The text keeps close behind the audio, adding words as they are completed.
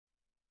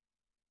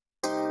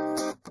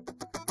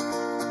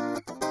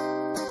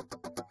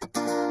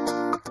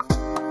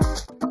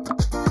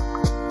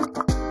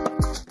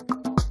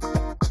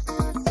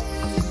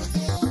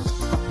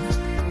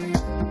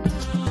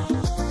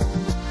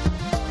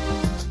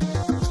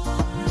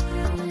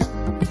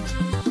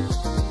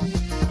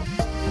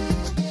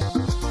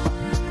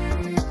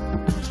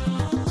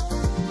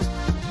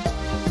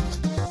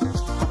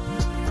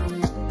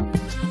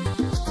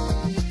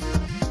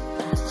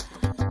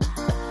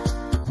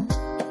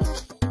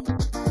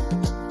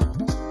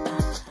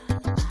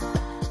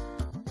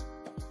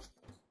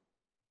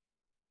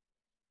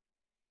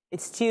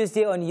It's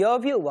Tuesday on Your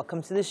View.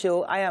 Welcome to the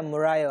show. I am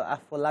Murayo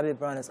Afolabi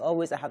Brown. As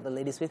always, I have the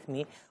ladies with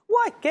me.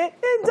 Wake in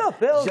the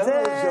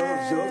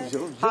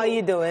building. How are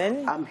you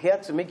doing? I'm here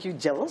to make you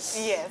jealous.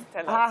 Yes,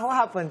 tell us. What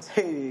happened?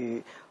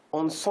 Hey,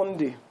 on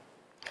Sunday,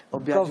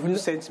 Obiajibu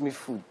sent me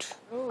food.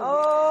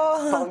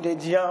 Oh.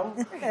 Pounded yam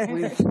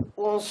with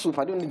one soup.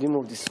 I don't need the name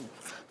of the soup.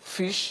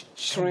 Fish,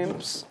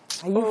 shrimps.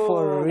 Are you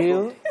for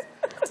real?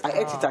 I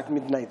ate it at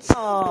midnight.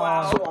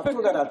 Wow. So I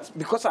told her that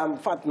because I'm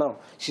fat now,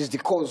 she's the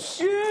cause.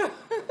 Yeah.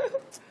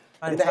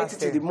 And I ate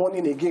it in the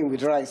morning again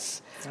with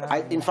rice.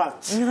 In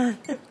fact. You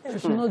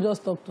should not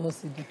just talk to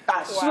us again.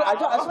 I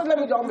just let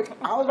me don't make.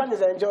 Our husband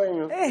is enjoying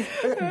you. Hey.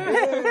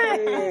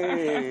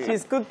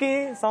 She's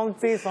cooking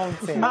something.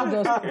 Not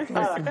just talk to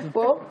us again.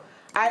 Well,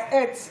 I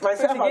ate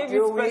myself and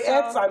you. We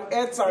ate and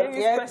ate.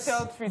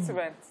 Special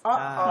treatment.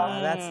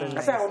 That's so nice.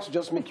 I said I want to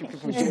just make you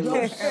people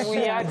jealous.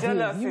 We are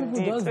jealous You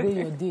indeed. just do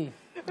your day.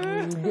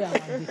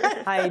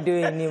 How you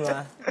doing,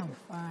 Nima? I'm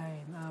fine.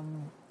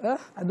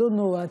 I don't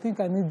know. I think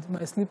I need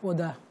my sleep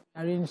order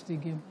arranged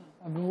again.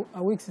 I've been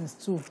awake since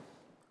 2.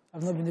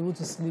 I've not been able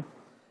to sleep.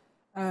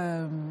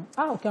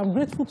 Okay, I'm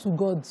grateful to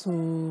God,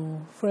 to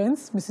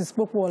friends, Mrs.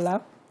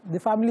 Popwola, the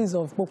families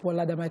of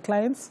Popwola, they're my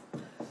clients,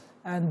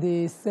 and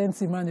they sent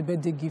Imran a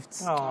birthday gift.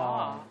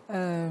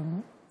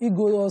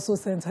 Igo also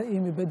sent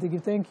him a birthday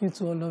gift. Thank you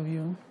to all of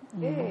you.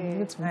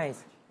 Nice.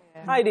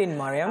 Yeah. How you doing,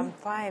 Mariam? I'm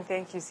fine,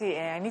 thank you. See,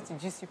 I need to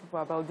juice you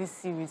people about this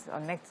series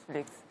on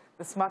Netflix,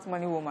 The Smart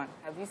Money Woman.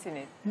 Have you seen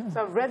it?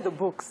 So I've read the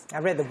books. I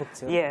read the book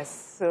too.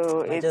 Yes,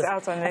 so it's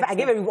out on Netflix. I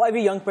give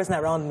every young person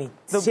around me.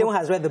 Sheon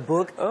has read the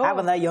book. I have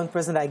another young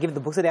person that I give the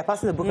book. So they're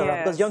passing the book around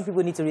because young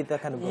people need to read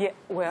that kind of book. Yeah,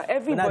 well,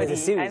 everybody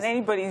and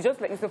anybody. It's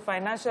just like it's a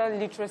financial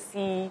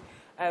literacy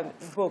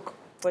book.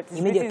 But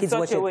it's written in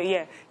such a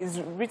way, it's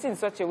written in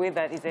such a way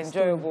that it's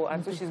enjoyable.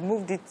 And so she's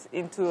moved it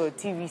into a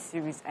TV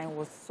series and it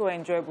was so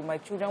enjoyable. My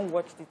children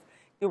watched it.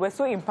 They were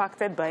so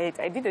impacted by it.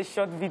 I did a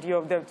short video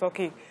of them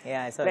talking.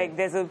 Yeah, I saw like,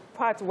 there's a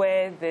part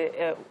where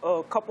the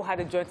couple had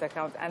a joint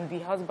account and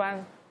the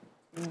husband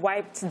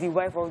wiped the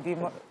wife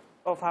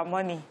of her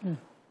money.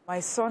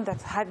 My son,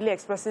 that hardly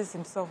expresses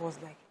himself, was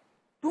like,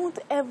 don't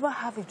ever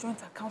have a joint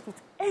account with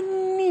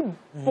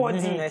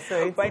anybody.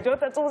 My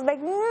daughter was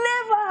like,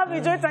 never have a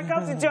joint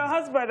account with your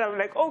husband. I'm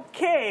like,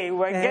 okay,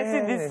 we're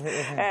getting this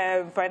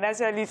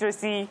financial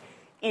literacy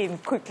in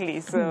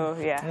quickly. So,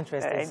 yeah.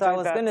 Interesting. So I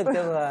was going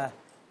to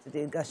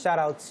do a shout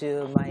out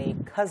to my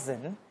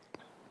cousin,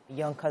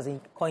 young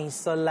cousin,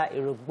 Koinsola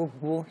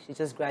Irogbugbu. She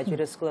just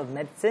graduated School of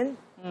Medicine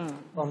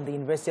from the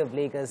University of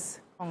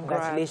Lagos.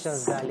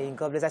 Congratulations, darling.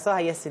 God bless. I saw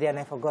her yesterday and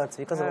I forgot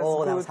because of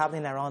all that was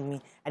happening around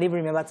me. I didn't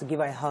remember to give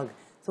her a hug.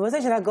 So when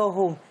should I go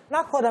home? And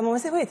I called her mom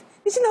and said, wait,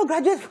 did she not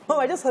graduate from?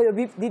 I just saw your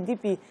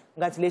DP.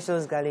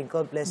 Congratulations, darling.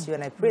 God bless you.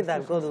 And I pray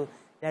that God will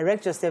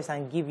direct your steps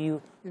and give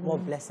you more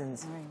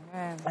blessings.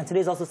 Amen. And today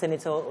is also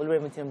Senator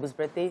Oluremi Tinubu's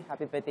birthday.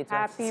 Happy birthday to her.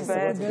 Happy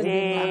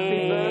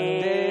birthday.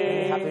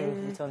 Happy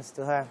returns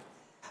to her.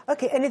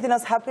 Okay, anything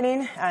else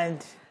happening?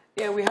 And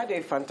yeah, we had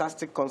a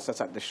fantastic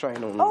concert at the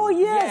Shrine. Oh,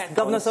 yes.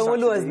 Governor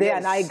Sanwo-Olu was there,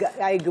 and I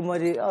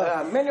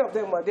many of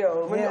them were there.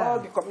 All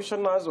the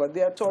commissioners were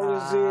there,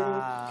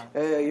 tourism,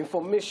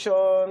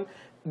 information.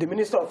 The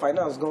Minister of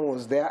Finance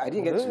was there. I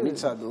didn't get to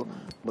meet her, though,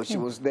 but she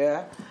was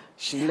there.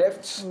 She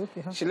left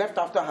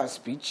after her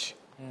speech,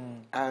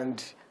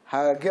 and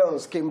her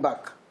girls came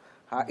back.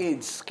 Her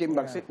aides came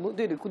back and said, no,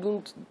 they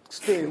couldn't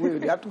stay away.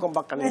 They had to come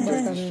back and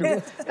enjoy the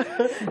show.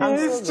 And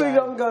these two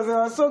young girls, they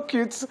were so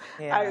cute.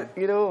 Yeah.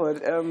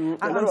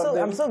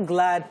 I'm so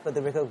glad for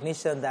the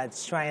recognition that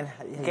Shrine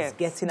is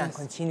getting and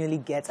continually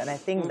gets. And I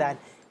think that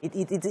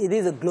it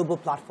is a global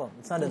platform.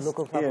 It's not a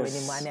local platform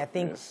anymore. And I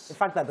think the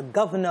fact that the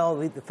governor,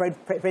 with the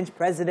French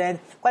president,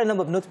 quite a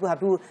number of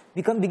notable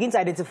people begin to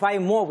identify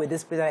more with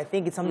this president. I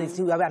think it's something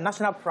to have a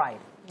national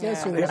pride.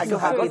 Yes, I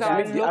got happy to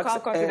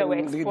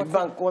meet the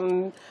bank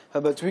one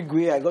Herbert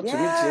Wigwe. I got to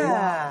meet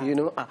him. You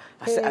know,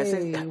 I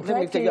said, let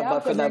me tell you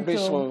about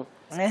celebration.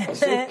 I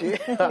said, okay.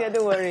 Yeah,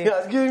 don't worry. He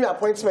was giving me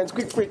appointments,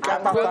 quick.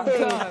 Well done,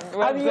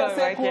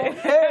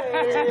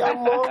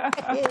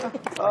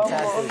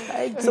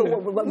 So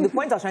the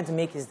point I was trying to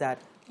make is that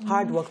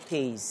hard work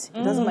pays.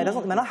 It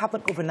might not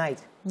happen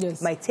overnight.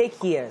 Yes. It might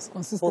take years.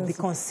 But be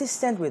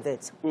consistent with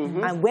it.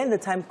 And when the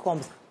time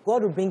comes,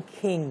 God will bring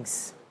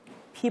kings,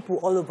 people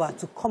all over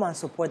to come and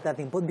support that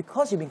thing. But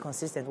because you've been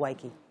consistent,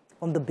 Waiki,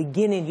 from the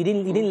beginning, you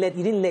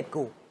didn't let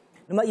go.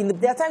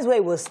 There are times where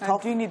it was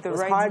tough, it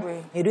was hard.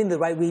 You're doing the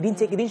right way. You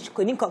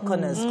didn't cut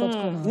corners. You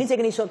didn't take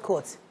any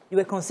shortcuts. You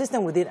were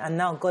consistent with it, and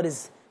now God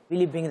is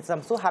really bringing it. So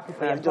I'm so happy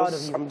for you. I'm proud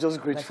of you. I'm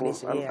just grateful.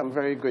 I'm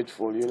very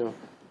grateful, you know.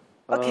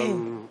 Okay.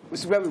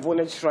 This is where we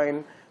wanted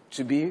Shrine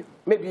to be,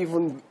 maybe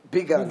even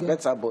bigger and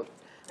better, but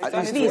at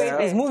least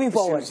it's moving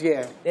forward.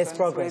 There's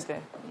progress.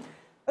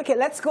 Okay,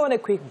 let's go on a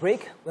quick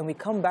break. When we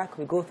come back,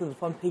 we go through the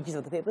front pages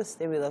of the papers.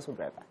 Stay with us. We'll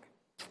be right back.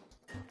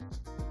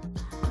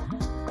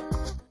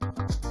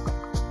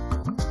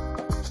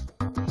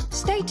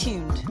 Stay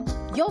tuned.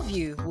 Your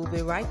View will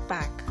be right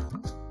back.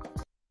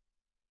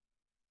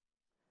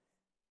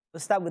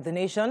 We'll start with The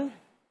Nation.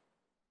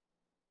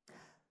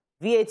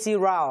 VAT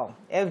row.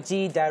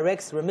 FG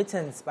directs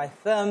remittance by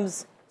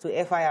firms to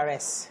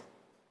FIRS.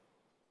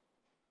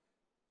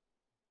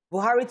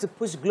 Buhari to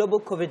push global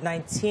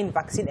COVID-19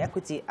 vaccine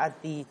equity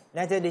at the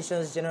United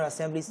Nations General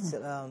Assembly.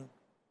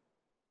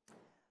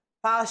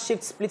 Power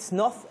shift splits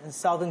north and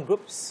southern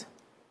groups.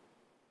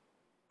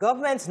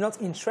 Government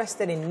not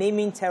interested in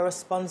naming terror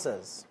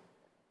sponsors.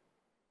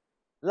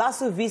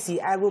 LASU VC,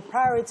 I will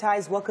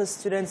prioritize workers'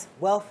 students'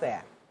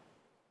 welfare.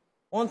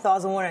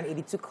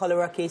 1,182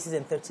 cholera cases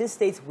in 13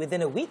 states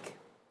within a week.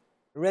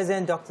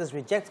 Resident doctors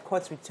reject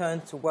court's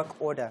return to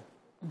work order.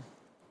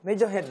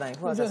 Major headline.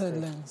 Major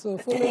headline. So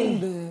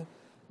following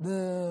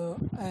the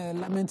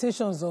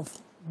lamentations of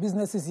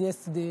businesses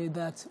yesterday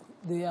that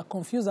they are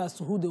confused as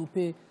to who they will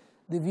pay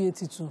the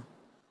VAT to.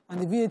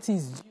 And the VAT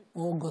is due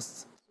for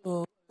August.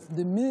 So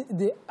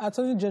the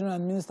Attorney General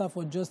and Minister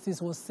for Justice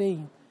was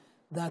saying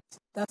that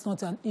that's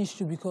not an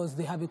issue because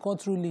they have a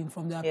court ruling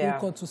from the appeal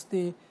court to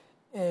stay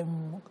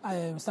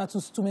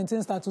to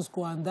maintain status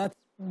quo, and that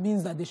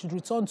means that they should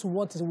return to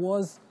what it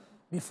was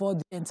before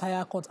the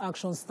entire court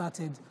action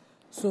started.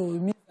 So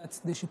it means that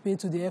they should pay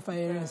to the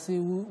FIRS,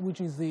 which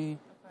is the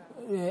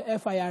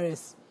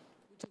FIRS,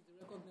 which is the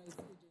recognized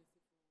agency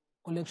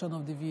for collection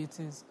of the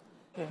VATs.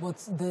 Okay. But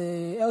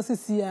the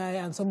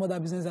LCCI and some other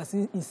businesses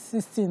are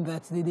insisting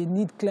that they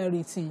need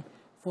clarity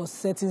for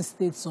certain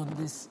states on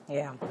this.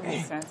 Yeah,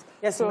 makes sense.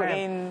 Yes, so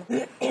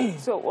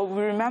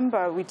we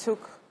remember we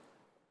took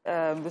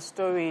the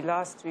story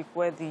last week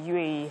where the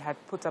UAE had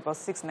put about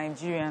 6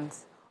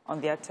 Nigerians on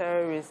their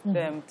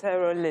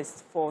terror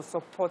list for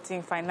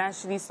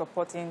financially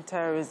supporting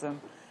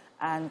terrorism.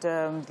 And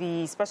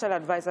the special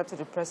advisor to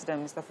the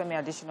president, Mr. Femi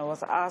Adesina,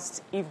 was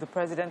asked if the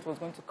president was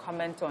going to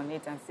comment on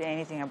it and say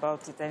anything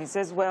about it. And he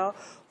says, well,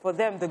 for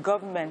them, the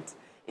government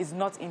is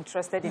not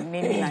interested in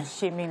naming and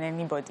shaming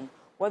anybody.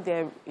 What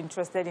they're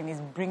interested in is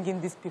bringing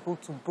these people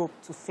to book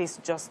to face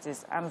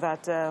justice. And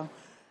that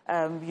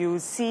you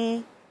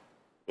see,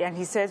 and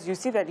he says, you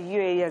see that the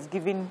UAE has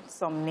given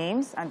some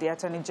names and the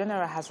Attorney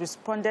General has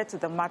responded to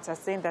the matter,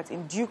 saying that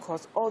in due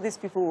course, all these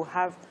people will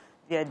have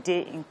their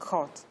day in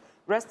court.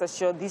 Rest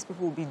assured, these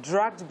people will be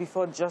dragged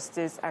before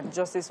justice and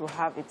justice will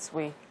have its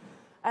way.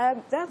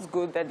 That's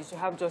good that they should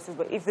have justice,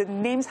 but if the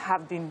names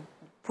have been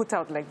put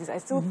out like this, I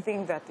still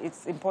think that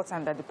it's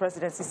important that the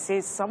presidency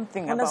says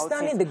something about it.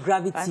 Understanding the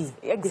gravity. And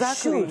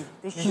exactly.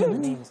 They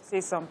should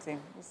say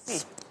something. We'll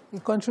see. A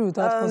country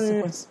without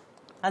consequence.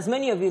 As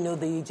many of you know,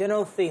 the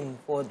general theme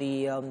for the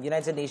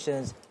United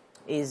Nations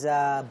is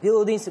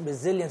building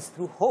resilience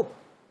through hope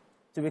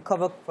to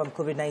recover from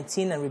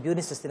COVID-19 and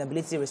rebuilding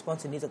sustainability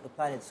response to needs of the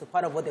planet. So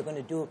part of what they're going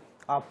to do,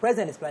 our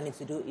president is planning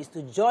to do, is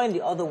to join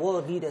the other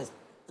world leaders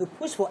to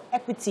push for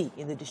equity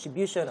in the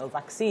distribution of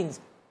vaccines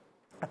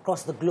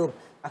across the globe.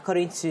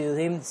 According to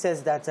him, it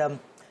says that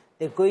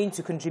they're going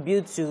to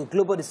contribute to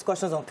global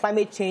discussions on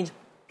climate change,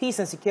 peace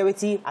and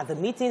security at the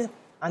meetings,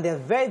 and they're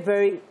very,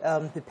 very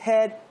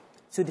prepared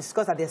to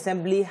discuss at the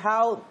Assembly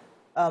how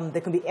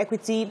there can be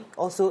equity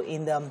also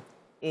in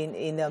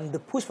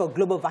the push for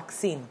global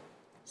vaccine.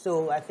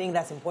 So I think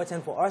that's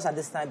important for us at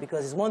this time,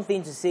 because it's one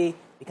thing to say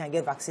we can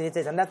get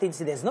vaccinated, and another thing to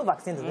say there's no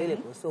vaccines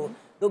available. So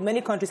though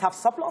many countries have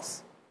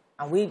surplus,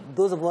 and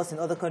those of us in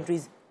other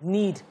countries,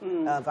 need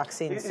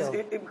vaccines.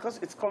 Because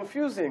it's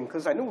confusing,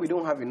 because I know we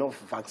don't have enough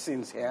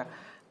vaccines here,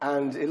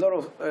 and a lot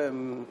of,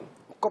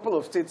 a couple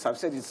of states have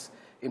said it's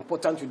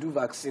important to do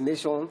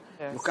vaccination.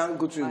 Yes. You can't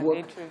go to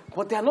work,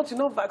 but there are not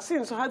enough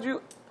vaccines. So how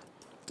do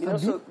you know,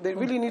 so they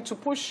really need to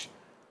push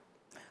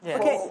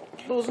for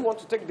those who want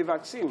to take the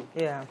vaccine.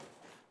 Yeah.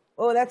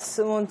 Oh, let's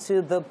move on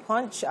to the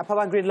Punch.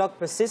 Apapa gridlock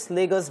persists.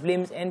 Lagos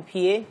blames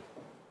NPA,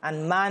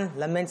 and man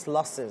laments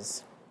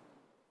losses.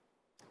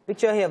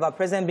 Picture here of our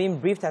president being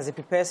briefed as he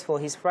prepares for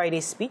his Friday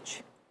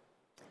speech.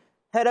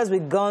 Herders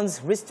with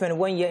guns risk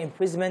 21-year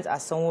imprisonment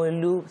as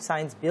Sanwo-Olu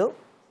signs bill.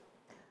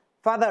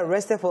 Father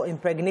arrested for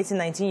impregnating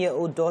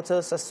 19-year-old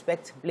daughter.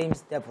 Suspect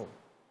blames devil.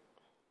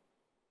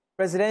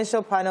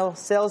 Presidential panel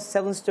sells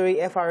 7-story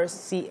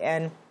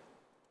FRCN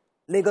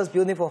Lagos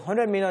building for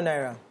 100 million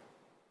naira.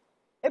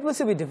 APC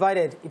will be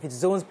divided if it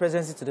zones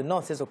presidency to the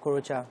north, says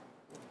Okorocha.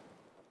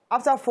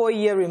 After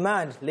 4-year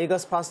remand,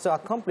 Lagos pastor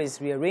accomplice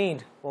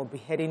rearraigned for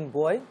beheading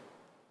boy.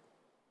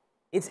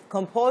 It's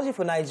compulsory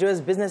for Nigeria's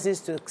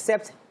businesses to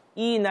accept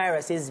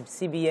e-Naira, says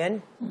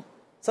CBN.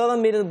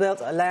 Southern Middle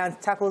Belt Alliance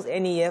tackles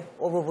NEF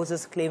over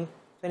voters' claim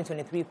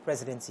 2023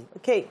 presidency.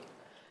 Okay.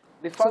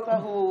 The father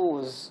who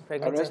was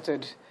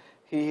arrested,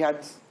 the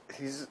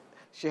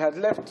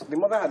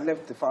mother had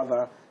left the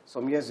father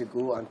some years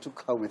ago and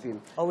took her with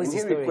him. Always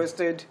and he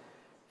requested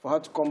for her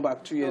to come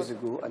back 2 years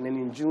ago, and then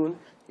in June,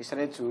 he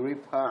started to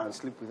rape her and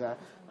sleep with her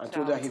and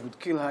told her he would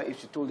kill her if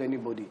she told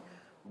anybody.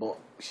 But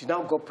she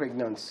now got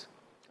pregnant,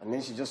 and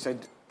then she just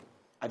said,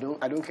 I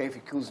don't care if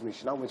he kills me.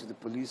 She now went to the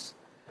police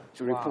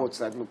to report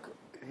that, look,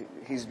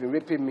 he's been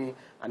raping me,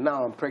 and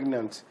now I'm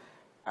pregnant.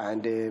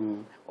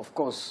 And, of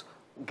course,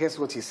 guess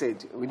what he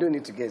said? We don't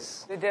need to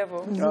guess. The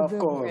devil. Of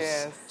course.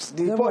 Yes.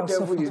 The poor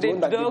devil is the one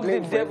that they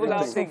blame the devil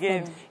out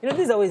again. You know,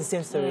 this is always the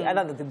same story.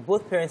 Either that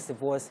both parents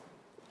divorced,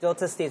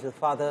 daughter stays with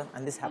father,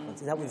 and this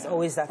happens. It's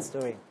always that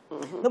story.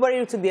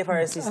 Nobody took the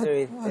FRSC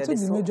story. I took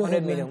the major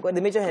headline.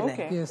 The major headline.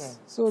 Okay. Yes. Okay.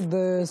 So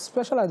the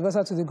special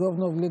advisor to the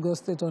governor of Lagos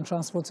State on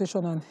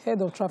transportation and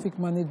head of traffic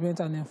management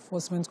and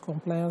enforcement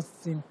compliance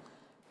team,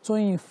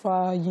 Femi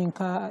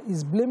Fani-Kayode,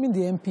 is blaming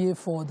the MPA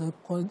for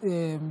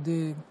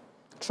the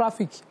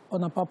traffic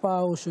on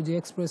Apapa Oshodi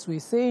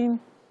Expressway, saying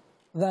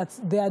that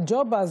their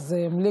job as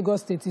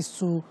Lagos State is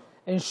to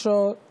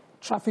ensure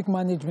traffic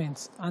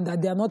management and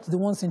that they are not the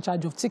ones in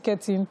charge of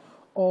ticketing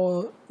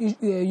or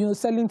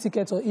selling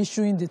tickets or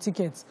issuing the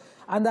tickets.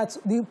 And that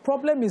the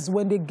problem is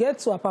when they get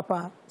to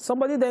Apapa,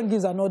 somebody then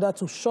gives an order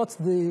to shut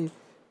the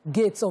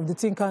gates of the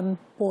Tinkan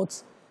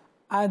port,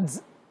 and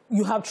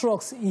you have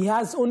trucks. He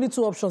has only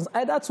two options,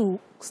 either to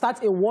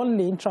start a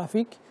one-lane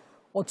traffic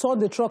or turn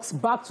the trucks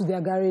back to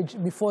their garage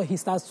before he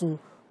starts to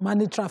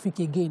manage traffic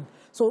again.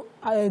 So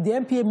the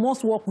MPA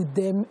must work with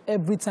them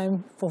every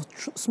time for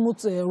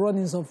smooth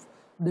runnings of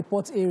the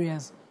port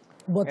areas.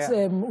 But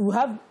we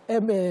have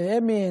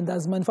MAN,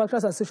 that's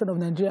Manufacturers Association of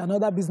Nigeria, and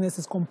other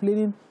businesses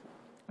complaining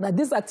that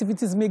these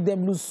activities make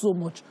them lose so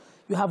much.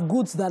 You have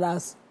goods that are,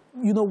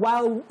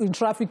 while in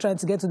traffic trying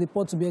to get to the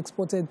port to be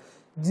exported,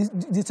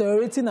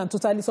 deteriorating and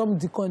totally some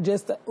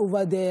decongest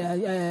over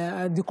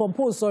there,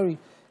 decompose, sorry,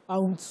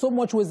 and so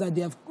much ways that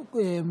they have,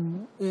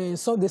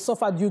 so they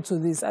suffer due to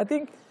this. I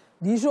think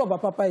the issue of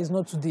Apapa is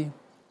not today.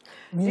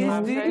 The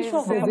issue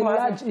of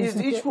Apapa is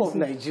the issue of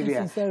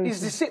Nigeria.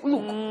 It's the same.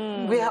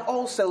 Look, we are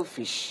all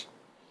selfish.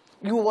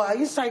 You are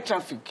inside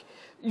traffic.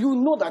 You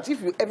know that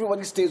if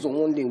everybody stays on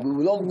one lane, we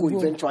will all go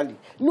eventually.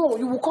 No,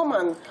 you will come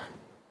and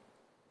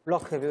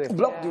block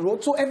the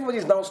road, so everybody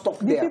is now stuck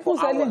there. The people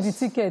for selling hours.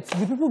 the tickets,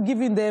 the people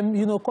giving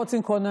them,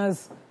 cutting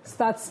corners,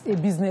 starts a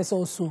business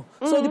also.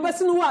 So the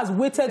person who has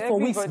waited for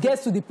weeks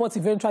gets to the port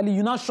eventually,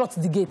 you now shut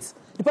the gate.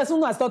 The person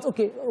who has thought,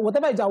 okay,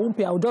 whatever I won't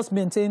pay, I'll just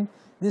maintain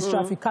this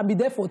traffic, can be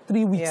there for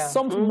 3 weeks,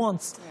 some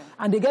months,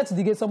 and they get to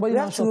the gate, somebody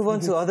now shuts the gate. Let's move on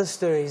to other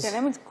stories.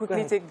 Let me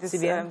quickly take this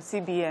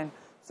CBN.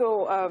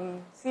 So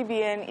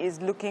CBN is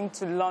looking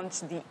to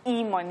launch the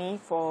e-money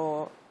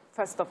for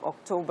 1st of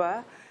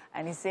October.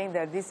 And he's saying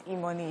that this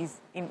e-money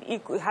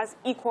has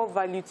equal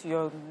value to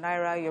your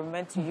Naira. You're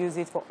meant to use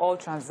it for all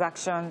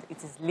transactions.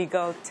 It is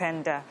legal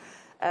tender.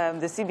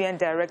 The CBN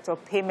Director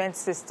of Payment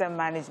System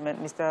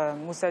Management, Mr.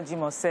 Musa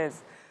Jimo,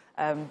 says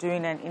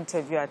during an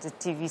interview at a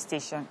TV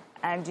station.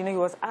 And, he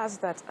was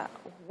asked that,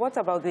 what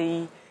about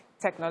the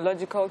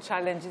technological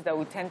challenges that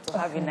we tend to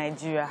have in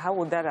Nigeria? How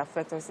would that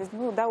affect us? He says,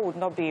 no, that would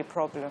not be a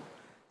problem.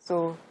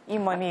 So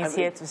e-money is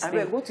here to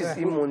stay. What is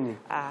e-money?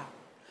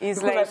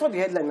 Because I saw the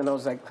headline and I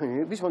was like,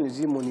 which one is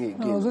e-money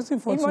again? I was waiting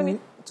for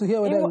to hear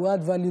whether it will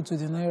add value to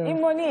the Naira.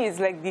 E-money is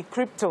like the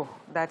crypto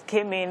that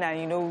came in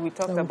and, we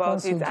talked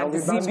about it, and the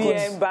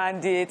CBN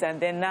banned it,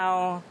 and then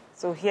now,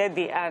 so here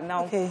they are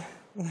now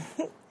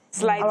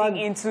sliding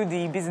into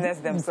the business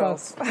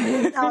themselves.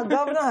 Our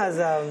governor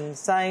has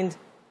signed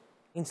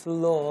into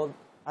law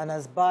and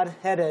has barred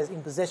headers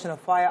in possession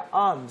of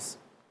firearms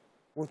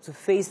to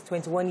face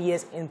 21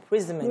 years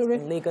imprisonment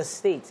in Lagos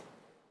State.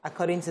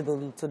 According to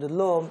the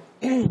law,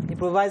 it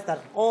provides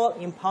that all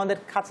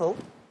impounded cattle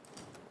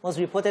must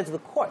be reported to the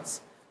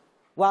courts,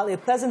 while a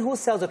person who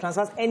sells or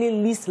transfers any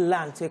leased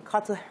land to a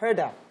cattle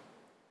herder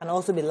can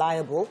also be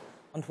liable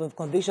on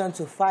conviction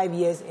to 5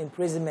 years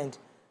imprisonment.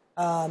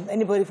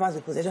 Anybody found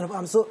with possession of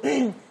arms. So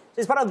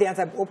it's part of the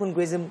anti-open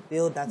grazing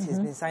bill that has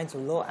been signed to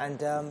law,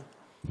 and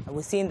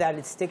we're seeing that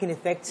it's taking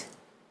effect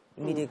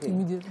immediately.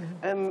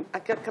 Can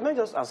I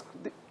just ask,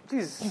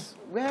 please,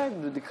 where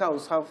do the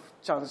cows have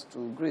chance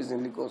to graze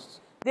in Lagos?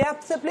 There are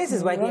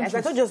places where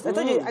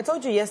I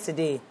told you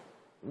yesterday,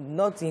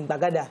 not in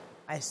Bagada.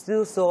 I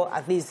still saw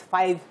at least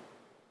 5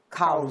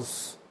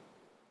 cows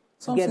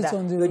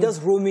together. They were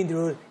just roaming the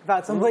road. In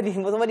fact, somebody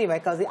in my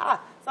car said,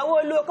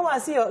 someone look, come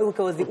and see your, it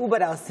was the Uber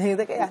that was saying,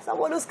 like, yeah,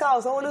 someone lose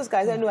cows, someone lose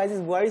cows. I said, no, it's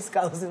Buhari's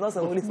cows, it's not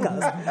someone lose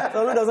cows.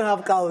 Someone doesn't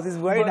have cows, it's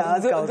Buhari that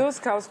has cows. Those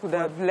cows could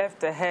have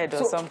left ahead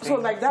or something. So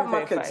like that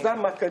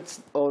market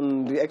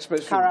on the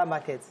express Kara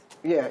market.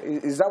 Yeah,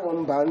 is that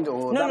one band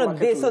or no?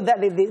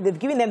 They've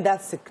given them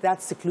that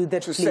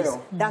secluded place.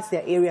 Sell. That's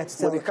their area to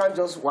sell. But they can't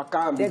just waka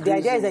and be the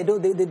idea is they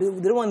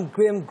don't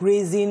want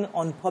grazing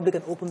on public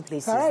and open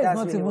places. Kara is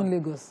not even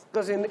Lagos.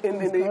 Because in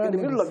the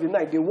middle of the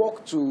night they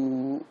walk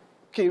to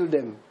kill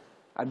them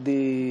at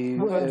the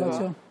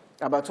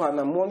abattoir, and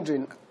I'm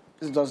wondering,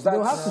 does that?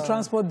 They'll have to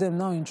transport them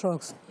now in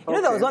trucks. You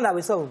know, there was one that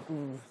we saw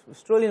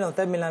strolling on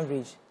 3rd Mainland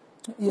Bridge.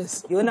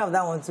 Yes. The owner of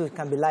that one too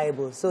can be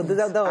liable. So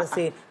that was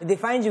saying, if they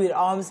find you with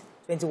arms,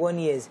 21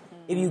 years.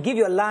 If you give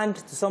your land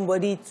to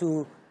somebody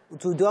to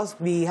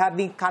just be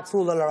having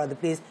cattle all around the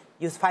place,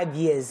 use 5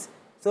 years.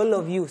 So all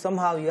of you,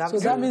 somehow you have to...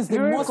 So that means they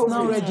must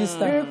now register.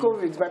 During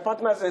COVID, my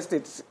partner's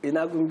estate in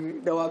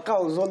Agungi, there were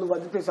cows all over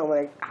the place. I'm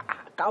like,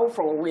 cow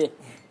from where?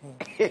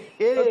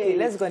 Okay,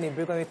 let's go on a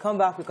break. When we come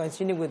back, we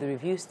continue with the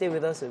review. Stay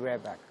with us. We'll be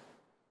right back.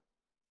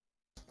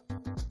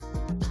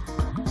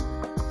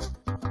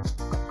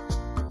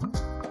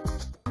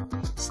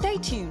 Stay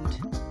tuned.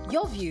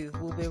 Your View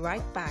will be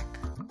right back.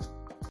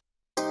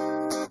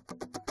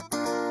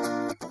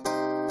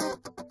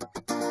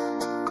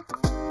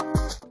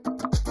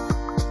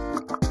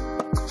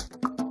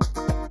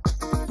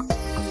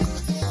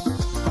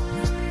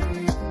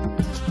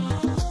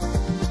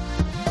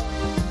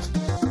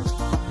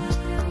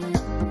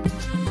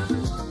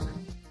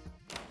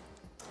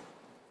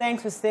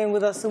 Thanks for staying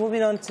with us. So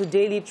moving on to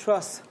Daily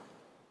Trust.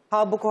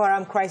 How Boko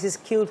Haram crisis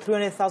killed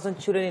 300,000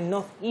 children in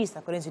Northeast,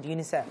 according to the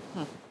UNICEF.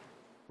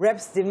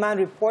 Reps demand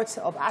reports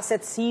of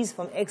assets seized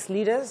from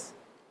ex-leaders.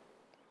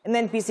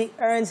 NNPC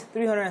earns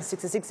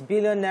 366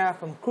 billion naira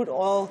from crude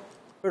oil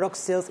product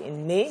sales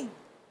in May.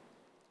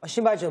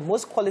 Osinbajo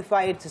most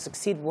qualified to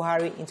succeed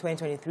Buhari in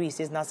 2023,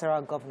 says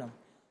Nasarawa governor.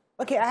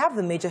 Okay, I have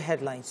the major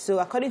headlines. So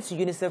according to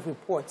UNICEF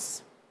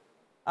reports,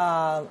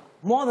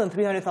 more than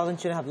 300,000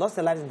 children have lost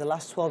their lives in the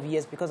last 12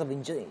 years because of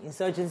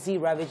insurgency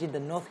ravaging the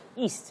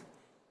Northeast.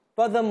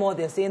 Furthermore,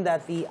 they're saying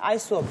that the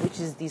ISWAP, which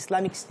is the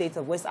Islamic State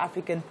of West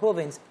African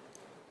province,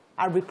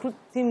 are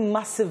recruiting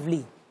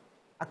massively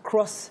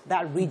across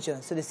that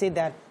region. So they say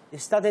that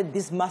they've started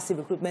this massive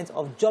recruitment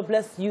of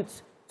jobless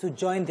youths to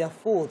join their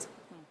fold.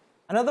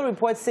 Another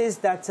report says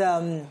that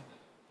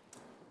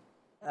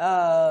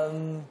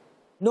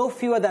no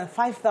fewer than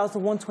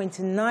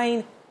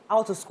 5,129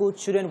 out-of-school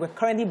children were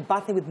currently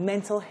battling with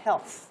mental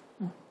health.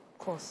 Of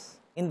course.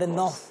 In the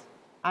north.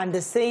 And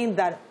they're saying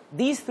that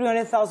these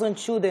 300,000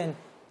 children,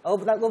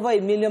 over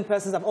 1 million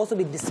persons, have also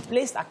been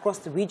displaced across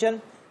the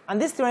region.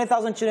 And these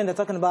 300,000 children they're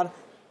talking about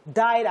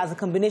died as a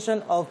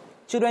combination of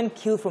children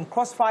killed from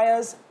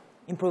crossfires,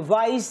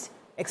 improvised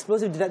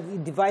explosive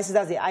devices,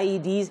 as the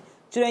IEDs,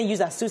 children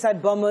used as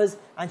suicide bombers,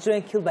 and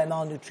children killed by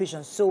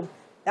malnutrition. So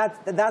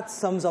that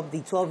sums up the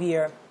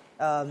 12-year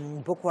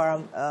Boko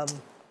Haram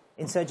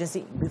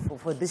insurgency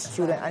for these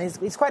children. And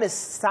it's quite a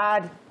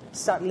sad,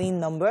 startling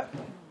number.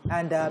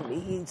 And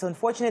it's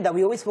unfortunate that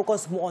we always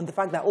focus more on the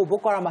fact that, oh,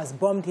 Boko Haram has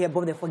bombed here,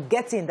 bombed there,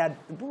 forgetting that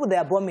the people they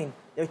are bombing,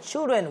 they're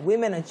children,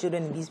 women and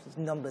children in these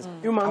numbers.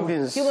 Human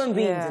beings. Human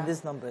beings in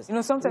these numbers. You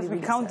know, sometimes really,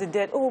 we count the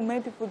dead. Oh,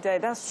 many people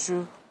died. That's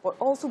true. But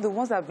also the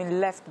ones that have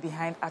been left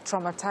behind are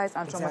traumatized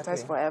and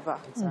traumatized forever.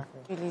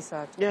 Exactly. Really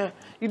sad. Yeah.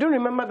 You don't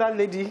remember that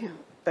lady,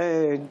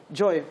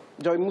 Joy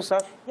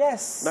Musa?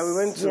 Yes. That we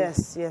went to?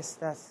 Yes, yes,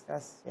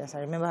 I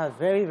remember her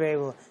very, very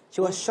well.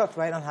 She was shot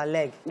right on her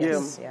leg.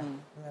 Yes, yeah. I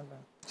remember.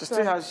 She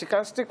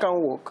still can't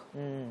walk.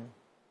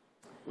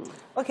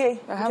 Okay,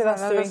 I have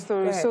another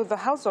story. So the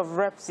House of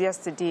Reps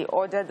yesterday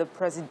ordered the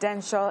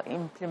Presidential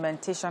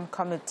Implementation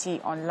Committee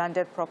on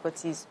Landed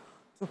Properties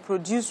to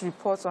produce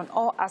reports on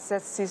all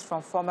assets seized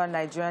from former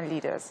Nigerian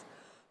leaders.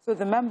 So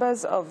the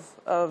members of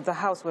the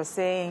House were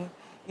saying,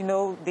 you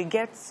know, they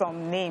get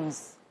some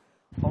names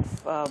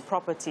of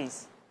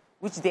properties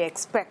which they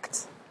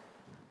expect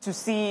to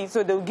see.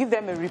 So they'll give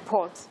them a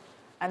report.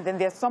 And then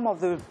there's some of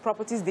the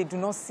properties they do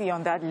not see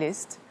on that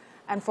list.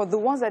 And for the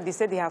ones that they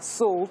said they have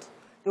sold,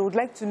 they would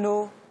like to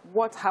know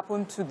what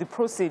happened to the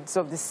proceeds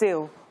of the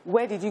sale.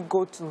 Where did it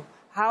go to?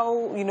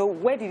 How, you know,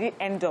 where did it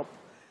end up?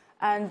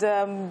 And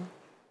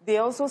they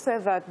also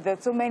said that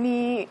there's so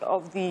many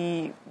of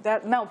the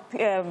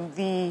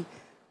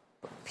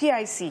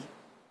PIC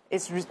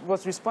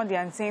was responding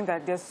and saying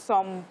that there's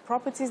some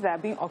properties that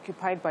are being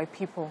occupied by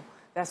people.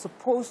 They're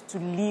supposed to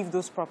leave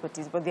those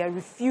properties, but they are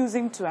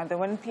refusing to. And then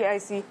when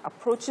PIC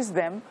approaches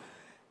them,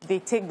 they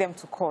take them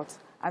to court.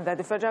 And that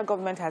the federal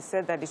government has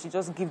said that they should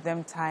just give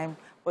them time.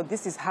 But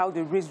this is how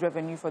they raise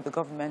revenue for the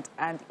government.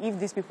 And if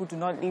these people do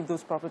not leave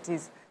those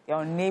properties, they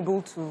are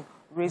unable to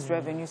raise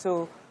revenue.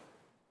 So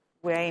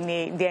they're in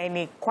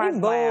a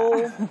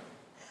quagmire.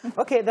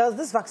 Okay, there was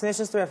this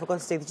vaccination story I forgot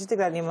to take. Did you take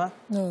that, Nima?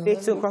 No. Day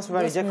 2 Cross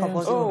River reject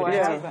compulsory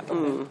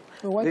mobility.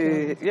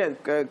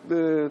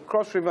 The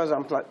Cross Rivers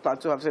and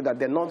Plateau have said that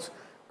they're not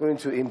going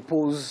to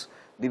impose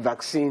the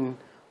vaccine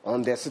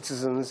on their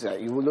citizens.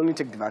 You will only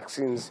take the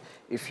vaccines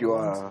if you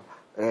are,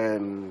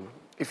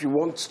 if you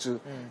want to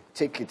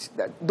take it.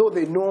 Though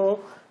they know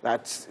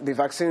that the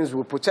vaccines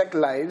will protect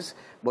lives,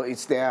 but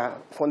it's their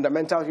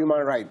fundamental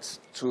human rights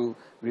to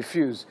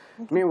refuse.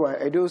 Meanwhile,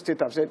 Edo State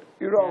have said,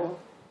 you're wrong.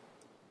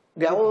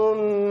 Their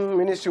own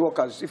ministry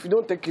workers, if you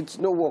don't take it,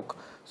 no work.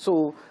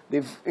 So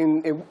they've,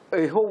 in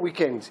a whole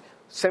weekend,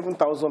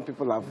 7,000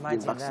 people have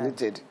been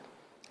vaccinated.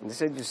 And they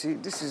said, you see,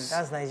 this is...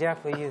 That's Nigeria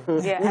for you.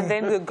 Yeah, and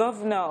then the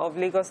governor of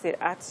Lagos State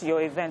at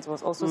your event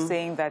was also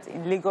saying that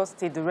in Lagos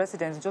State, the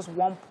residents, just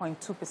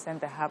 1.2%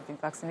 that have been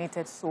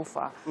vaccinated so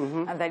far.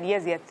 And that,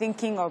 yes, they are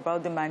thinking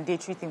about the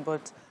mandatory thing,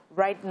 but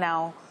right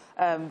now,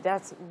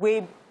 that's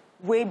way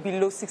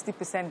below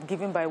 60%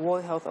 given by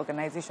World Health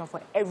Organization for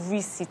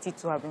every city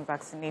to have been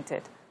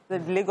vaccinated. The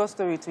Lagos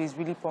story too is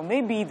really poor.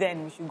 Maybe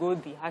then we should go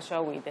the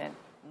harsher way then,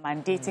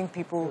 mandating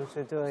people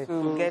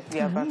to get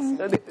their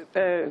vaccine. At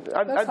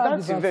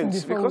that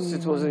event, because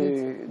it was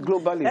a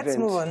global event, let's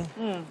move on.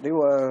 They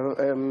were,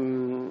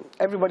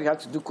 everybody had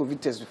to do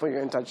COVID test before you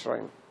entered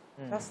Shrine.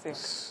 That's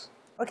it.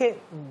 Okay,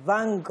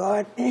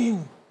 Vanguard.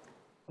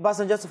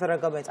 Obasanjo to federal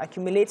government.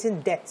 Accumulating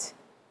debt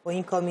for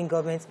incoming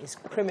government is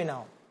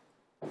criminal.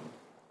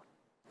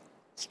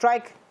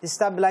 Strike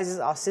destabilizes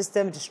our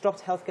system,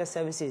 disrupts healthcare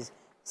services,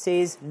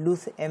 says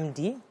Luth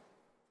MD.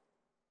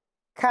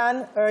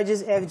 Khan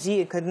urges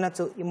FG Kaduna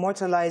to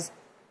immortalize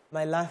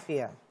my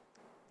Lafia.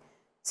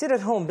 Sit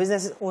at home,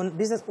 business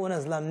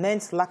owners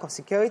lament lack of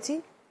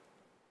security.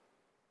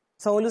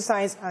 Sanwo-Olu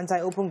signs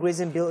anti-open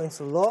grazing bill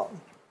into law.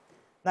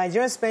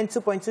 Nigerians spend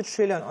 2.2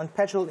 trillion on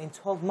petrol in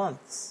 12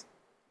 months.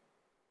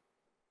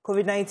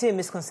 COVID-19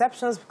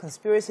 misconceptions,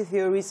 conspiracy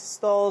theories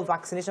stall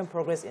vaccination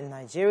progress in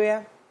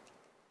Nigeria.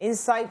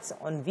 Insights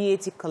on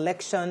VAT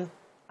collection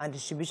and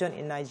distribution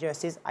in Nigeria,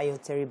 says Ayo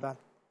Teriba.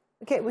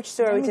 Okay, which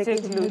story are we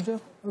taking?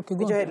 Okay,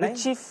 Major headline. The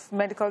Chief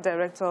Medical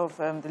Director of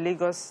the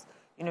Lagos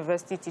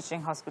University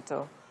Teaching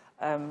Hospital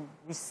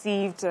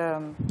received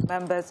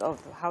members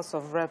of the House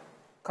of Rep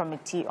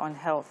Committee on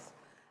Health,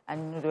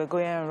 and they were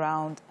going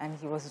around, and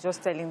he was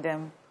just telling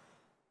them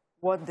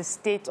what the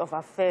state of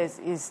affairs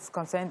is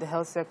concerning the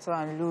health sector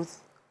and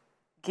youth,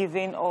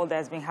 given all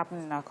that's been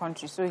happening in our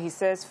country. So he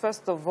says,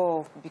 first of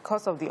all,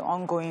 because of the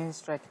ongoing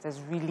strike, it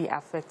has really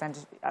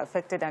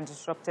affected and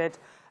disrupted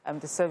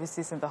the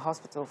services in the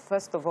hospital.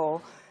 First of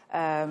all,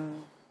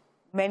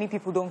 many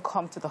people don't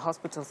come to the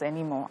hospitals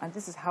anymore, and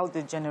this is how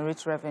they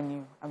generate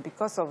revenue. And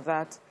because of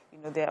that,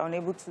 they're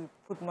unable to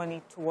put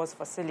money towards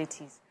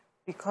facilities.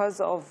 Because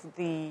of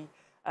the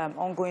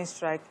ongoing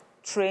strike,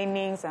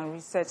 trainings and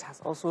research has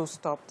also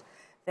stopped.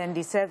 Then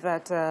they said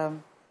that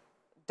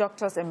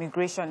doctors'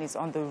 emigration is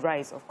on the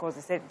rise. Of course,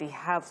 they said they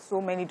have so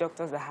many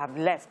doctors that have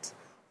left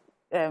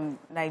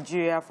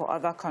Nigeria for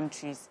other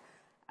countries.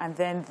 And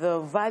then the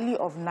value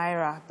of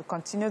Naira, the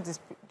continued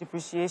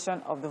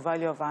depreciation of the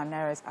value of our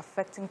Naira is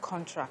affecting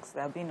contracts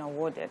that are being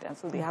awarded. And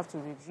so they have to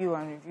review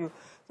and review.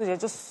 So there are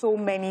just so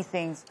many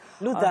things.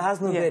 Luther has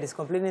no bed is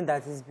complaining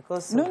that it's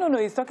because... No.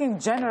 He's talking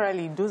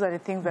generally. Those are the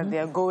things that they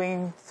are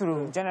going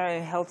through, generally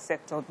in the health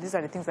sector. These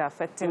are the things that are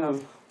affecting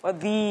us. But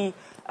the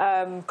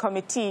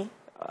committee,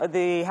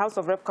 the House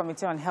of Rep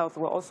Committee on Health,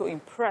 were also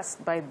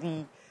impressed by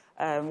the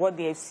what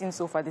they have seen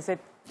so far. They said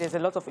there's a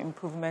lot of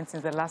improvement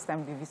since the last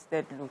time they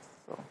visited Luth.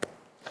 So.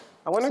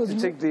 I wanted to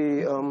take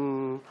the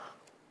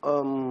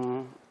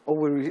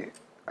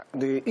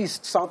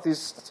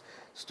southeast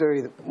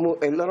story.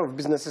 A lot of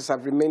businesses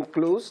have remained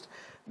closed.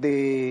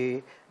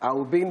 They are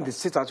obeying the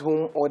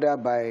sit-at-home order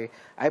by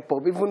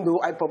IPOB, even though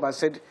IPOB has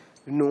said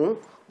no.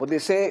 But they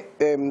say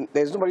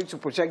there's nobody to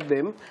protect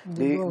them.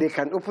 They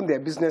can open their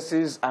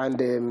businesses and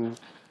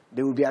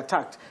they will be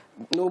attacked.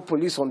 No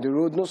police on the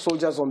road, no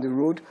soldiers on the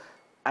road.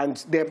 And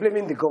they're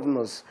blaming the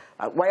governors.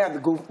 Why are the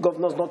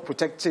governors not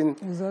protecting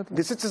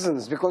the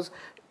citizens? Because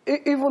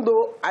even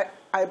though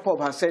IPOB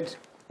has said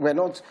we're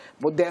not,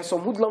 but there are some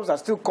hoodlums that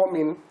still come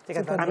in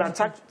and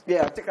attack,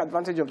 take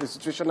advantage of the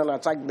situation and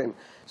attack them.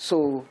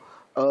 So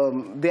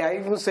they are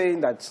even saying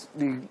that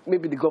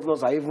maybe the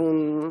governors are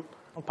even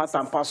part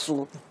and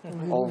parcel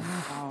of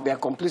their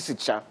complicity.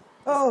 So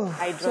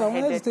I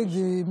wanted to take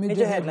the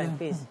major headline,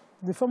 please.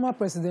 The former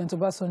President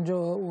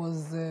Obasanjo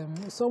was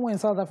somewhere in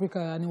South Africa,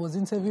 and he was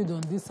interviewed on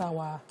this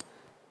our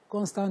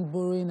constant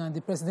borrowing and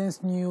the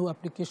president's new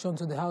application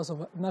to the House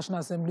of National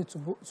Assembly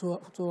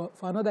for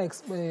another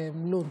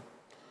loan.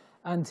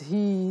 And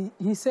he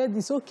said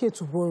it's okay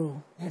to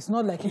borrow. It's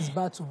not like it's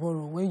bad to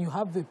borrow when you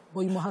have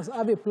but you must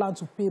have a plan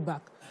to pay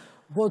back.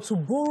 But to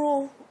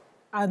borrow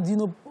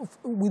and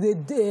with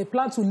a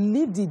plan to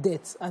leave the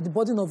debt and the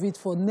burden of it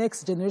for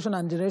next generation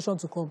and generation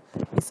to come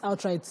is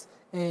outright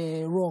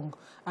wrong.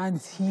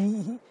 And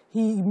he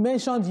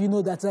mentioned,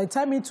 that by the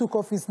time he took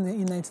office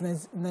in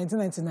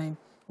 1999,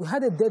 we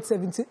had a debt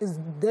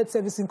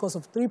servicing cost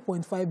of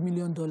 $3.5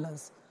 billion,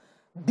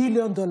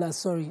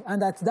 sorry,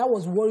 and that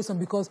was worrisome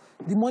because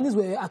the monies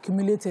were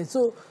accumulated.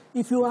 So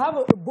if you have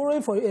a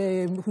borrowing for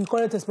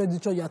recurrent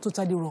expenditure, you are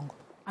totally wrong,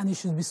 and it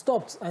should be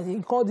stopped. And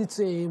he called it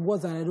a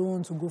word that I don't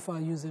want to go far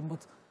using,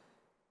 but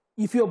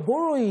if you're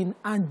borrowing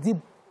and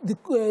the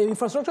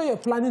infrastructure you're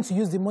planning to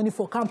use the money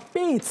for can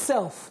pay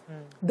itself,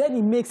 then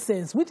it makes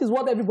sense, which is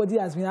what everybody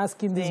has been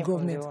asking this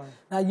government.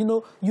 Now,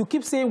 you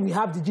keep saying we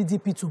have the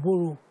GDP to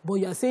borrow, but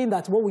you're saying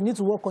that what we need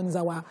to work on is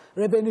our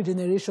revenue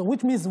generation,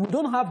 which means we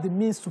don't have the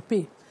means to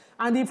pay.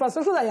 And the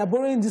infrastructure that you're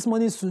borrowing this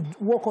money to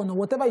work on, or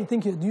whatever you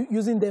think you're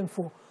using them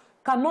for,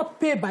 cannot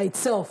pay by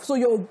itself. So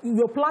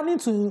you're planning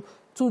to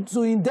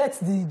indebt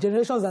the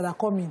generations that are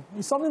coming.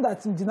 It's something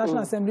that the National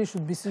Assembly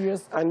should be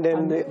serious. And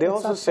then they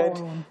also said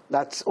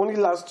that only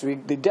last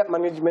week, the Debt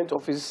Management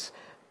Office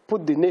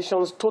put the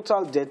nation's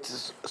total debt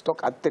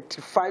stock at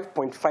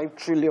 35.5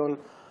 trillion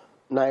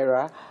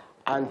naira,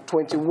 and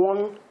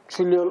 21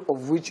 trillion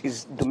of which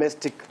is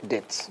domestic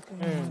debt.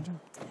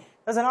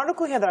 There's an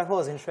article here that I thought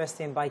was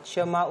interesting by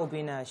Chioma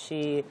Obina.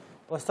 She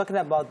was talking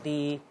about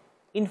the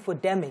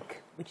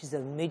infodemic, which is a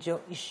major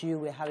issue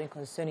we're having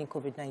concerning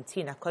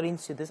COVID-19. According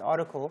to this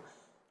article,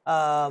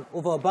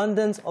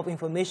 overabundance of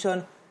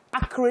information,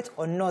 accurate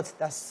or not,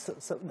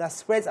 that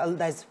spread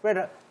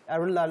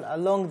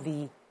along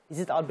the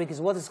disease outbreak is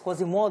what is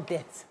causing more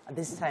deaths at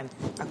this time.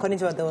 According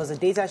to her, there was a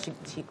data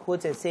she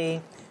quoted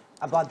saying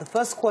about the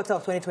first quarter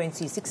of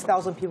 2020,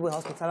 6,000 people were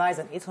hospitalized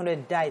and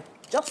 800 died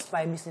just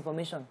by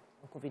misinformation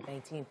on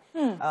COVID-19.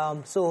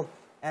 So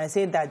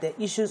saying that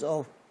the issues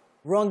of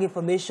wrong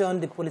information,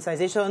 the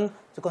politicization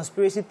to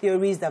conspiracy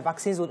theories that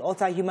vaccines would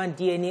alter human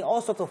DNA, all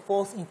sorts of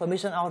false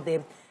information out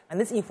there. And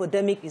this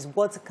infodemic is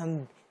what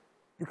can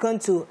begin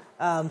to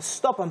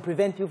stop and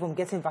prevent people from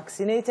getting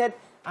vaccinated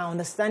and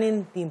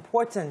understanding the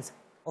importance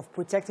of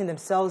protecting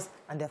themselves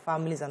and their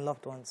families and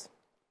loved ones.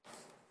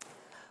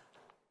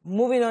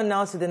 Moving on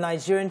now to the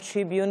Nigerian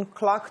Tribune.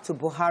 Clerk to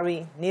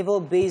Buhari, naval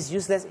base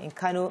useless in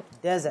Kano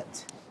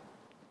Desert.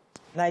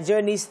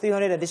 Nigeria needs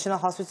 300 additional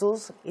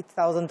hospitals,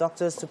 8,000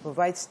 doctors to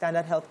provide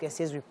standard healthcare,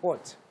 says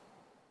report.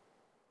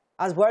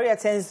 As Buhari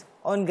attends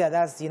UNGA,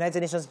 that's the United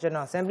Nations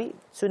General Assembly,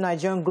 two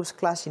Nigerian groups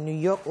clash in New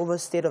York over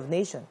state of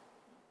nation.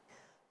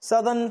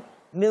 Southern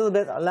Middle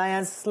Belt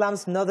Alliance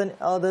slams Northern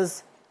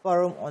Elders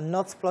Forum on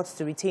North's plots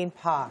to retain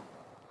power.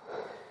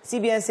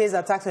 CBN says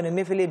attacks on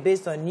Emefiele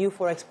based on new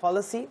forex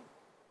policy.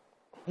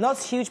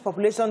 North's huge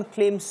population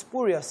claim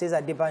spurious, says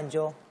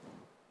Adebanjo.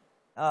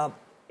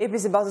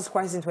 APC battles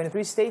crisis in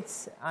 23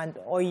 states, and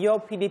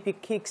Oyo PDP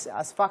kicks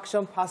as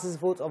faction passes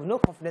vote of no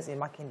confidence in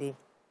Makinde.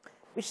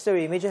 Which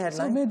story? Major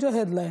headline? So major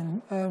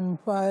headline.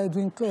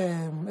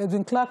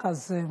 Edwin Clark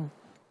has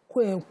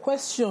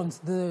questioned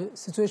the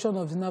situation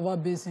of the naval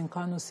base in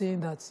Kano,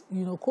 saying that,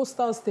 you know,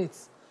 coastal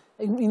states,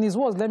 in his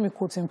words, let me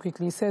quote him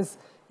quickly, he says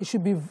it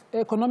should be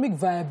economic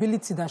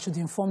viability that should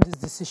inform this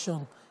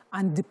decision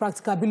and the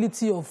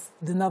practicability of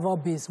the naval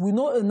base. We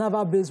know a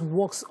naval base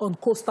works on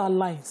coastal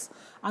lines.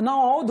 And now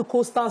all the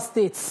coastal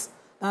states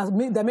that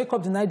make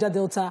up the Niger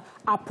Delta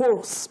are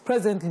porous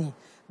presently.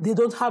 They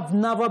don't have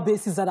naval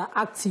bases that are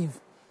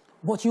active.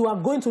 But you are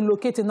going to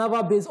locate a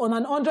naval base on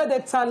an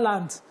 100-hectare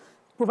land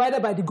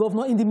provided by the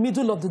governor in the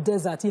middle of the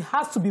desert. It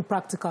has to be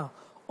practical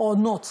or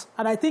not.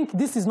 And I think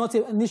this is not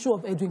an issue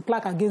of Edwin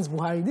Clark against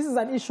Buhari. This is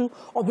an issue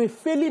of a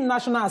failing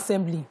National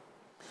Assembly.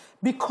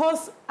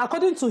 Because,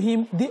 according to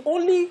him, the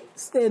only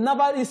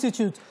naval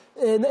institute,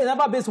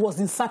 naval base was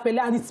in Sapele,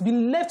 and it's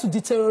been left to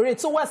deteriorate.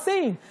 So we're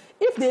saying,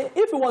 if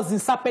it was in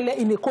Sapele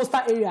in a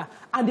coastal area,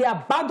 and they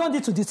abandoned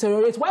it to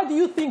deteriorate, why do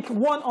you think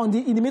one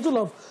in the middle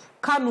of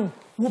Kano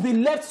will be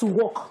left to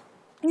work?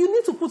 You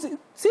need to put it,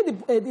 see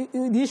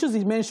the issues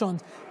he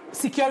mentioned: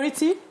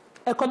 security,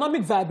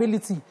 economic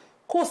viability,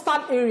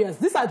 coastal areas.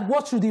 These are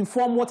what should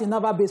inform what a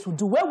naval base would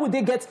do. Where would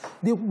they get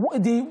the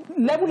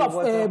level of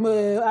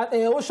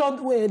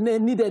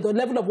ocean needed or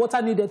level of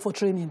water needed for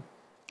training?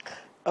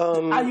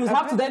 And you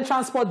have to then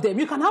transport them.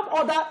 You can have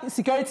other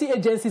security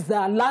agencies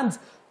that are land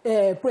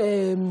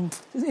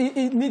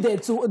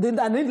needed to,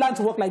 and need land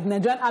to work, like the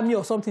Nigerian Army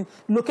or something,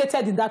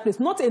 located in that place,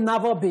 not a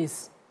naval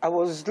base. I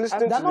was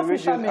listening to the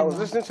radio. I was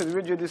listening to the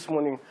radio this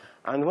morning,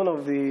 and one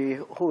of the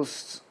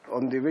hosts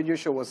on the radio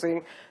show was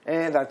saying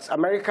that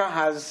America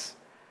has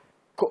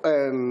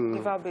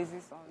naval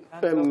bases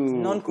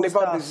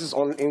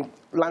on in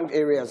land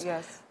areas.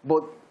 Yes.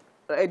 But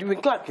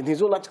Edwin Clark, in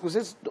his own article,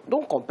 says,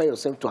 don't compare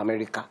yourself to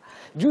America.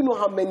 Do you know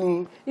how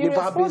many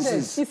naval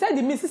bases? He said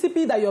the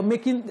Mississippi that you're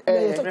making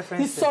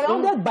is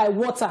surrounded by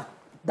water.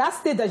 That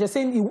state that you're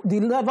saying the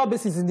naval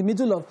base is in the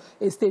middle of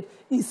a state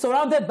is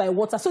surrounded by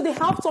water. So they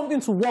have something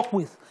to work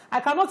with.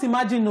 I cannot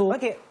imagine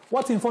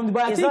what informed.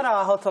 But it's not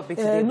our hot topic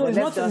today. No, it's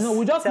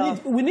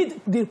not. We need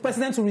the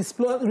president to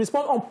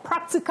respond on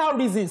practical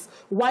reasons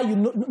why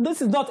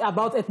this is not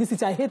about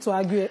ethnicity. I hate to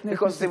argue ethnicity.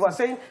 Because they were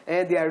saying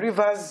there are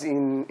rivers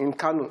in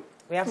Kano.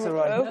 We have to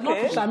run.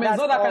 Okay. It's not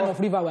that kind of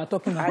river we're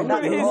talking about.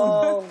 That's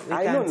all we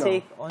can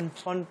take on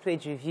front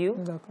page review.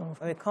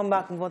 When we come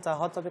back, move on to our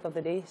hot topic of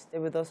the day. Stay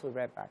with us. We'll be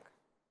right back.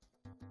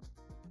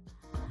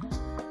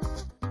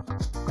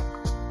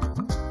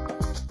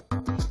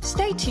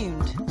 Stay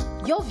tuned.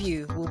 Your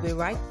View will be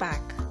right back.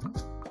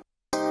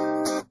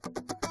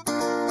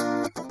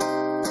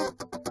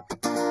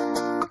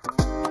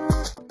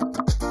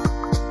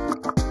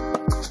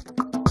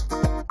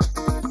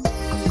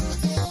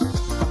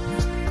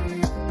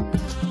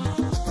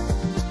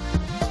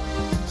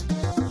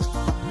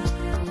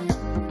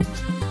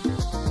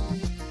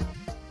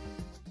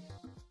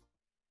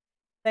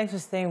 Thanks for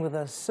staying with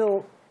us.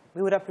 So,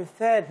 we would have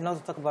preferred not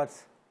to talk about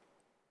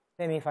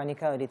Femi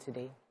Fani-Kayode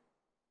today.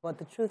 But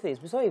the truth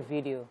is, we saw a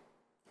video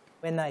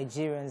when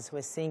Nigerians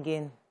were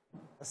singing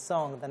a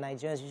song that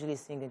Nigerians usually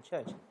sing in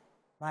church.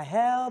 My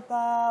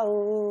helper,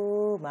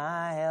 oh,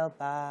 my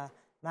helper,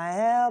 my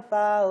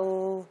helper,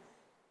 oh.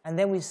 And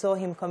then we saw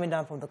him coming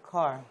down from the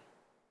car,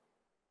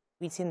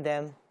 greeting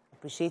them,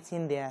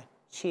 appreciating their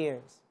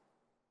cheers.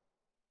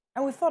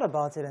 And we thought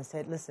about it and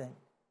said, listen,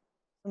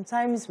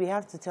 sometimes we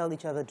have to tell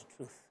each other the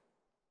truth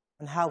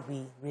on how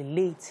we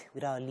relate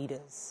with our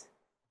leaders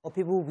or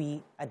people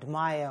we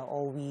admire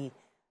or we...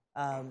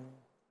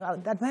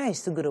 admire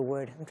is too good a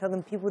word. I'm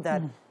telling people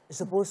that are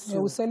supposed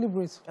to... we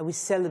celebrate. That we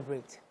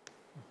celebrate.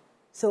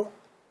 So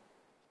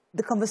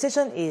the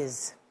conversation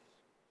is,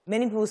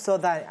 many people saw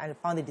that and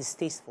found it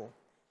distasteful.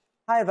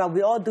 However,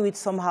 we all do it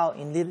somehow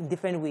in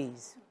different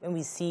ways. When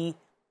we see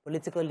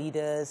political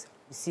leaders,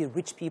 we see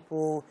rich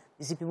people,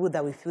 we see people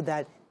that we feel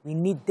that we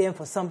need them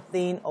for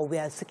something or we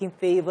are seeking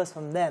favors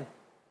from them.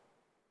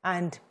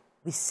 And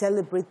we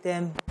celebrate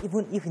them,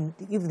 even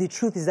if the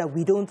truth is that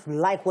we don't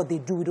like what they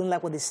do, we don't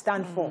like what they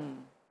stand for.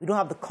 We don't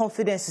have the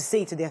confidence to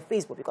say it to their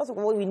face, but because of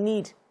what we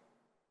need,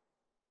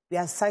 we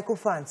are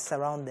sycophants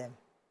around them.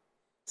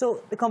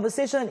 So the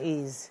conversation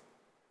is,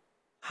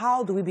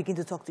 how do we begin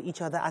to talk to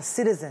each other as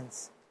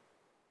citizens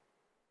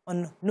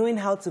on knowing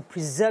how to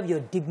preserve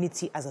your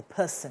dignity as a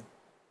person?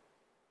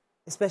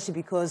 Especially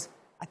because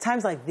at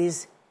times like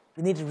this,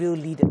 we need real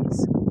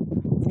leaders.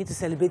 We need to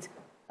celebrate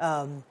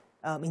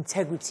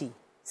integrity,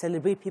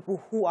 celebrate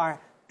people who are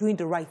doing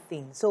the right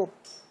thing. So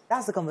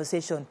that's the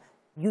conversation.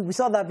 We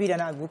saw that video,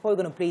 and we're probably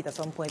going to play it at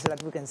some point so that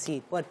people can see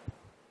it. But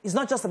it's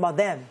not just about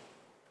them.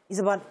 It's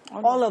about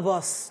all of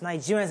us,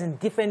 Nigerians, in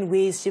different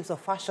ways, shapes, or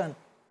fashion.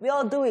 We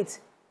all do it.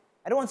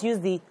 I don't want to use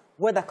the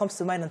word that comes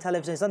to mind on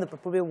television. It's not the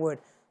appropriate word.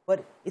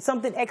 But it's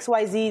something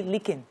XYZ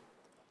leaking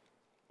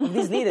of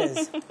these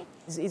leaders.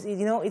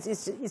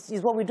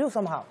 It's what we do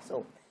somehow.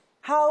 So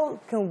how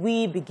can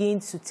we begin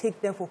to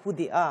take them for who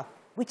they are,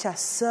 which are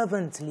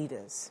servant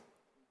leaders?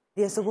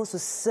 They are supposed to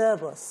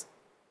serve us.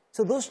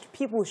 So those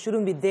people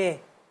shouldn't be there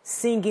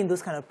singing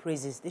those kind of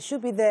praises. They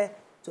should be there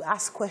to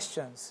ask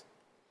questions.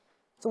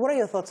 So what are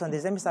your thoughts on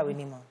this? Let me start with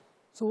Nima.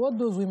 So what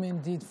those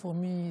women did for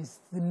me is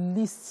the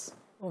least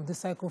of the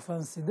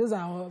sycophancy. Those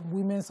are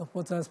women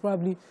supporters,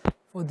 probably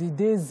for the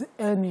day's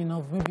earning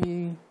of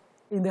maybe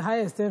in the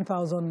highest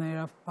 10,000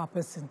 naira per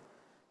person.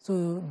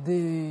 So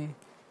they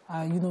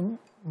are,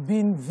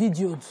 being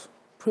videoed,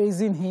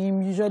 praising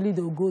him. Usually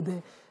they'll go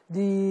there.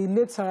 The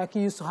late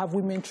Saraki used to have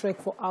women trek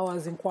for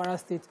hours in Kwara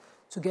State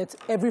to get,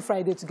 every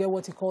Friday, to get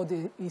what he called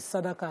his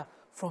sadaka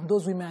from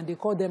those women. And they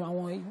called them,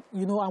 and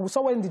we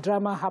saw when the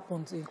drama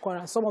happened in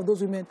Kwara, some of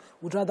those women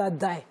would rather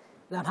die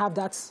than have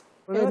that.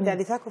 Remember, they're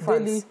the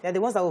sacrifice. They're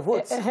the ones that will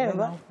vote,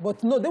 remember?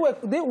 But no,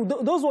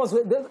 those ones,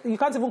 you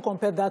can't even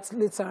compare that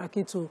late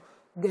Saraki to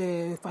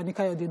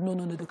Fani-Kayode.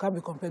 No, they can't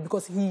be compared,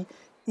 because he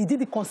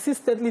did it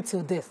consistently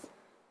till death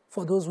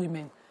for those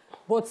women.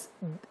 But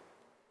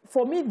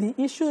for me, the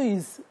issue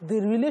is the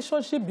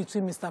relationship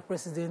between Mr.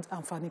 President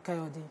and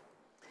Fani-Kayode.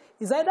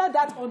 Is either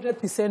that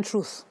 100%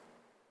 truth,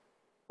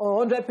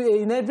 or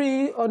in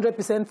every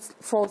 100%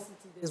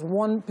 falsity, there's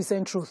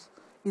 1% truth,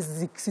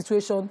 is the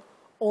situation,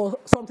 or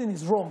something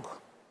is wrong.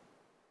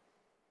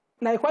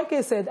 Like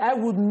Wike said, I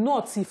would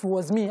not, if it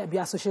was me, be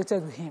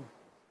associated with him.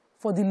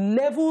 For the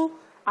level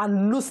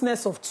and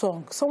looseness of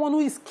tongue. Someone who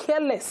is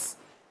careless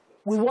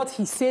with what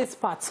he says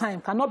per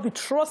time, cannot be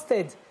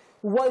trusted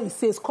with what he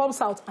says,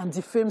 comes out and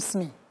defames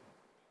me.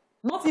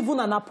 Not even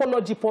an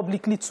apology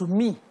publicly to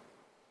me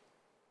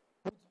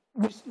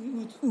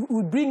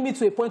would bring me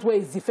to a point where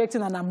he's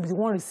defecting and I'm the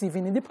one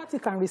receiving it. The party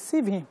can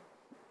receive him.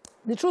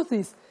 The truth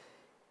is,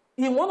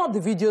 in one of the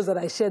videos that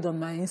I shared on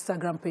my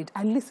Instagram page,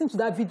 I listened to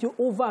that video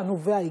over and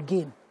over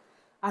again,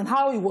 and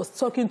how he was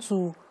talking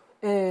to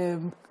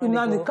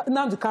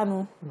Nnamdi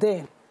Kanu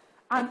then,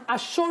 and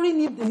assuring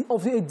him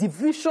of a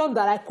division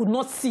that I could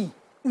not see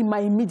in my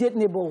immediate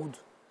neighborhood,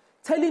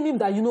 telling him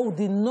that,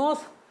 the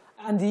North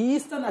and the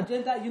Eastern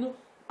agenda,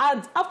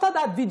 and after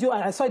that video,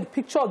 and I saw the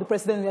picture of the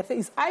president, I said,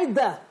 it's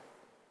either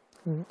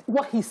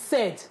what he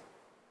said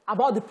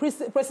about the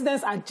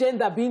president's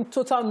agenda being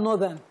total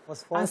northern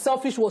and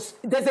selfish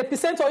there's a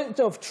percentage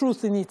of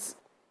truth in it,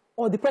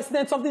 or the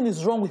president, something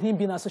is wrong with him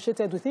being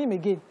associated with him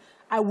again.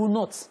 I will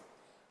not.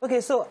 Okay,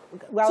 so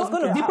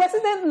the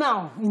president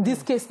now, in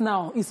this case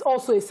now, is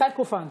also a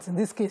sycophant in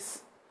this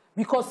case,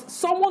 because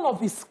someone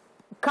of his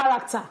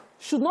character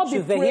should not be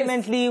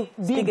vehemently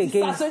speak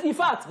against. In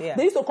fact,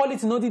 they used to call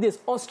it in old days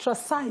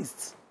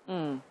ostracized.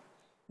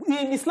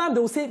 In Islam,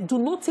 they will say, do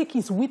not take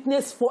his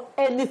witness for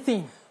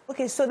anything.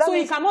 Okay, so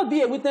he cannot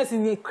be a witness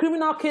in a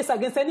criminal case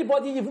against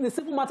anybody, even a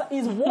civil matter.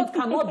 His word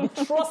cannot be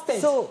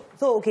trusted.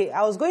 Okay,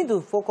 I was going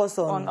to focus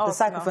on the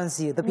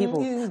sycophancy, the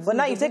people. But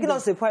now you've taken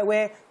us to a point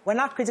where we're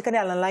not critically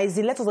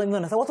analyzing. Let us even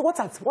understand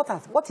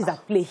what is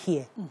at play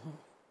here.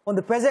 On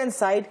the president's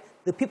side,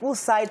 the people's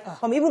side,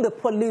 from even the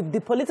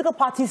political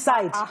party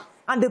side,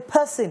 and the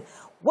person.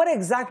 What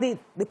exactly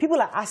the people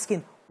are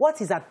asking?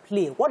 What is at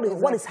play?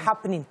 What is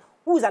happening?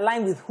 Who is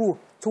aligned with who?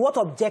 To what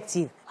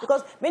objective?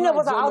 Because many of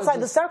us are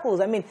outside the circles.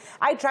 I mean,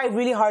 I try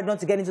really hard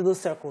not to get into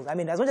those circles. I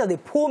mean, as much as they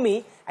pull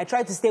me, I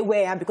try to stay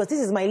where I am because this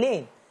is my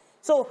lane.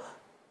 So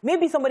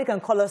maybe somebody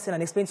can call us in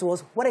and explain to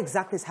us what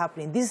exactly is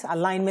happening, this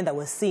alignment that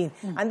we're seeing.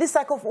 And this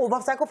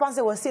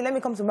sycophancy we're seeing. Let me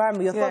come to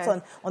Mariam, your thoughts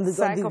on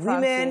the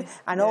women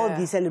and all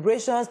the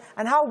celebrations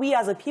and how we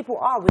as a people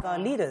are with our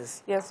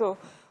leaders. Yeah, so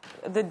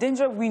the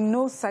danger, we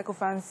know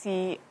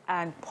sycophancy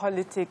and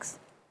politics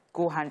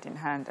go hand in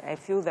hand. I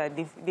feel that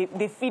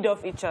they feed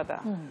off each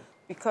other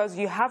because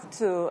you have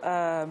to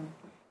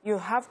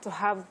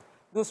have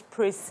those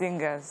praise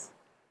singers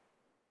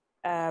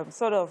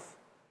sort of,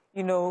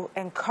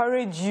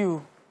 encourage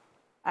you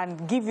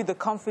and give you the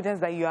confidence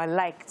that you are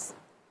liked.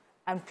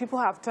 And people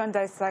have turned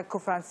that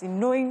sycophancy,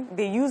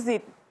 they use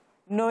it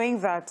knowing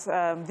that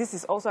this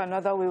is also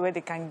another way where they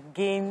can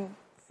gain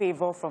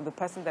favor from the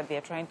person that they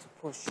are trying to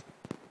push.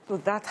 So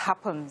that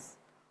happens.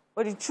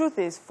 But the truth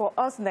is, for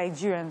us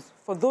Nigerians,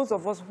 for those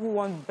of us who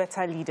want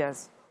better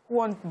leaders, who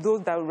want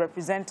those that will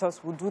represent us,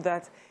 who do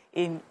that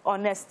in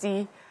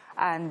honesty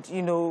and,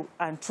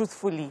 and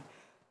truthfully,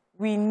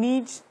 we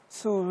need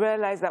to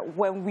realize that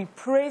when we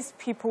praise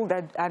people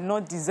that are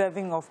not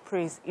deserving of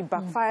praise, it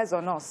backfires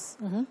on us.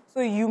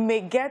 So you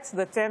may get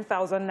the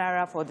 10,000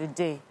 naira for the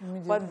day,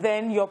 but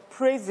then your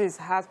praises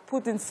has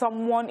put in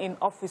someone in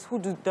office who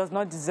does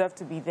not deserve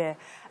to be there,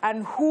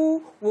 and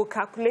who will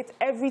calculate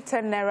every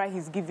 10 naira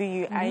he's giving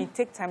you and he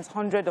take times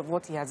 100 of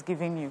what he has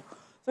given you.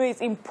 So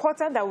it's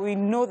important that we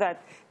know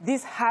that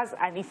this has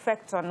an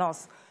effect on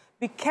us.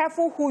 Be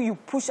careful who you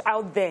push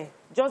out there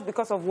just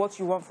because of what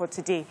you want for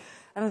today.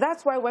 And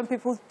that's why when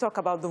people talk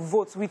about the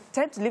votes, we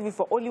tend to leave it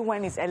for only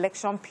when it's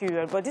election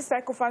period. But this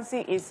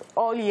sycophancy is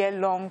all year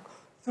long,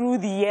 through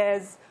the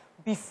years,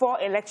 before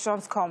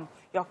elections come.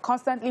 You're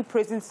constantly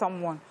praising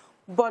someone.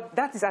 But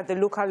that is at the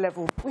local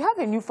level. We have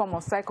a new form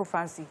of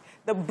sycophancy.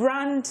 The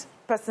brand,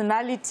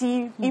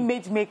 personality,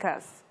 image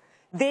makers.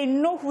 They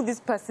know who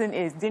this person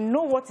is. They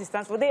know what he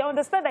stands for. They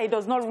understand that he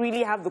does not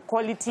really have the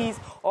qualities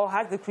or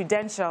has the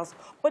credentials.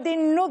 But they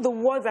know the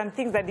words and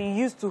things that they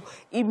use to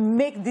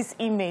make this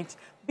image.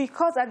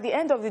 Because at the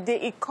end of the day,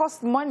 it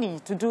costs money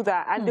to do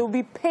that. And they'll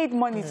be paid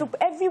money. So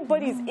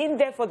everybody is in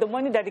there for the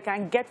money that they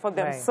can get for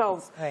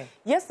themselves. Right.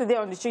 Yesterday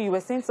on the show, you were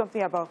saying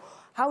something about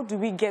how do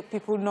we get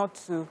people not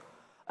to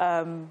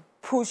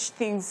push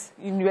things.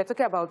 You were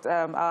talking about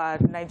our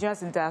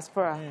Nigerians in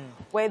diaspora,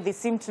 where they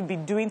seem to be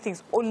doing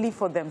things only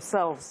for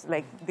themselves.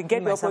 Like, they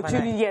get the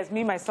opportunity, yes,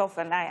 me, myself,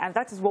 and I. And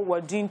that is what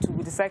we're doing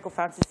with the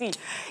sycophancy. See,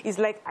 it's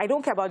like, I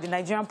don't care about the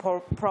Nigerian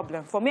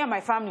problem. For me and my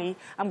family,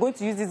 I'm going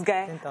to use this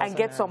guy and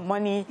get some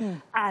money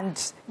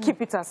and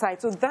keep it aside.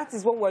 So that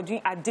is what we're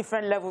doing at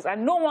different levels.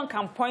 And no one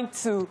can point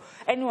to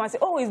anyone and say,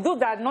 oh, it's those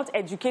that are not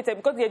educated,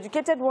 because the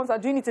educated ones are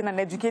doing it in an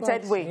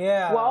educated way.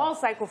 Yeah. We're all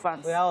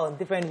sycophants. We're all in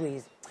different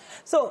ways.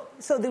 So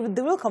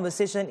the real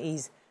conversation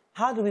is,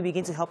 how do we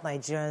begin to help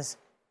Nigerians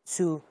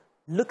to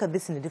look at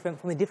this from a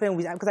different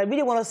way? Because I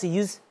really want us to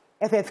use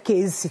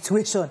FFK's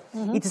situation.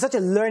 It is such a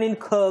learning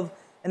curve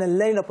and a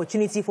learning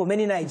opportunity for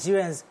many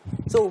Nigerians.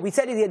 So we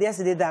said it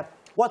yesterday that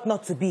what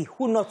not to be,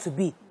 who not to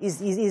be, is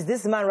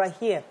this man right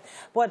here.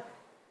 But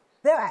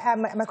there,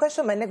 my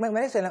question, my next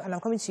question, and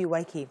I'm coming to you,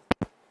 YK.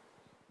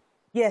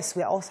 Yes,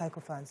 we are all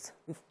sycophants.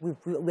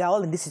 We are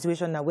all in this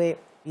situation now where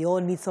we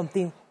all need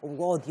something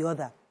or the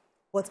other.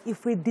 But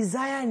if we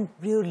desire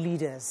real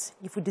leaders,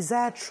 if we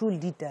desire true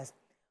leaders,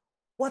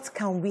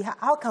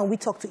 how can we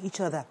talk to each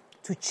other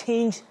to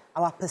change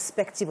our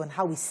perspective on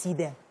how we see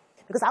them?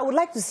 Because I would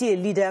like to see a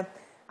leader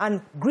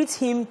and greet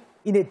him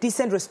in a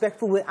decent,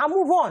 respectful way and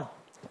move on.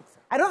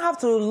 I don't have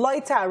to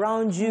loiter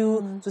around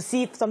you to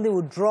see if something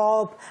will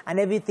drop and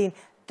everything.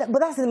 But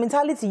that's the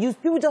mentality.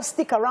 People just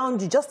stick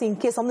around you just in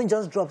case something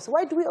just drops.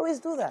 Why do we always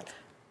do that?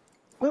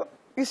 Well,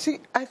 you see,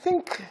 I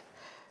think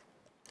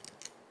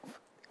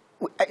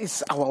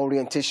it's our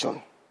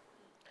orientation.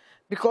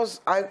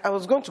 Because I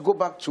was going to go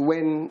back to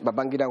when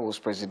Babangida was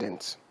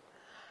president.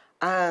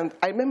 And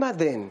I remember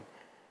then,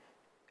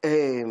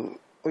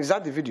 is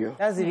that the video?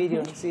 That's the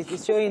video. See,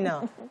 it's showing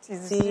now.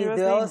 See,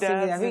 they're all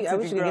singing. I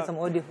wish we could get some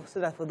audio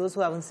so that for those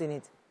who haven't seen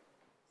it.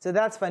 So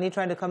that's Fani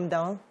trying to come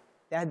down.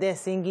 They are there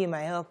singing,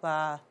 my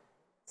helper.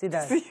 See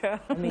that? Yeah.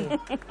 Me.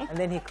 And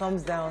then he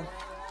comes down.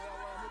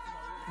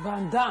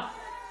 Banda.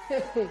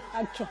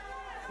 Action.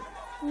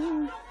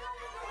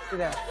 See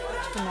that?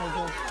 Oh my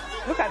God.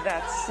 Look at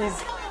that.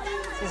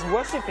 She's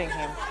worshipping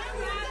him.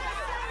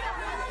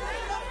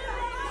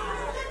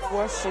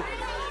 Worship.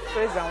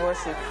 Praise and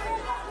worship.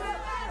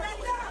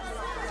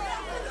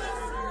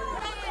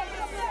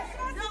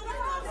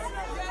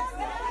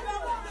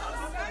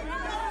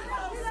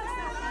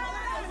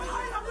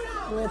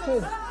 They were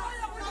paid.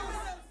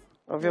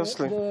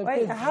 Obviously.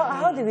 Wait,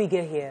 how did we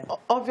get here?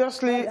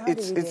 Obviously,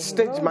 it's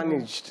stage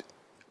managed.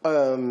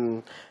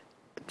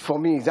 For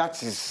me,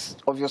 that is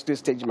obviously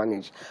stage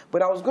managed.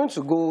 But I was going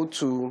to go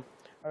to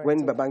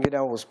when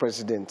Babangida was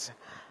president.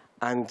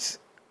 And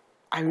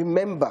I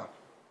remember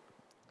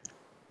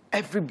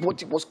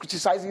everybody was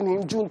criticizing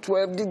him, June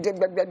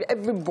 12th,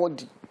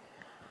 everybody.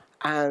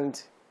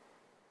 And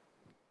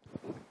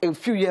a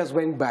few years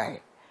went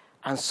by,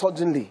 and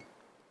suddenly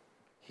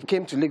he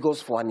came to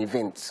Lagos for an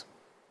event.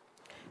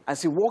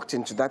 As he walked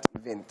into that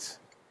event,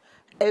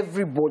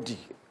 everybody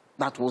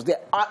that was there,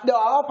 they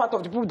are all part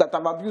of the people that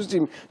have abused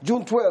him,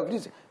 June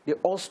 12th, they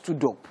all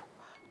stood up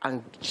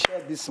and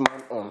cheered this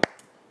man on.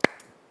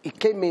 He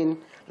came in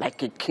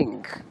like a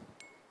king.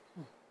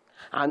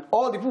 And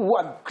all the people who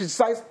had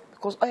criticized,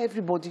 because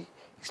everybody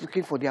is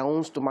looking for their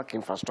own stomach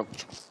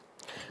infrastructure.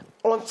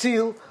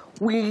 Until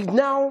we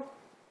now,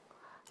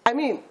 I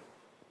mean,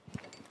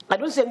 I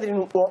don't see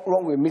anything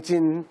wrong with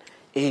meeting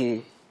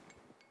a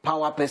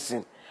power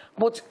person.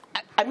 But,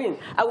 I mean,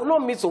 I will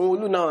not meet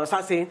someone now and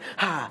start saying,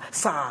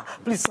 sir,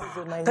 please,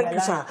 sir, thank you,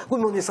 sir, good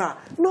morning, sir.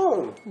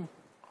 No,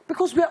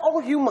 because we are all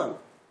human.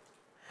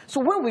 So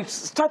when we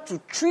start to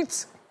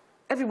treat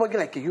everybody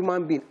like a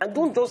human being, and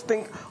don't just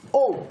think,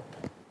 oh,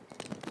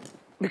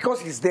 because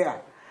he's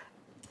there,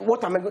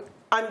 what am I going to...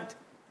 And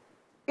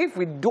if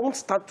we don't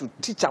start to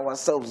teach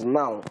ourselves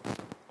now,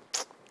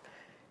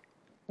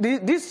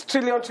 this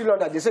trillion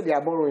that they say they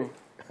are borrowing,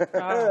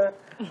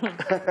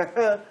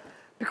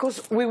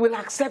 Because we will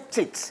accept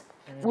it.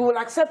 We will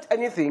accept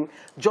anything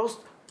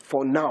just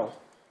for now.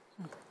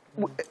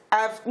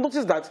 I've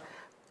noticed that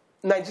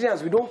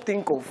Nigerians, we don't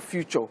think of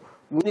future.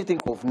 We only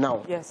think of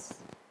now. Yes.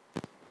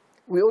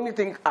 We only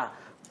think,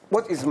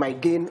 what is my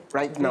gain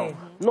right now?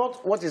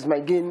 Not what is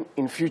my gain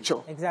in future.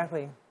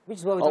 Exactly. Which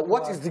is what we or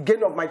what is the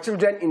gain of my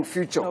children in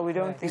future? No, we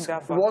don't think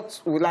that far. What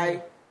will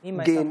I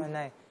gain? And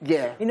I.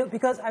 Yeah. You know,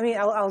 because, I mean,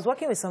 I was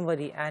working with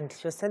somebody, and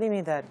she was telling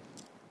me that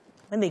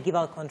when they give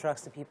out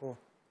contracts to people,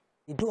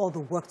 they do all the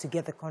work to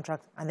get the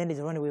contract, and then they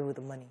run away with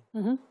the money.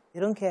 They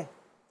don't care.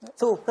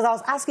 So, because I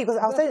was asking, because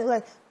I was saying,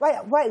 like,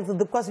 why?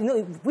 Because, you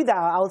know, with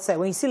our outside,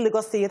 when you see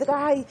Lagos State, you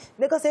think,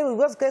 Lagos State, we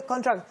just get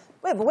contract.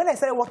 Wait, but when I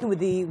started working with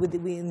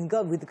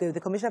the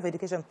Commissioner of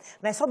Education,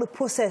 and I saw the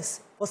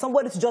process for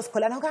somebody to just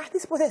collect, and I go,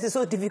 this process is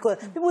so difficult.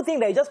 People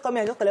think that you just come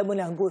here and just collect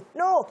money and go.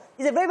 No,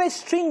 it's a very, very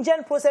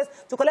stringent process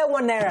to collect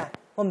 1 naira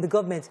from the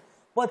government.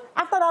 But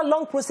after that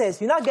long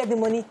process, you now get the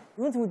money,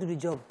 you won't even do the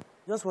job.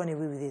 You just run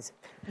away with it.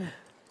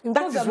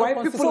 That is why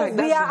people like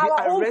that we are should be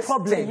our own arrested.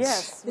 problem.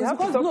 Yes.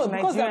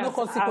 Because there are no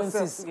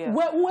consequences. Yeah.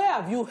 Where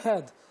have you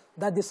heard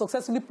that they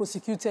successfully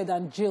prosecuted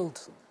and jailed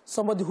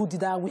somebody who did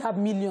that? We have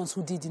millions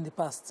who did in the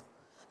past.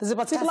 There's a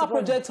particular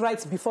project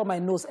right before my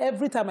nose.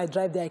 Every time I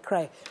drive there, I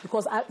cry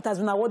because it has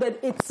been awarded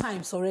 8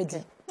 times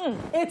already.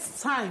 8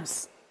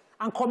 times.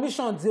 And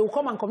commissioned, they will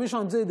come and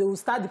commission, they will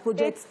start the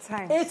project 8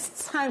 times.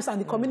 8 times, and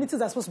the communities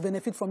are supposed to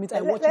benefit from it.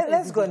 I watch it.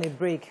 Let's go on a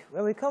break.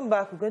 When we come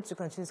back, we're going to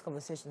continue this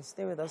conversation.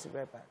 Stay with us. We'll be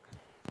right back.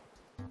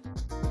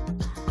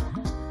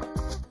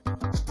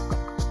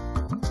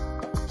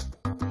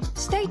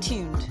 Stay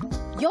tuned.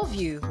 Your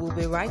View will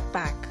be right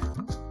back.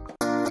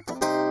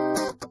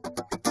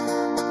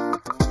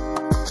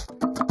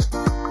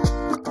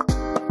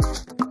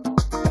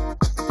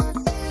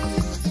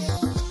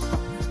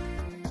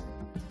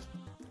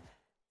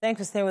 Thanks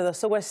for staying with us.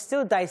 So we're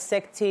still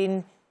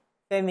dissecting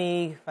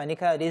Femi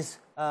Fani-Kayode's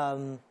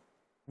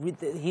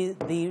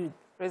the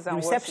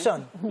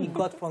reception he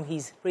got from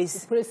his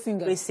praise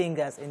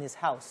singers in his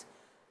house,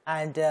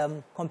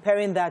 and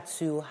comparing that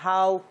to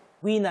how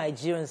we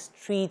Nigerians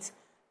treat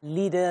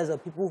leaders or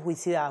people who we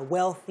see are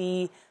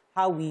wealthy,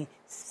 how we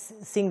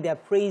sing their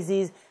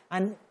praises,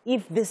 and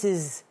if this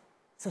is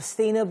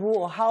sustainable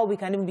or how we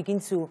can even begin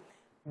to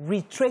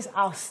retrace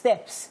our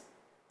steps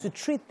to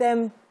treat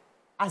them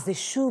as they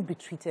should be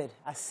treated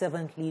as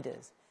servant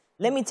leaders.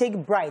 Let me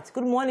take Bright.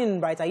 Good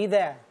morning, Bright. Are you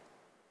there?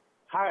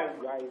 Hi,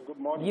 guys. Good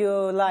morning.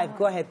 You're live.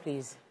 Go ahead,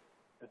 please.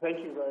 Thank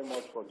you very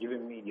much for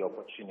giving me the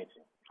opportunity.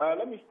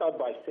 Let me start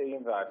by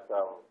saying that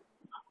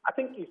I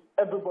think if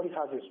everybody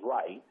has his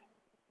right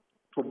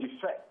to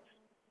defect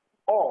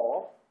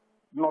or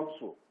not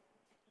to.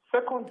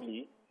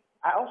 Secondly,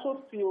 I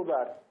also feel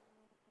that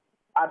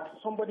at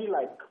somebody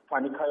like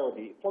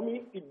Fani-Kayode, for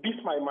me, it beats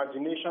my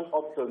imagination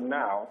up till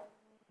now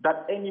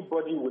that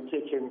anybody would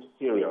take him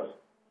serious.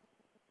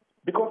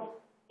 Because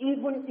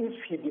even if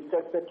he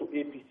defected to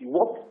APC,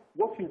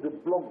 what is the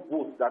block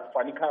vote that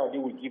Fani-Kayode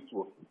will give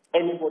to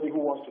anybody who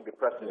wants to be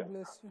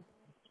president?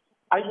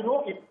 And you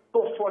know, it's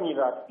so funny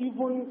that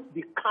even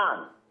the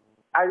Khan,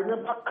 I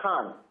remember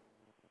Khan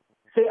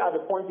say at the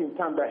point in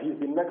time that he's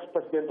the next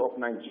president of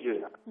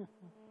Nigeria.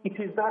 It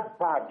is that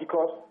bad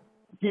because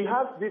he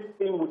has this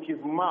thing with his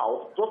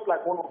mouth, just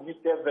like one of you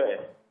said there,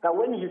 that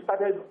when he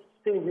started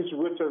saying this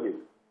rhetoric,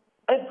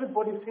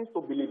 everybody seems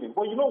to believe him.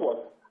 But you know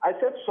what? I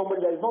said to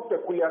somebody that is not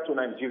peculiar to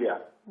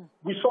Nigeria.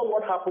 We saw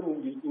what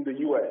happened in the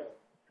U.S.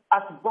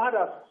 As bad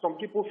as some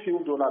people feel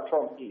Donald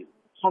Trump is,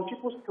 some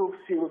people still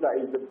feel that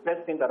it's the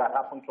best thing that had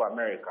happened to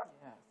America.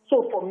 Yeah.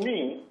 So for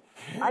me,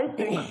 I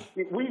think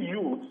if we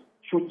youth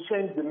should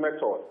change the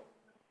method.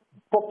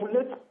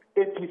 Populate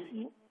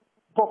APC,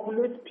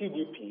 populate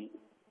PDP,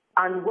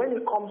 and when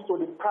it comes to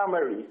the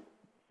primary,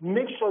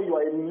 make sure you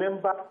are a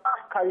member,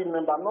 carry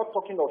member. I'm not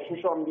talking of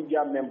social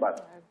media members.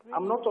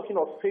 I'm not talking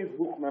of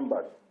Facebook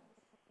members.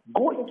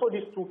 Go into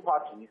these two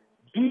parties,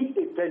 be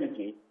a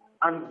delegate,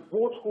 and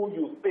vote who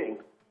you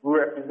think will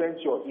represent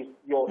your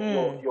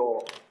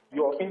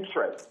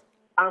interest.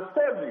 And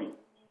thirdly,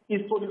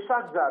 is to the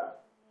fact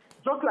that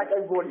just like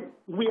everybody,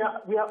 we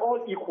are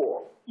all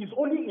equal. It's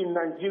only in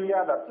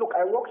Nigeria that, look,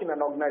 I work in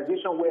an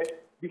organization where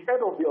the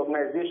head of the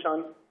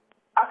organization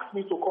asked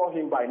me to call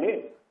him by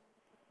name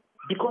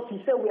because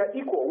he said we are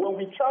equal. When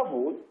we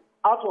travel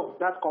out of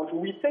that country,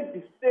 we take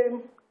the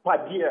same per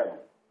diem.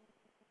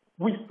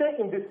 We stay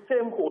in the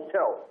same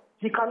hotel.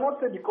 He cannot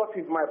say because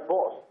he's my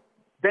boss,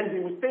 then he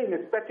will stay in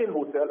a certain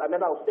hotel and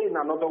then I'll stay in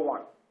another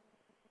one.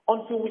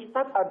 Until we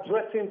start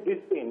addressing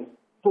these things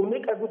to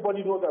make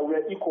everybody know that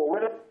we're equal,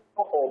 whether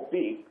small or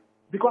big,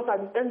 because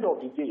at the end of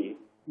the day,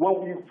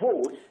 when we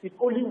vote, it's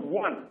only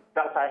one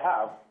that I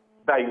have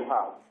that you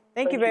have.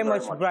 Thank you very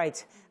much,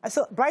 Bright.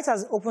 So Bright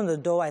has opened the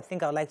door. I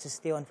think I'd like to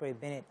stay on for a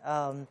minute.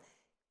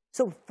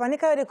 So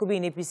Fani-Kayode could be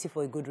in APC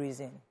for a good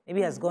reason.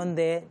 Maybe he has gone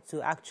there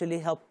to actually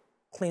help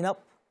clean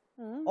up.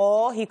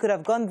 Or he could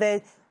have gone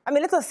there. I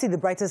mean, let us see the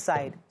brighter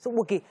side. So,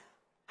 okay,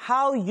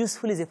 how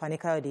useful is a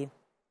Fani-Kayode?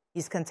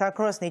 His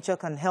cantankerous nature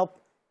can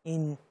help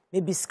in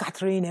maybe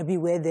scattering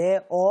everywhere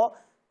there, or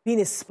being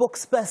a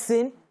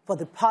spokesperson for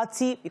the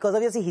party, because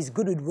obviously he's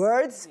good with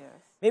words. Yes.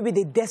 Maybe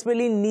they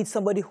desperately need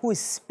somebody who is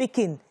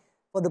speaking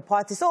for the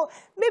party. So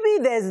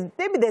maybe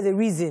there's a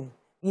reason,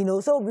 you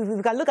know. So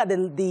we can look at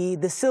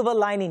the silver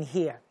lining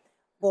here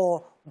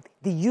for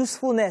the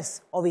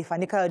usefulness of a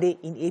Fani-Kayode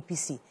in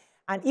APC.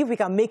 And if we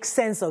can make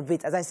sense of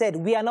it, as I said,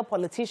 we are not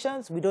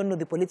politicians. We don't know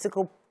the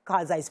political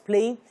cards that he's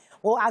playing.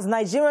 Well, as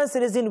Nigerian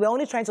citizens, we're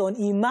only trying to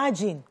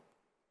imagine,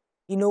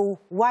 you know,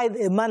 why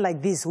a man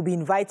like this will be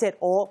invited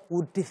or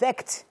would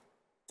defect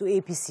to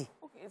APC.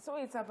 Okay, so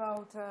it's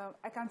about,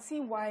 I can see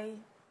why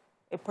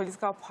a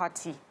political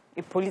party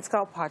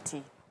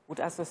would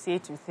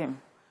associate with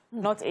him,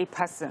 not a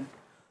person.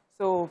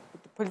 So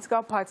the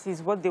political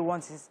parties, what they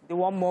want is they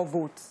want more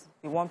votes.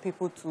 They want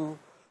people to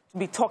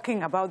be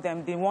talking about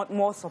them. They want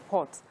more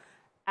support.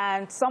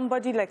 And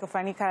somebody like a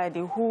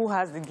Fani-Kayode who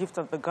has the gift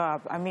of the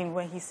gab, I mean,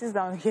 when he sits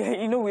down here,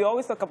 you know, we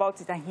always talk about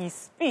it, and he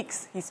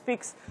speaks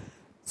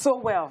so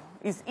well.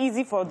 It's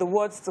easy for the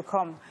words to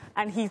come.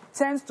 And he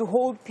tends to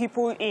hold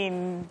people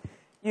in,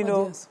 you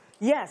know,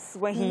 yes,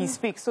 when he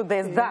speaks. So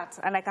there's that.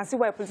 And I can see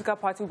why a political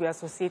party will be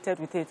associated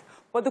with it.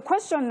 But the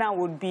question now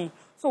would be,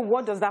 so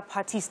what does that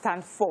party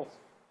stand for?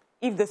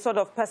 If the sort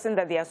of person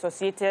that they're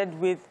associated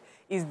with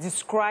is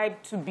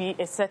described to be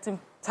a certain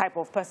type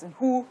of person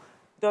who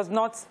does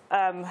not,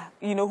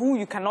 you know, who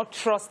you cannot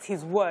trust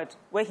his word,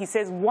 where he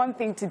says one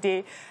thing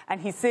today and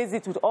he says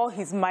it with all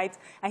his might,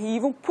 and he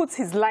even puts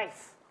his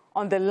life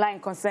on the line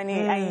concerning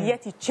it, and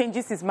yet he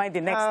changes his mind the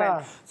next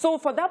time. So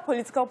for that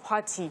political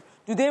party,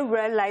 do they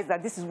realize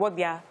that this is what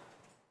they are,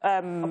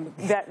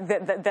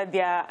 that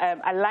they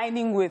are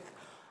aligning with?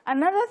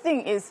 Another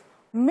thing is,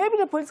 maybe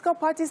the political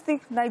parties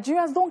think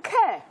Nigerians don't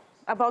care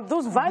about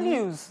those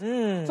values.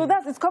 So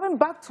it's coming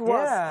back to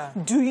us.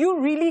 Do you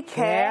really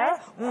care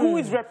who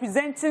is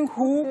representing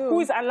who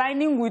is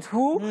aligning with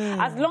who?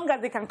 As long as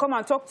they can come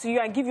and talk to you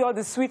and give you all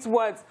the sweet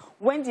words,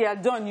 when they are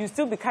done, you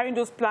still be carrying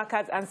those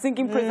placards and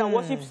singing praise and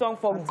worship song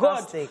for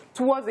God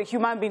towards a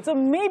human being. So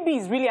maybe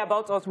it's really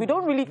about us. We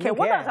don't really care.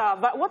 What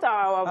are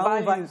our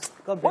values?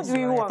 What do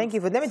you want? Thank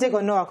you. Let me take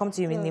Onoa. I'll come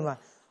to you, Nima.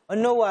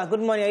 Onoa, good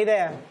morning. Are you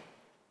there?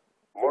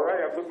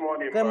 Mariah, good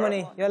morning. Good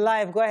morning. You're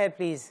live. Go ahead,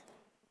 please.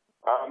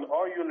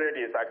 All you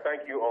ladies, I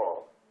thank you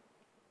all.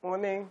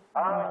 Morning.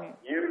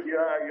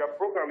 Your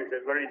program is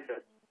a very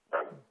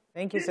interesting.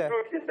 Thank you, sir. The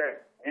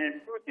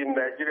truth in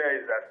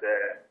Nigeria is that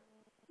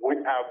we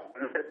have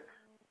blessed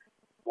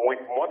with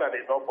more than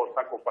enough for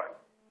sycophancy.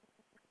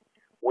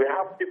 We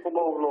have people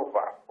all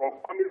over, from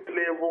community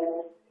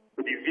level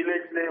to the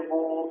village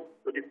level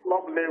to the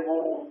club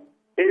level,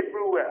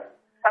 everywhere.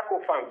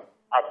 Sycophants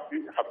have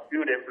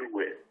built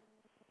everywhere.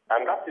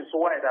 And that is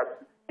why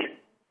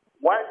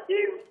while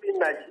every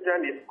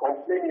Nigerian is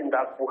complaining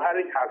that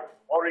Buhari has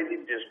already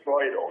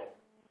destroyed us,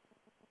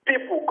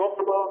 people,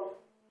 governors,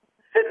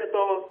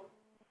 senators,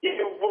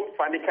 even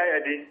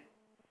Fani-Kayode,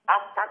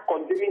 after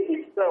condemning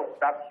himself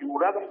that he would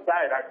rather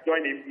die than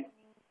join APC,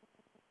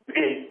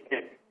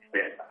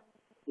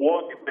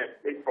 what do you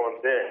expect from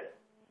there?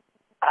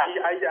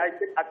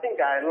 I think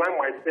I align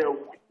myself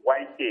with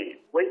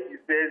YK when he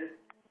says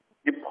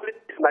the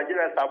politics in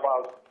Nigeria is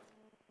about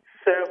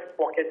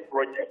self-pocket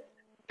projects.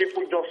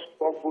 People just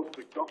struggle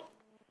to just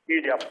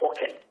fill their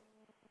pocket.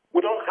 We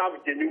don't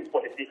have genuine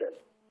politicians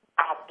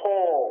at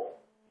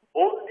all.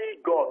 Only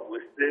God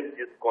will save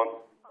this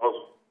country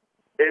because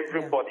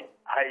everybody,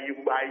 I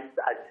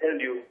tell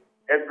you,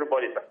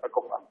 everybody is a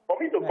psychopath. For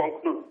me to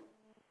conclude,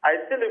 I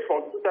tell you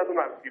from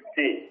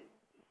 2015,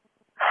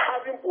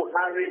 having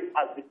Buhari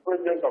as the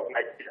president of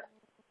Nigeria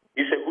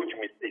is a huge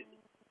mistake.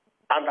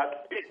 And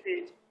that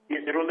APC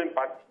is the ruling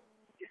party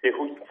is a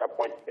huge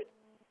disappointment.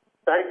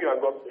 Thank you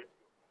and God bless you.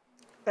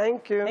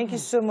 Thank you. Thank you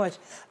so much.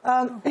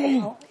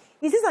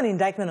 Is this an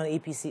indictment on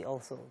APC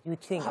also, you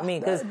think? I mean,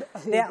 because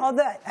there are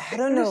other, I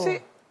don't know. You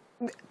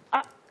see,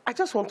 I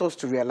just want us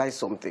to realize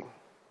something.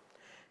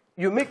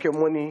 You make your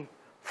money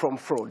from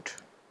fraud.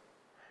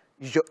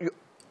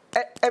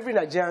 Every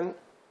Nigerian,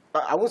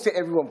 I won't say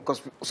everyone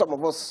because some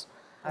of us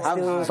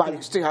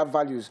still have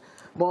values,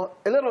 but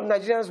a lot of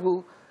Nigerians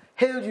will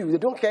hail you. They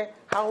don't care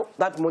how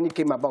that money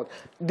came about.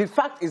 The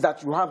fact is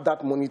that you have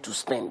that money to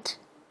spend.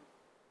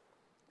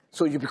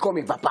 So you become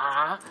a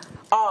papa.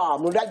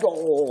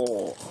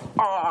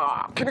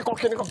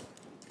 Kiniko.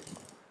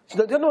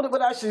 They don't know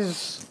whether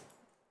she's...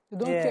 They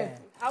don't care.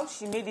 How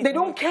she made it. They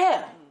don't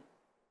care.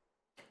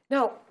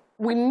 Now,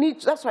 we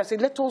need... That's why I say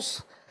let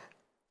us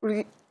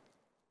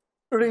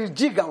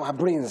rejig our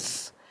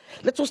brains.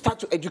 Let us start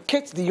to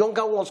educate the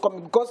younger ones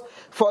coming, because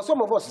for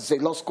some of us, it's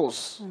a lost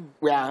cause.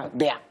 We are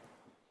there.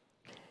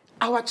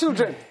 Our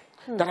children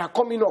that are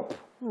coming up,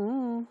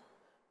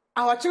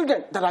 our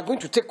children that are going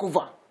to take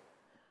over,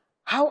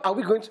 how are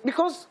we going to...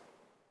 Because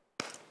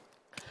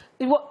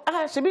it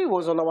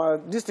was on our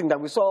this thing that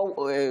we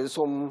saw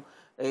some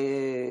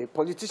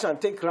politician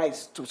take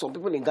rice to some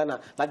people in Ghana,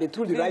 but they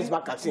threw the rice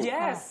back at him.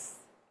 Yes.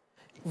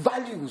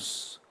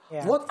 Values.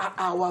 Yeah. What are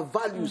our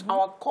values,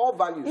 our core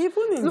values?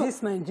 Even in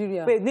this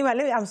Nigeria. Wait,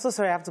 Nima, I'm so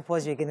sorry, I have to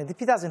pause you again.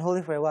 Peter's been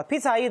holding for a while.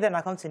 Peter, are you there?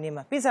 Now come to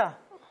Nima. Peter.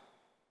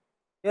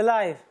 You're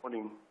live.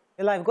 Morning.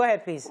 You're live. Go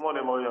ahead, please. Good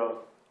morning, Moyo.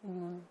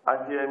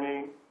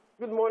 Adiemi.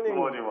 Good morning. Good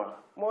morning, ma.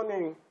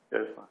 Morning.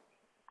 Yes, ma.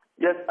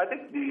 Yes, I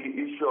think the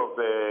issue of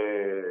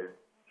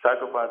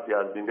sycophancy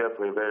has been there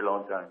for a very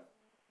long time.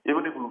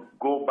 Even if we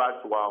go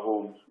back to our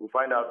homes, we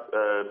find out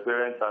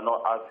parents are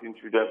not asking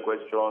children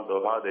questions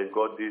of how they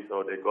got this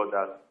or they got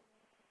that.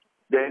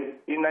 Then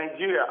in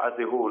Nigeria as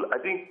a whole, I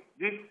think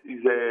this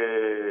is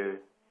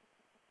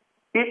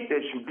if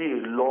there should be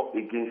a law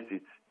against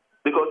it.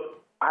 Because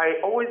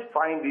I always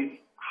find it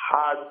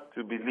hard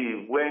to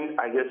believe when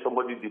I hear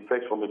somebody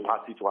defects from a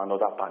party to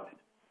another party.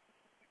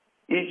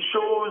 It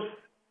shows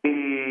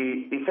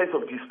a sense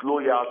of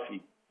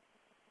disloyalty.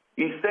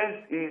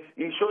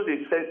 It shows a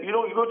sense, you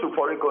know, you go to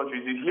foreign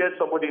countries, you hear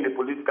somebody in a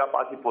political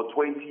party for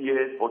 20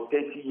 years, for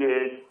 30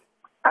 years.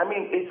 I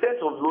mean, a sense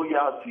of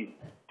loyalty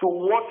to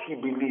what he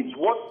believes.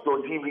 What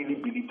does he really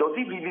believe? Does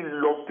he really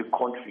love the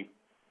country?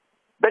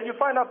 Then you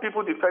find out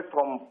people defect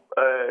from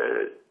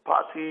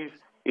parties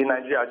in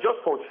Nigeria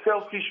just for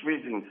selfish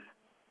reasons.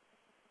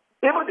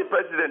 Even the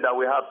president that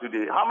we have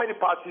today, how many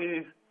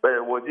parties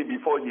was he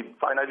before he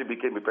finally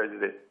became a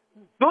president?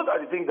 Those are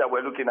the things that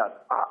we're looking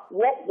at.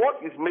 What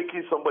is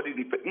making somebody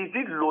defect? Is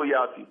it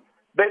loyalty?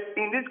 But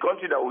in this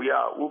country that we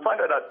are, we'll find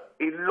out that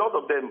a lot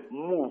of them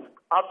move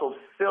out of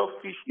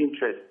selfish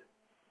interest,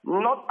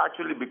 not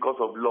actually because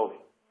of love.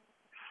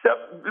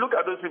 Look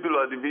at those people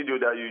on the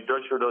video that you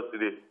just showed us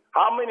today.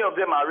 How many of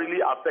them are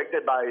really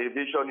affected by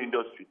aviation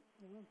industry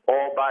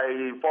or by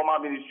a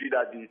former ministry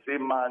that the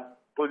same man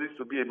poses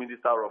to be a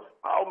minister of?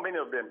 How many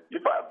of them?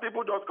 If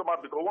people just come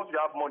out because once you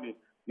have money,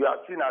 you are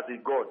seen as a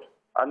god,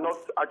 and not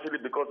actually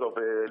because of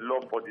a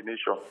love for the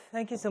nation.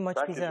 Thank you so much,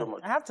 Thank Peter. you so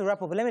much. I have to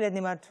wrap up, but let me let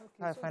Nima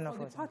final For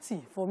the thoughts.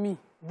 party, for me,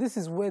 this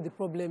is where the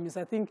problem is.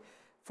 I think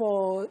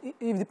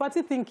if the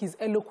party think his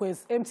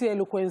eloquence, empty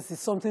eloquence is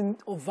something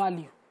of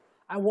value,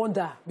 I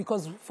wonder,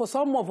 because for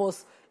some of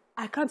us,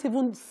 I can't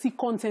even see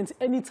content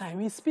anytime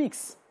he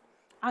speaks.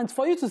 And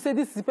for you to say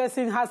this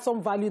person has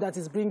some value that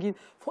is bringing,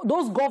 for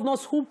those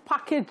governors who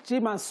packaged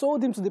him and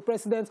sold him to the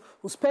president,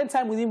 who spent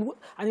time with him,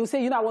 and you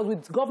say, you know, I was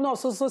with governor of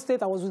so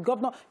state, I was with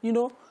governor, you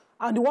know,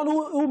 and the one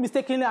who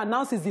mistakenly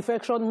announced his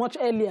defection much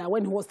earlier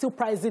when he was still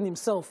prizing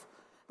himself.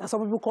 That's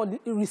some people call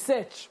it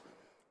research.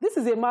 This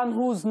is a man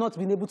who's not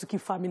been able to keep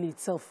family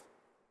itself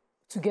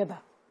together.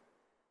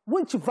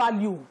 Which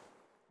value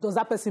does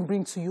that person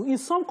bring to you? In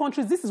some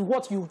countries, this is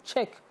what you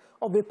check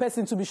of a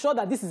person to be sure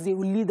that this is a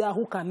leader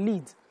who can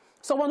lead.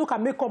 Someone who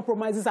can make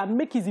compromises and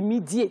make his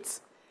immediate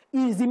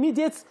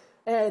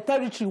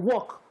territory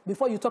work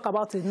before you talk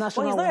about a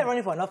national. Well, he's not even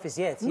running for an office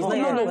yet. He's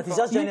not but he's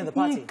just joining the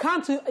party.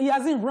 He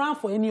hasn't run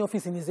for any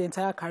office in his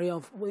entire career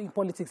in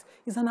politics.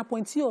 He's an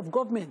appointee of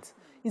government.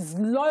 He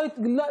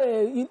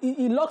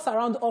locks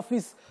around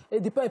office,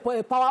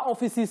 the power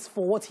offices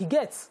for what he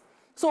gets.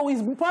 So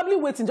he's probably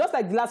waiting, just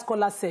like the last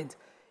caller said.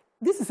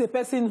 This is a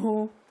person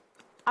who,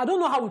 I don't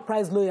know how we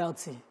price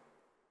loyalty,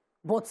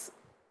 but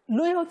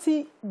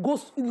loyalty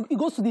goes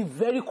to the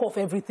very core of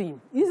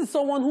everything. This is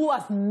someone who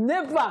has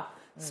never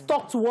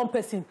stuck to one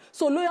person.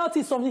 So loyalty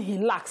is something he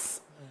lacks.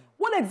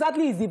 What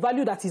exactly is the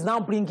value that he's now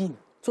bringing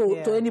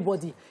to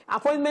anybody?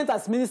 Appointment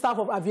as Minister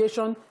of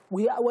Aviation,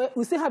 we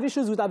still have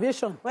issues with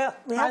aviation. Well,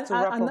 we have to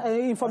wrap up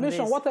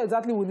information, what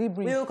exactly will he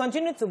bring? We will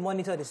continue to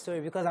monitor the story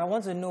because I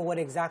want to know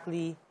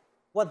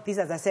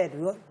as I said,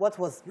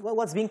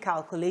 what's being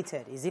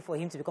calculated. Is it for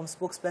him to become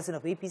spokesperson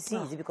of APC?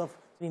 No. Is it because to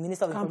be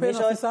Minister of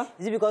Information? Officer?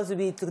 Is it because to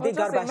take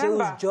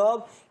Garbashew's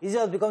job? Is it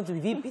just become to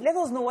be VP? Let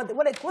us know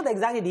what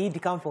exactly did he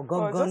become for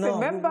governor? Just a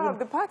member of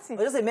the party.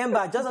 Or just a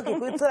member, just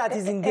so that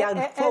he's in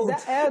their fold.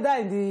 Elder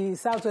in the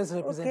Southwest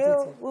representative.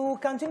 Okay, we will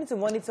continue to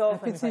monitor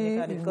Femi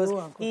Fani-Kayode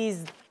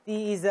because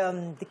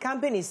the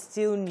campaign is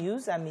still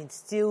news. I mean,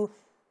 still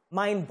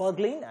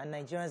mind-boggling, and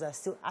Nigerians are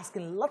still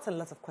asking lots and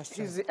lots of questions.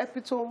 He's the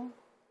epitome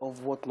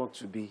of what not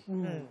to be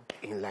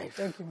in life.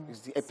 Thank you.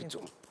 It's the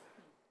epitome.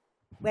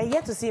 We're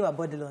yet to see him at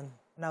Bodilon.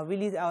 And I'll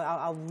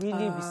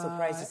really be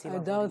surprised to see him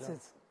at Bodilon. I doubt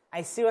it.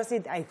 I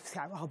seriously,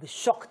 I'll be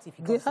shocked if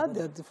he comes. They had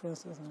their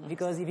differences.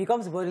 Because if he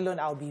comes to Bodilon,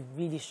 I'll be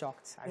really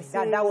shocked. I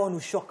mean, that one will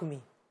shock me.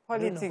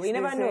 Politics, but you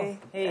never know.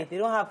 Hey, they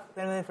don't have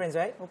permanent friends,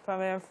 right? No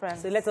permanent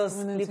friends. So let's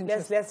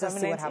just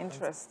see what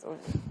happens.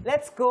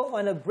 Let's go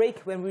on a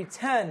break. When we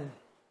return,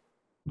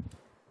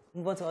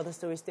 move on to other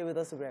stories. Stay with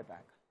us. We'll be right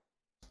back.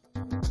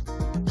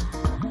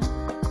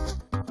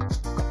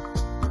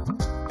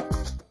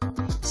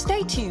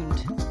 Stay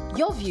tuned.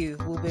 Your View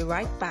will be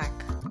right back.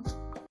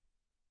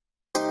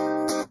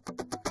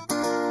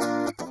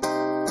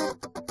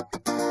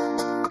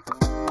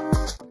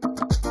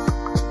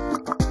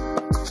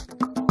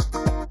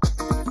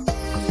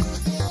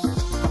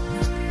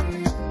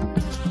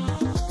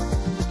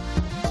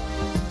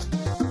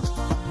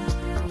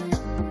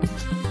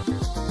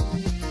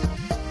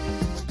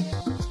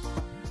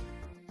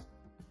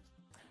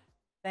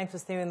 Thanks for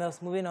staying with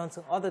us. Moving on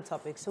to other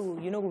topics. So,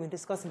 you know, we've been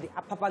discussing the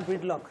Apapa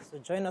gridlock. So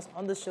join us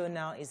on the show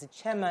now is the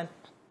chairman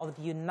of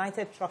the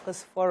United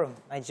Truckers Forum,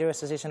 Nigeria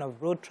Association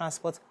of Road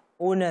Transport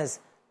Owners,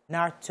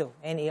 NARTO,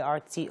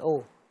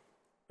 N-A-R-T-O.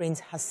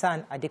 Prince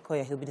Hassan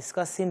Adekoya. He'll be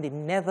discussing the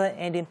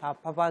never-ending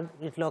Papa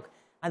gridlock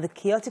and the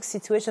chaotic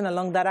situation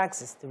along that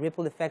axis, the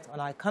ripple effect on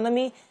our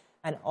economy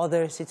and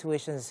other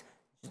situations.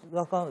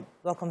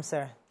 Welcome,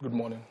 sir. Good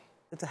morning.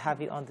 Good to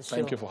have you on the show.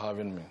 Thank you for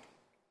having me.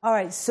 All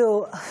right,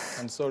 so...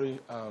 I'm sorry,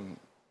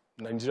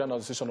 Nigerian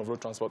Association of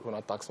Road Transport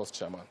Owner Task Force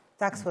Chairman.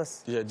 Task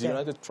Force? Yeah, the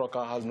United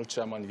Trucker has no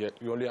chairman yet.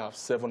 We only have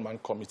 7-man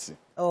committee.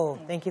 Oh,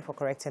 thank you for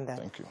correcting that.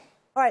 Thank you.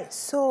 All right,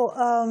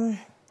 so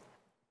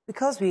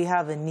because we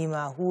have a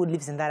Nima who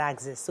lives in that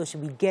axis, so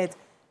should we get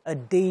a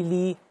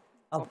daily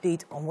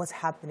update on what's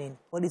happening?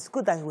 Well, it's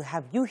good that we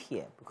have you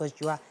here because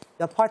you're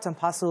part and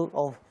parcel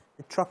of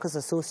the Truckers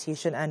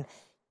Association, and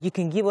you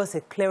can give us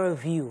a clearer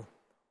view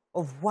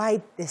of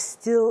why there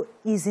still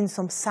isn't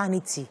some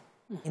sanity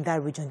in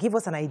that region. Give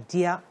us an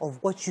idea of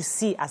what you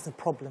see as a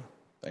problem.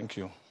 Thank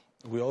you.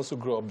 We also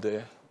grew up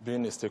there,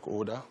 being a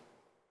stakeholder.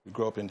 We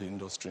grew up in the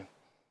industry.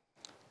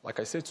 Like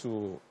I said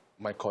to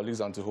my colleagues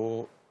and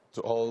to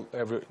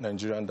every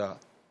Nigerian, that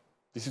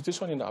the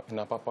situation in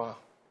Apapa,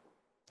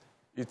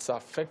 it's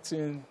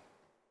affecting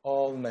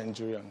all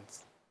Nigerians,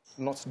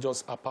 not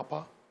just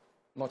Apapa,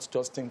 not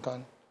just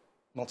Tinkan,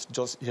 not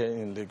just here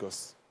in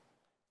Lagos.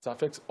 It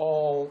affects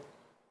all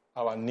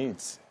our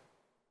needs.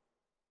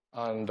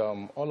 And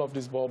all of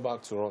this ball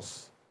back to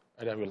us,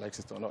 either we like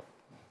it or not.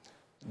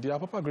 The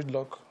Apapa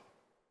gridlock,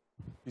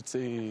 it's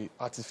an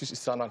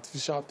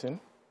artificial thing.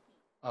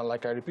 And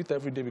like I repeat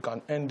every day, we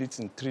can end it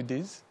in 3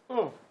 days.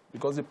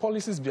 Because the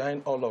policies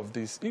behind all of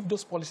this, if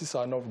those policies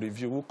are not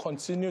reviewed, we'll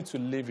continue to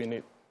live in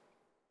it.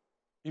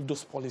 If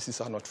those policies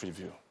are not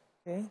reviewed,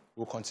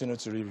 we'll continue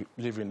to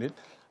live in it.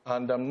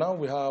 And now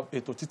we have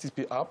a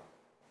TTP app.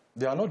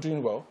 They are not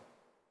doing well.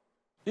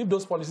 If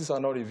those policies are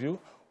not reviewed,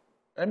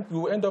 we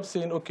will end up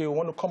saying, okay, we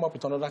want to come up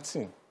with another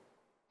thing.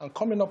 And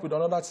coming up with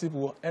another thing,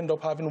 we'll end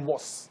up having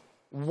worse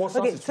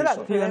okay, so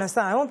that you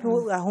understand, I want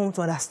people at home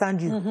to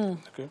understand you.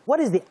 Okay. What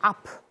is the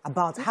app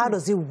about? How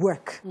does it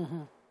work?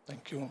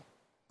 Thank you.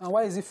 And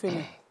why is it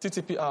failing?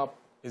 TTP app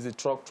is a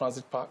truck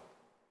transit park.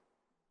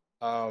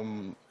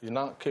 You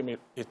now came in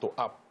Eto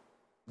app.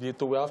 The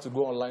Eto, we have to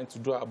go online to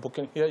do our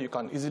booking. Here, you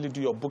can easily do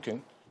your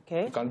booking.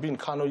 Okay. You can be in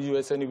Kano,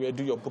 US, anywhere,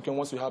 do your booking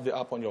once you have the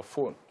app on your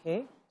phone.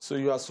 Okay. So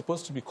you are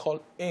supposed to be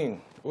called in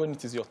when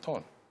it is your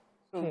turn.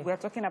 So we're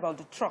talking about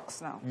the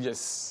trucks now?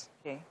 Yes.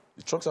 Okay.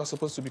 The trucks are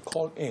supposed to be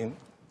called in.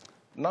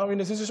 Now,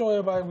 in a situation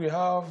whereby we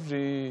have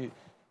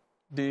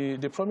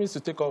the promise to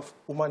take off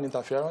human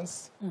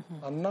interference,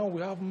 and now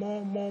we have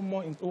more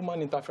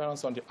human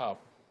interference on the app.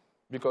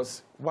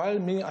 Because while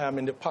I am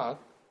in the park,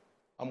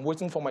 I'm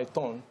waiting for my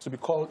turn to be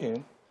called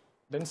in,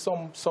 then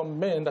some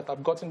men that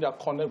have gotten their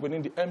connect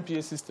within the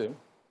MPA system,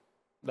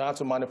 they have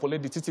to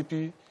manipulate the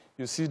TTP.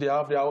 You see, they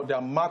have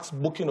their max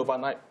booking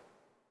overnight.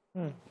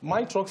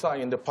 My trucks are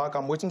in the park.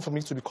 I'm waiting for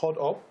me to be called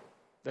up.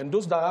 Then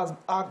those that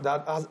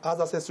has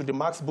access to the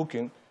max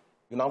booking,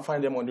 you now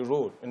find them on the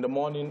road in the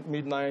morning,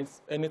 midnight,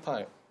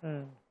 anytime.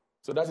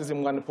 So that is the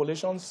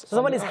manipulations. So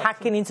somebody's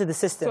hacking into the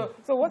system.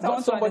 So what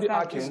not somebody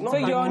hacking, so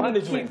you're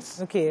management.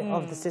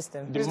 Of the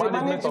system. The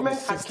management of the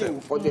system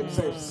for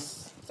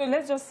themselves. So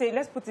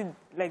let's put it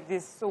like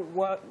this. So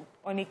we're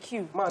on a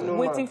queue,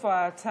 waiting for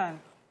our turn.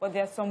 But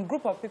there are some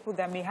group of people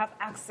that may have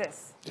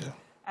access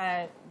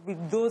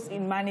with those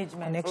in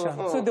management.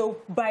 So they'll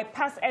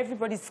bypass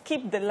everybody,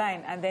 skip the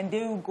line, and then they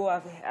will go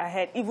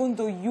ahead, even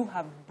though you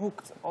have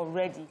booked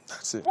already.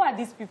 That's it. Who are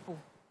these people?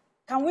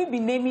 Can we be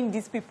naming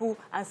these people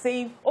and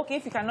saying, okay,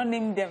 if you cannot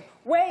name them,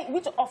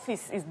 which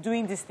office is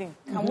doing this thing?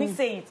 Can we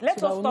say it?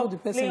 Let us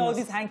stop playing all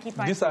these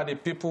hanky-panky. These are the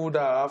people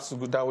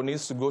that will need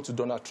to go to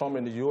Donald Trump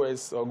in the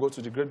US or go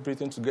to the Great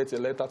Britain to get a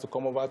letter to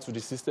come over to the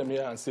system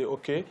here and say,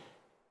 okay,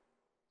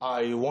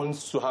 I want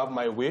to have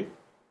my way.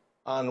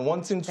 And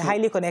wanting to... They're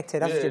highly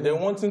connected. Yeah, they're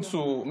wanting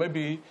to,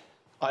 maybe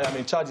I am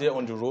in charge here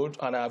on the road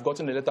and I have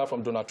gotten a letter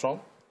from Donald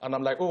Trump. And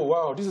I'm like, oh,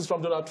 wow, this is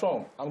from Donald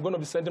Trump. I'm going to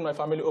be sending my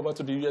family over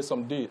to the US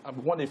someday. I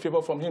want a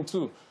favor from him,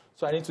 too.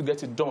 So I need to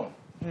get it done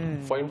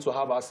for him to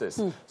have access.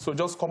 So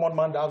just common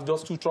man that has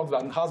just 2 trucks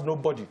and has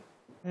nobody.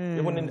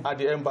 Even at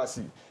the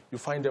embassy, you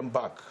find them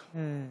back.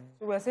 So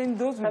we're saying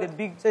those with the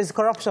big... So it's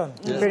corruption,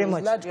 very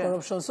much. Large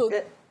corruption. So...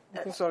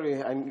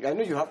 Sorry, I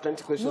know you have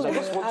plenty of questions. I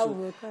just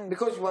want to...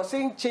 Because you are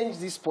saying change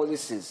these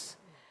policies.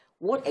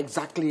 What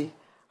exactly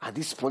are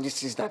these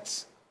policies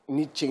that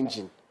need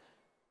changing?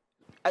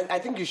 I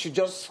think you should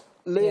just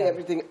lay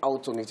everything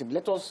out on it.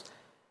 Let us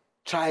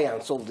try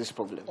and solve this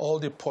problem. All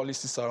the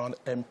policies around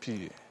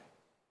MPA,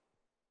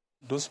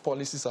 those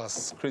policies have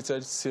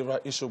created several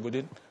issues with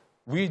it.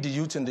 We, the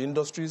youth in the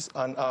industries,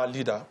 and our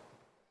leader,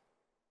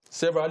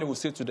 severally will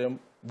say to them,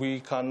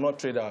 we cannot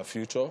trade our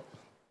future.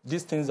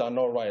 These things are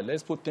not right.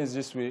 Let's put things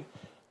this way.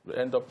 We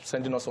end up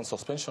sending us on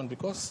suspension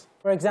because...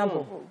 For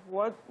example,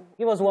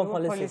 give us one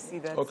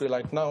policy. Okay,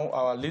 like now,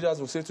 our leaders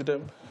will say to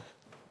them,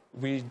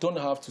 we don't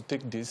have to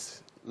take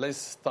this. Let's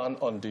stand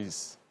on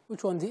this.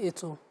 Which one, the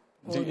Eto?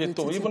 The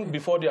Eto, even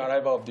before the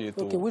arrival of the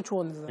Eto. Okay, which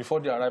one is that? Before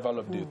the arrival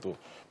of the Eto.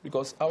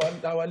 Because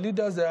our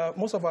leaders,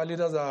 most of our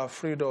leaders are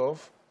afraid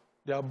of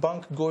their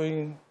bank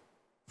going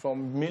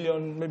from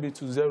million maybe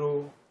to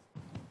zero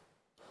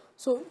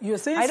So you're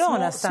saying I don't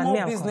understand.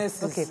 small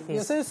businesses. Okay,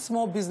 you're saying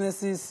small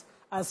businesses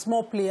and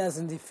small players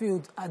in the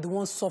field are the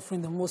ones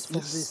suffering the most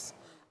from this.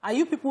 Are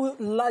you people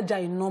larger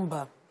in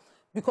number?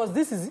 Because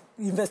this is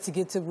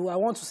investigatable. I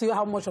want to see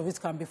how much of it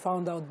can be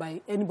found out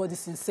by anybody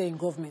sincere in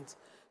government.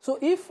 So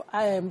if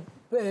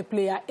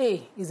player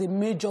A is a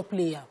major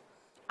player,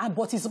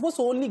 but he's supposed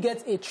to only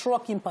get a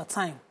truck in per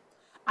time,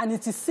 and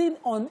it is seen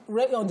on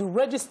the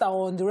register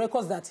or on the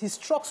records that his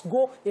trucks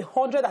go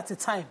 100 at a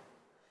time,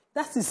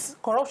 that is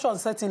corruption,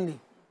 certainly,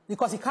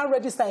 because he can't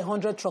register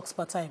 100 trucks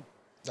per time.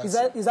 Is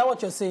that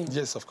what you're saying?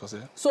 Yes, of course.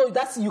 Yeah. So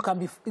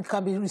it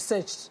can be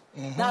researched.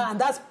 Now,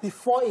 and that's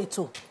before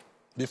ATO.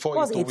 Before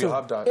ATO, we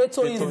have that.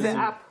 ATO is the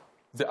app.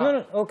 The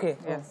app. Okay.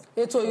 Yes.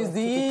 ATO is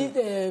the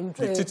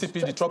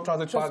TTP, the Truck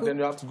Transit Park, then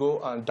you have to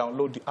go and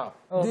download the app.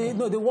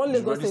 The one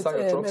Lagos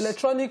State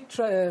electronic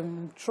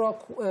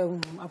truck,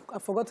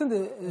 I've forgotten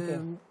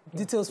the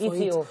details for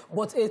it,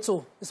 but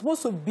ATO is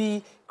supposed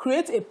to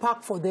create a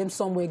park for them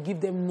somewhere, give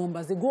them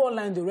numbers. They go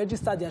online, they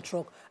register their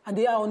truck, and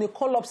they are on a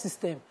call-up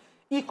system.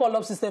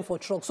 E-call-up system for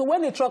trucks. So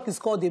when a truck is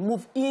called, they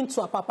move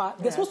into Apapa.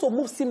 They're supposed to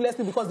move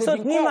seamlessly because they've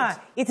been called. Nima,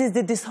 it is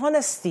the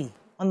dishonesty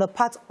on the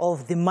part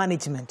of the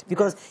management,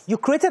 because you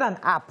created an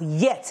app,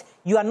 yet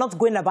you are not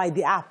going by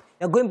the app.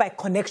 You're going by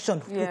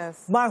connection.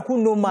 Yes. Man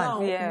who know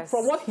man. Now,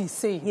 from what he's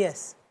saying,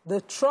 the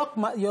truck,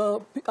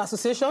 your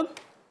association,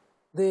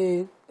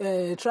 the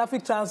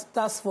traffic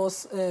task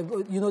force,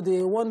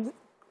 the one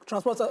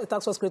transport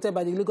task force created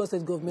by the Lagos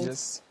State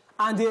government,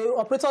 and the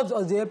operators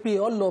of the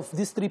LPA, all of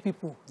these three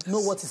people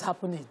know what is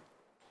happening.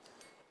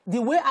 The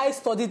way I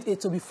studied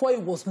it before it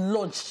was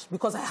launched,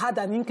 because I had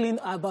an inkling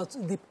about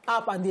the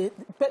app, and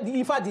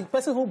in fact, the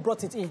person who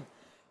brought it in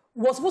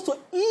was supposed to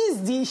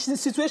ease the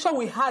situation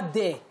we had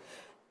there.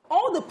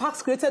 All the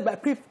parks created by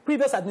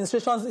previous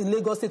administrations in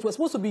Lagos State were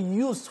supposed to be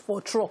used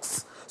for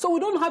trucks. So we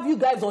don't have you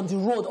guys on the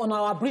road, on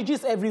our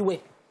bridges everywhere.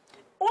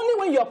 Only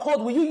when you're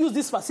called will you use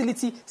this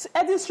facility,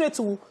 heading straight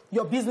to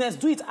your business,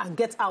 do it and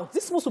get out.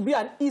 This is supposed to be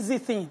an easy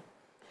thing.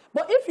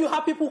 But if you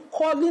have people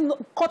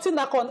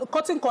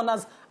cutting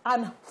corners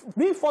and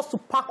being forced to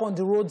park on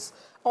the roads,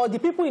 or the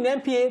people in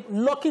MPA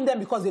locking them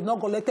because they've not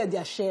collected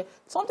their share,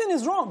 something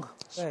is wrong.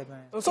 Right.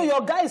 So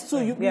your guys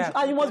too, you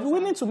must be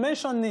willing to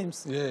mention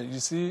names. Yeah, you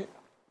see,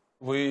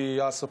 we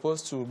are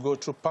supposed to go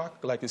through park,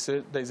 like you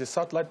said, there is a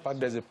satellite park,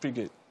 there's a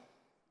pre-gate.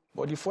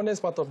 But the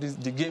funniest part of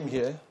the game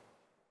here,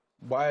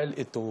 while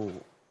it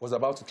was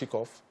about to kick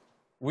off,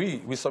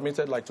 we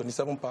submitted like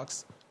 27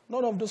 parks.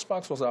 None of those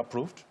parks was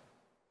approved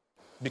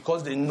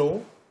because they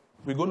know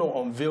we're going to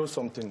unveil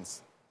some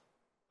things.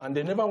 And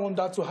they never want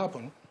that to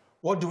happen.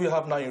 What do we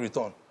have now in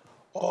return?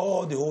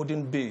 All the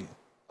holding bay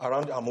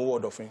around the Amo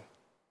Ward of Fame,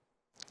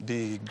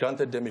 they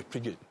granted them a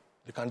pre-gate.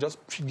 They can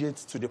just pre-gate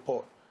to the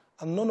port.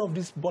 And none of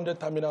these bonded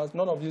terminals,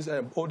 none of these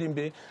holding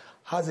bay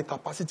has the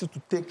capacity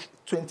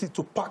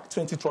to park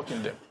 20 trucks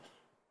in them.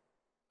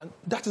 And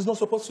that is not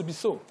supposed to be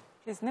so.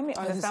 Please, let me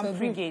understand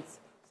pre-gates.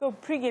 So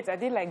pre-gates, are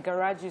they like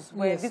garages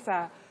where these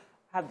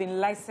have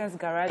been licensed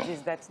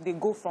garages that they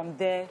go from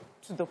there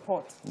to the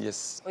port?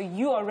 Yes. Or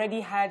you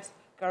already had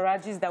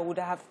garages that would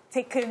have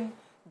taken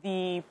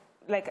the,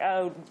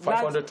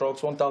 500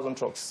 trucks, 1,000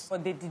 trucks.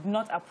 But they did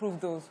not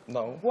approve those?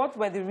 No. What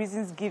were the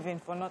reasons given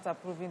for not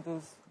approving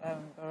those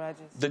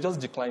garages? They just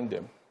declined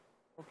them.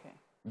 Okay.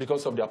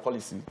 Because of their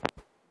policy.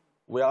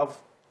 We have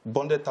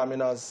bonded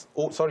terminals,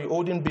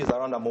 holding bays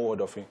around Amo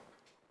Ward of Fame.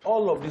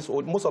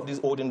 Most of these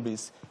holding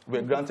bays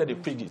were granted a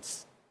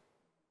pre-gates.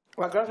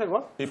 Well, granted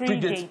what? A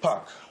pre-gate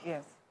park.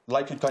 Yes.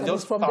 Like you can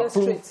just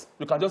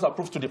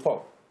approve to the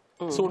port.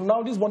 So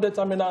now this bonded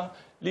terminal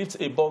leaves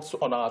a box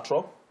on our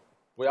truck.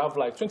 We have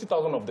like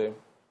 20,000 of them.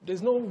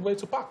 There's no way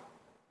to park.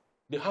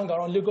 They hang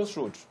around Lagos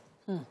Road.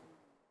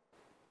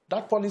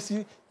 That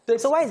policy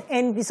takes... So why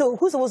is so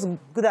who's supposed to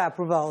do that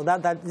approval?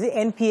 Is it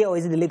NPA or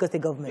is it the Lagos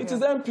State government? It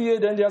is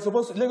NPA, then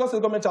Lagos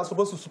State government are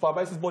supposed to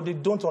supervise it, but they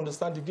don't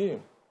understand the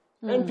game.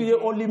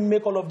 NPA only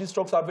make all of these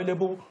trucks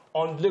available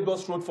on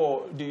Lagos Road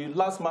for the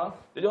last mile.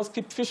 They just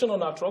keep fishing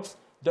on our trucks.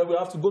 Then we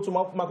have to go to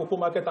Makoko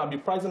Market and be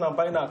pricing and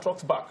buying our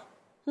trucks back.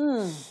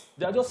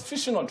 They are just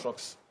fishing on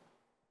trucks.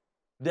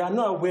 They are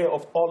not aware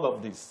of all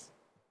of this.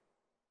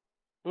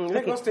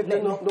 Lagos State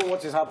don't know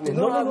what is happening.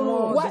 No.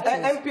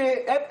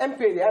 MPA,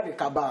 they have a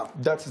cabal.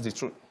 That is the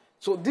truth.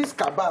 So this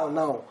cabal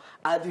now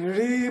are the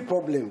real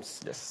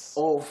problems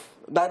of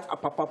that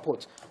Apapa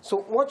port. So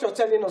what you're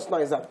telling us now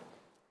is that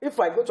if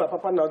I go to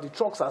Apapa now, the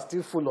trucks are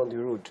still full on the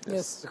road.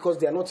 Yes. Because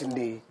they are not in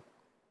the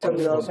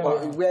terminals or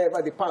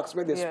wherever the parks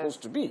where they're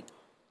supposed to be.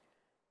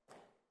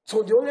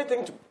 So the only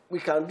thing we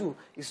can do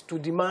is to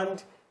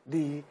demand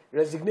the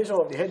resignation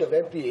of the head of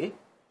MPA.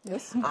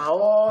 Yes. And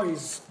all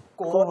his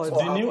cohorts.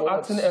 The new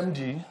acting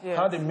MD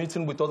had a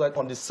meeting with us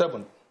on the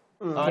 7th.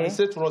 And he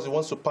said to us he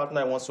wants to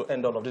partner, he wants to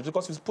end all of this.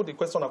 Because we put the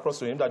question across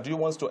to him that do you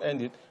want to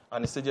end it?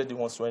 And he said yes, he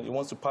wants to end it. He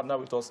wants to partner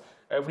with us.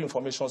 Every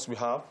information we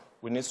have,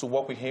 we need to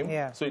work with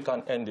him so he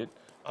can end it.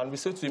 And we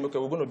said to him, okay,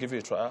 we're going to give you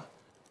a trial.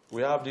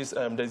 We have this,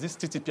 there's this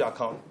TTP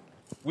account,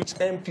 which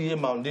MPA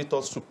mandates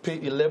us to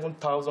pay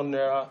 11,000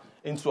 naira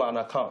into an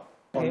account.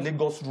 on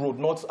Lagos Road,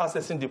 not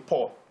accessing the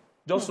port,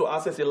 just to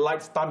access a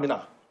light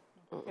stamina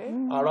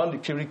around the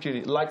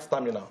Kirikiri, light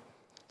stamina.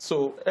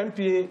 So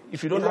MPA,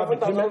 if you don't have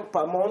agreement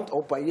per month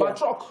or per year? Per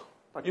truck.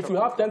 If you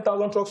have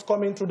 10,000 trucks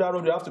coming through that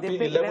road, you have to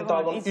pay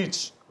 11,000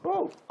 each.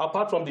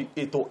 Apart from the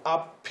ATO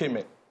app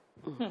payment.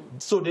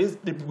 So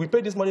we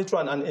pay this money through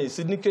a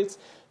syndicate,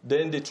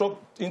 then they truck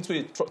into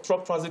a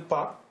truck transit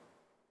park.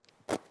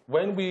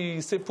 When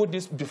we say put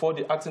this before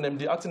the acting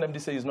MD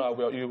says he's not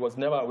aware, he was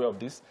never aware of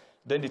this.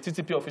 Then the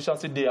TTP officials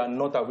say they are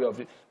not aware of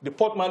it. The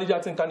port manager,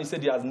 I think,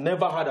 said he has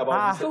never heard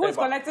about this. So who's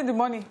collecting the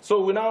money?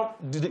 So we now,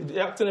 the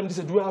acting MD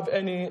said, do we have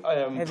any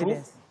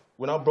proof?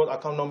 We now brought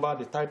account number,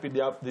 they type it,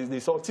 they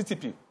saw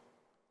TTP.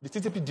 The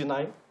TTP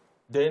denied.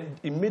 Then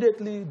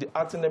immediately the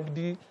acting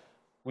MD,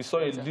 we saw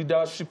a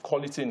leadership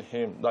quality in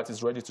him that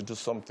is ready to do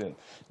something.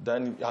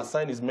 Then he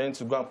assigned his men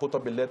to go and put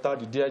up a letter.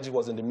 The DIG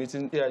was in the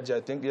meeting. AIG, I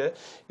think,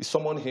 he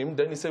summoned him.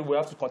 Then he said, we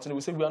have to continue.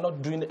 We said, we are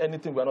not doing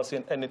anything. We are not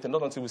saying anything.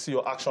 Not until we see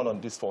your action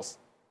on this force.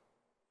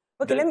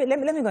 Okay, let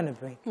me go on a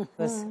break.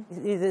 Because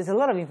there's a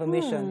lot of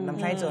information I'm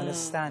trying to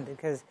understand.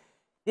 Because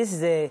this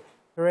is a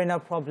perennial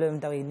problem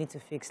that we need to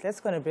fix.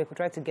 Let's go on a break. We'll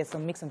try to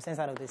make some sense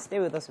out of this.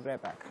 Stay with us. We'll be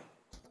right back.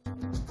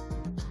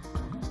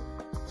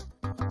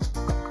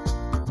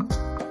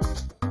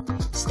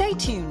 Stay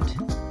tuned.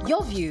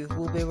 Your View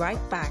will be right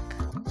back.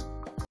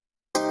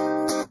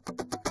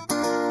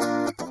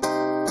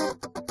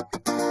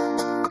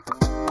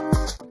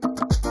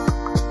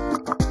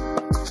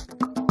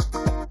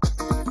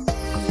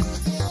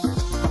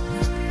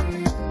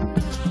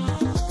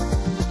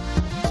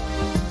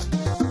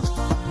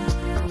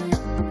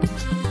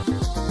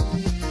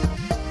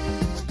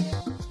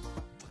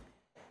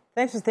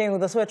 Thanks for staying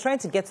with us. We're trying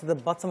to get to the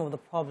bottom of the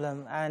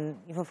problem. And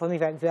even for me,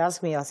 if you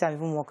ask me, I'll say I'm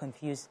even more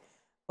confused.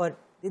 But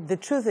the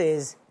truth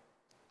is,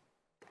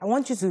 I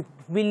want you to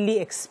really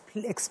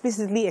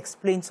explicitly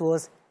explain to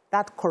us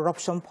that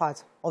corruption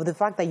part of the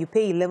fact that you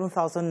pay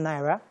 11,000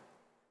 naira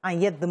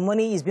and yet the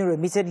money is being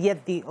remitted,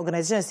 yet the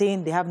organization is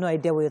saying they have no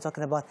idea what you're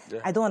talking about. Yeah.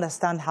 I don't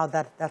understand how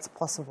that's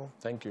possible.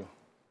 Thank you.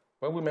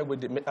 When we met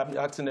with the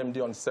acting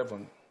MD on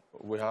 7,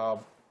 we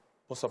have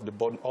most of the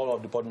board, all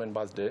of the board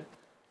members there.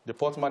 The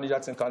port manager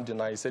can't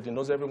deny. He said he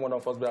knows every one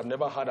of us, but I've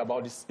never heard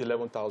about this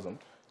 11,000.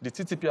 The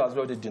TTP as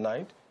well, they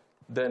denied.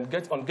 Then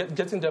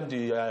getting them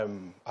the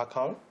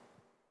account,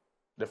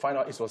 they find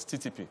out it was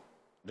TTP.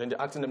 Then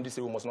the acting MD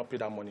said we must not pay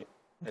that money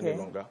any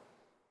longer.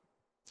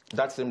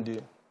 That same day,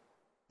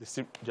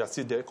 they are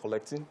still there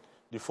collecting.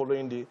 The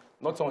following day,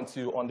 not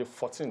until on the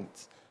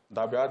 14th,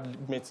 that we had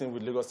a meeting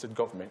with Lagos State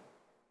Government,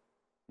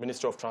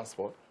 Ministry of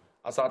Transport.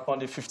 As on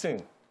the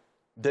 15th,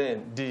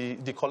 then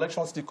the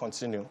collection still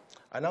continue.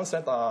 I now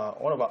sent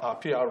one of our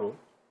PRO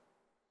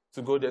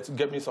to go there to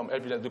get me some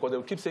evidence, because they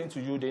will keep saying to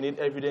you they need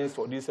evidence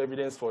for this,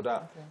 evidence for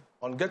that. Okay.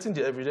 On getting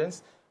the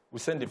evidence, we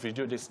send the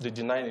video, they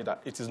deny it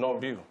that it is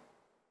not real.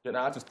 Then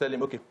I had to tell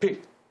him, okay, pay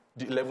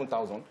the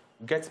 11,000,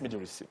 get me the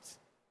receipts.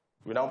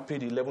 We now pay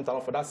the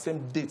 11,000 for that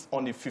same date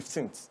on the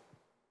 15th.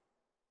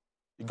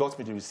 He got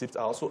me the receipt.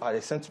 I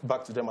sent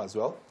back to them as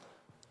well.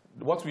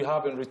 What we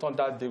have in return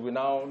that day, we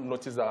now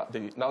notice that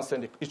they now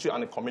send the issue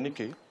and a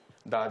communique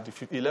that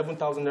the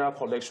 11,000 naira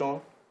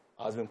collection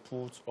has been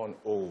put on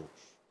hold.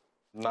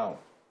 Now,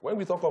 when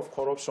we talk of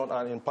corruption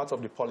and in part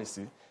of the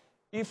policy,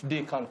 if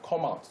they can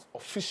come out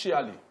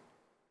officially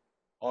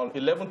on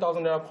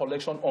 11,000 naira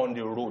collection on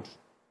the road,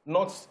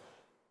 not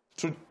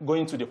through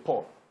going to the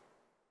port,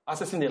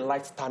 accessing a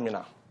light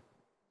terminal,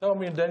 tell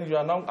me then you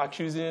are now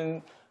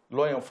accusing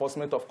law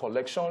enforcement of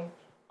collection,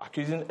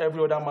 accusing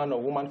every other man or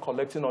woman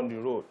collecting on the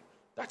road.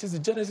 That is the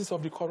genesis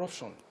of the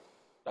corruption.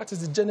 That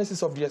is the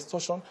genesis of the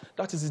extortion.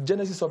 That is the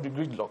genesis of the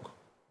gridlock.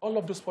 All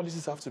of those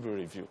policies have to be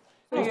reviewed.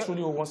 If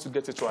truly wants to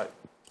get it right.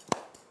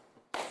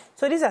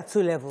 So these are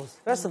two levels.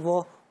 First of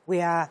all,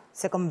 we are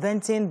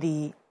circumventing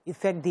the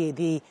effect,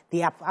 the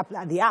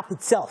app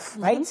itself,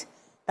 right?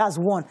 That's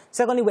one.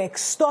 Secondly, we're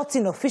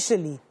extorting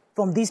officially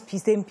from these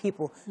same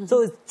people.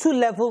 So it's two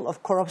levels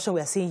of corruption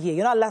we are seeing here.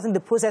 You're not allowing the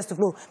process to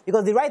flow,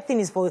 because the right thing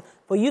is for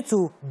you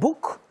to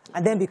book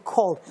and then be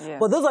called. Yeah.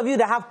 But those of you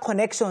that have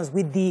connections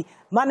with the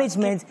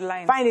management,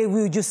 finally,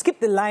 we just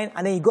skip the line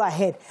and then you go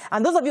ahead.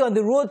 And those of you on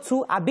the road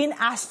too are being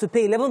asked to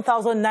pay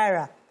 11,000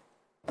 naira.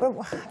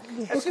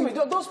 Excuse me,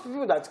 those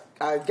people that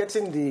are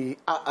getting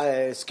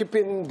the,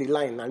 skipping the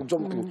line and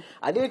jumping,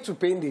 are they to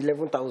paying the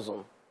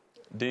 11,000?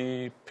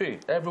 They pay.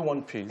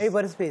 Everyone pays.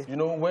 Everybody's pays. You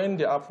know, when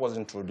the app was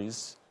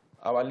introduced,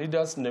 our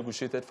leaders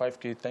negotiated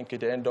 5K, 10K.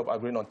 They end up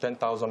agreeing on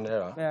 10,000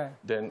 naira. Yeah.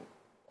 Then,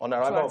 on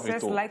arrival of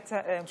it,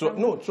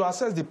 to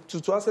access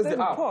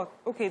the app.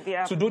 Okay, the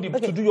app. To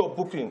do your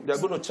booking, they're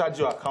going to charge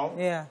your account.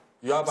 Yeah.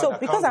 You have so an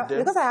account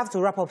because I have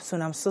to wrap up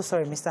soon, I'm so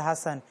sorry, Mr.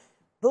 Hassan.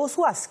 Those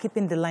who are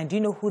skipping the line, do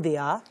you know who they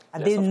are? Are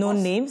they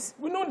known names?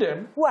 We know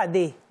them. Who are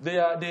they?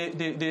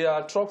 They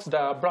are trucks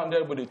that are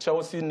branded with the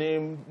Chelsea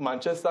name,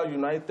 Manchester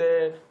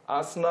United,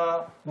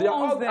 Arsenal. They are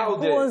all out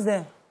there. Who owns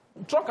them?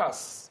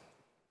 Truckers.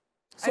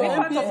 So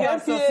MPA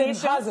has a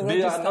register.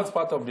 They are not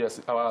part of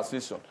our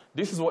association.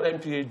 This is what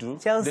MPA do.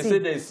 Chelsea.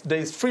 They say there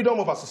is freedom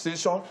of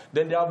association.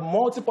 Then they have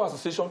multiple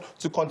associations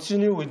to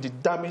continue with the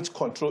damage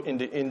control in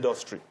the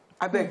industry.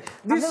 I beg,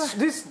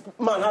 this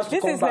man has to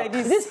come back.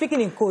 Is this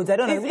speaking in codes? I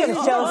don't know.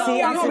 Chelsea.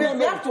 We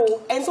have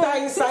to enter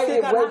inside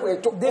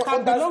they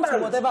can belong to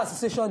whatever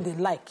association they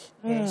like.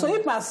 So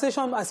if my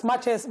association as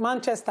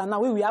Manchester, now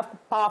we have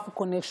powerful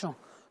connection.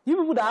 You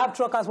people that have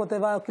truckers,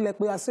 whatever, like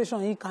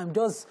association, you can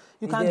just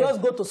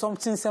go to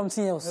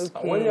something else.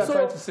 Okay. When you are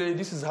trying to say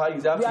this is how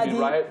you have to be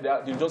right,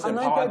 you just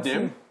empower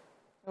them.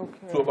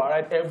 To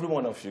override every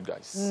one of you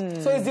guys.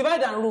 So it's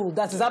divide and rule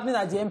that is happening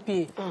at the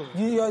MPA.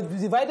 You're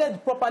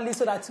divided properly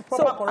so that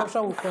proper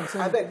corruption will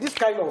continue. I bet this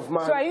kind of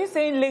man... So are you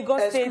saying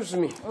Lagos State... Excuse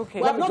me.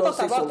 Okay. We have not talked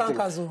about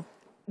tankers.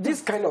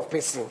 This kind of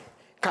person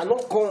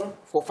cannot come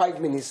for 5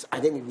 minutes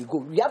and then he will go.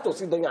 We have to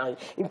sit down and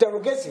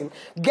interrogate him,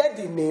 get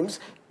the names...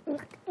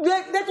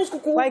 Let us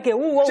cook. YK,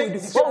 what we do?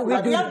 Break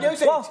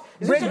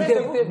the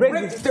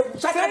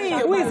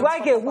who is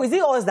YK? Is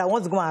it us that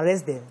want to go and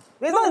arrest them?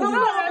 No,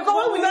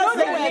 because without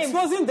saying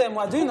exposing them,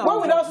 we're doing our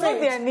without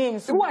saying their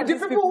names. Who are the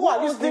people who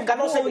are listening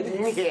cannot say the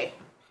name here.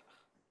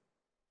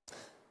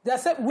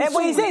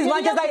 But he says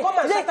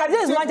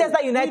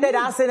Manchester United,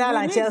 Arsenal,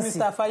 and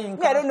Chelsea.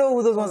 I don't know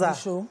who those ones are.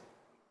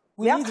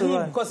 We have to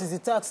run because he's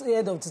the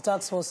head of the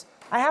task force.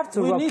 I have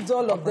to. We need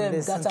all of them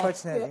that are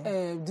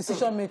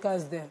decision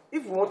makers there.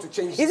 If we want to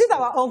change, is it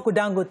our uncle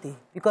Dangote?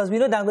 Because we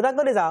know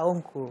Dangote is our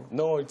uncle.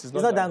 No, it is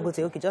not. It's not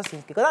Dangote. Okay, just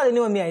because that's the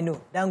only one I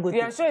know. Dangote.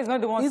 Yeah, sure, it's not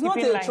the one. He's not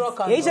a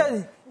trucker. He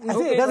doesn't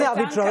have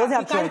a truck. Doesn't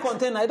have carry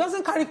container. It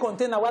doesn't carry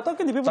container. We're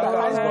talking to people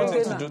that have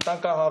container.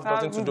 Tanker have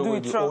nothing to do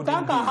with the ODB.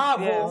 Tanker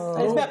have.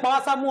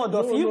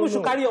 You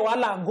should carry your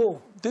wallet and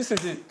go. This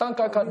is it.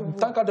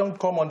 Tanker don't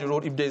come on the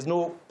road if there's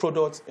no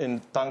product in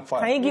tank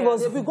farm. Can you give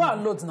us? If we go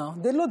and load now,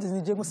 they load in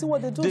Nigeria. See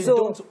what they do. They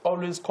don't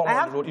always come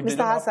on the road if they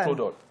don't have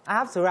product. I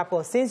have to wrap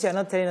up since you're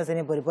not telling us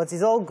anybody, but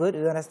it's all good.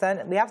 We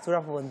understand. We have to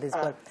wrap up on this,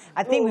 but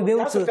I think we'll be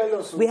able to.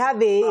 We have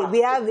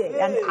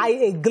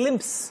a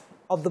glimpse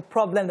of the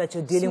problem that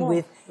you're dealing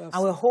with,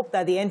 and we hope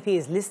that the NPA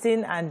is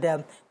listening.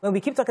 And when we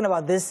keep talking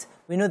about this,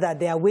 we know that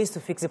there are ways to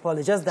fix the problem.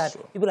 It's just that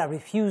people are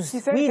refused.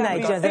 We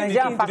Nigerians, the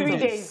Nigerian factor,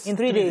 in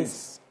 3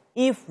 days.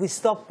 If we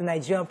stop the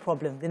Nigerian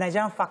problem, the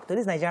Nigerian factor,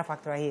 this Nigerian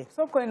factor right here.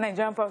 Stop calling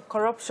Nigerian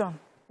corruption.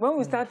 When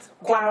we start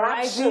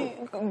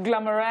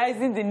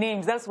glamorizing the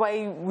names, that's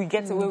why we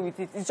get away with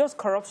it. It's just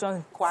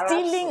corruption.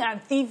 Stealing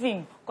and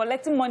thieving,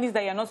 collecting monies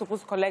that you're not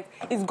supposed to collect.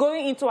 It's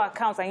going into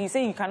accounts and you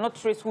say you cannot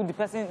trace who the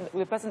person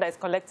that is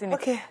collecting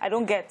it. I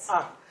don't get.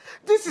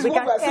 This is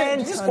what we're saying.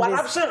 This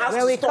corruption has to stop.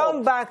 When we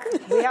come back,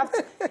 we have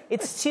to,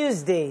 it's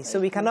Tuesday,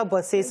 so we cannot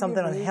but say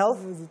something on health.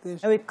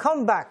 And we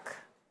come back.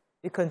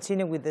 We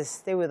continue with this.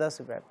 Stay with us.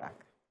 We'll be right back.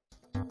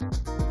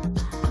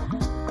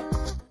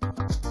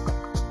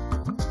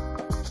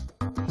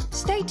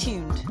 Stay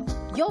tuned.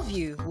 Your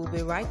View will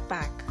be right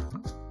back.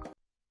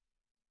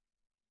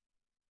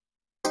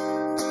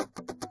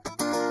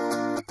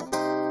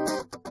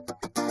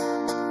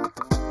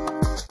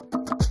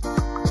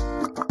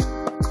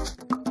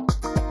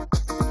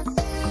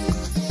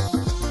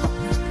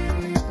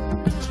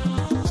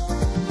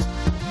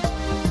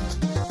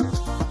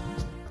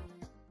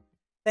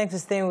 Thanks for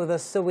staying with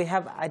us. So we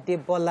have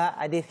Adebola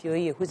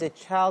Adefioye, who's a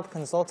child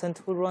consultant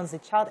who runs a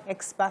child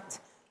expert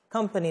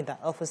company that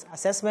offers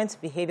assessment,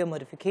 behavior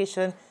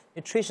modification,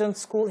 nutrition,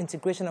 school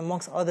integration,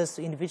 amongst others,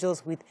 to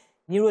individuals with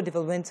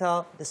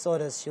neurodevelopmental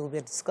disorders. She will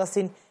be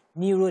discussing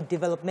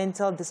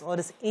neurodevelopmental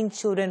disorders in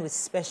children with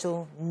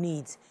special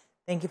needs.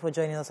 Thank you for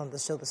joining us on the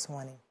show this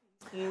morning.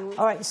 Thank you.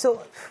 All right,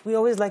 so we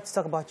always like to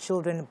talk about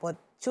children, but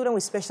children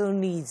with special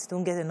needs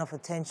don't get enough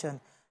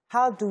attention.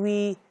 How do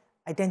we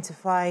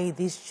identify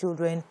these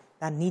children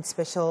that need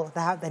special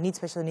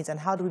needs, and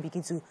how do we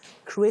begin to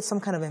create some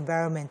kind of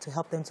environment to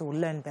help them to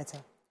learn better?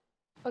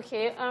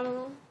 Okay,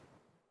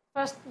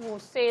 first we'll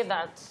say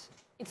that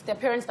it's their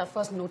parents that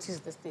first notice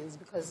these things,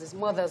 because as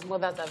mothers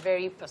are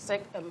very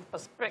perspective.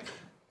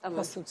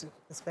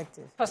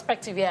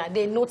 Yeah,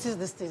 they notice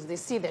these things. They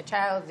see their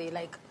child, they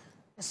like,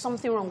 there's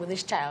something wrong with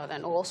this child,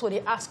 and also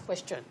they ask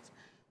questions.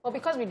 But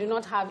because we do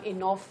not have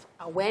enough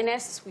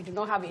awareness, we do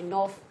not have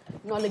enough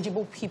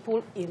knowledgeable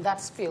people in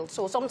that field.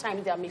 So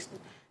sometimes they are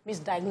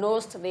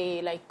misdiagnosed.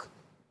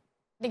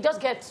 They just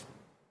get,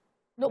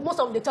 most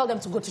of them, they tell them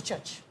to go to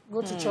church.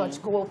 Go to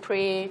church, go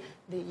pray,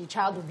 the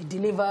child will be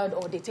delivered,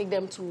 or they take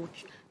them to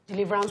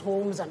deliverance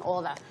homes and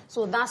all that.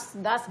 So that's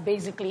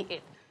basically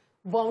it.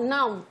 But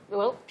now,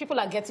 well, people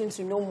are getting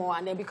to know more,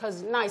 and then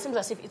because now it seems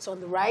as if it's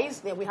on the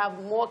rise, that we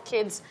have more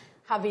kids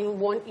having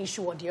one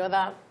issue or the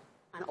other.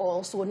 And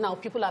also now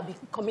people are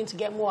coming to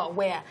get more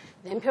aware.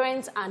 Then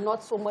parents are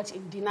not so much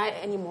in denial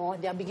anymore.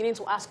 They are beginning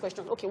to ask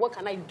questions. Okay, what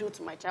can I do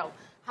to my child?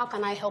 How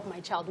can I help my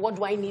child? What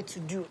do I need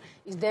to do?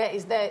 Was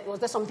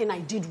there something I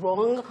did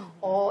wrong?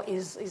 Or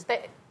is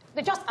there...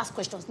 They just ask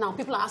questions now.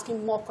 People are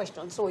asking more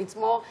questions. So it's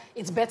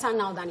better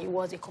now than it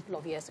was a couple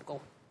of years ago.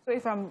 So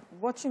if I'm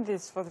watching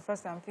this for the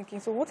first time, I'm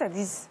thinking, so what are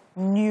these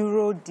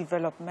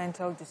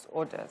neurodevelopmental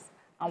disorders?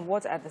 And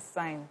what are the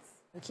signs?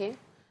 Okay.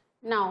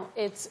 Now,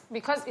 it's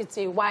because it's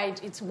wide,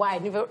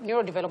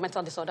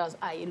 neurodevelopmental disorders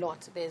are a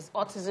lot. There's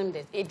autism,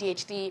 there's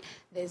ADHD,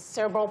 there's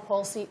cerebral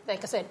palsy.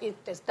 Like I said,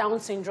 there's Down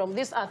syndrome.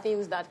 These are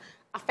things that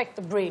affect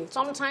the brain.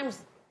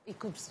 Sometimes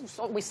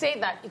we say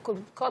that it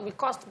could be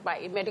caused by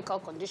a medical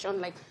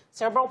condition, like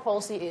cerebral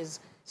palsy is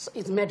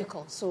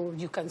medical. So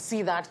you can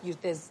see that.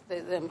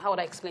 How would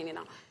I explain it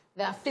now?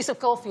 There are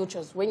physical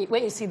features. When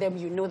you see them,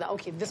 you know that,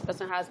 okay, this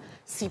person has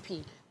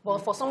CP. But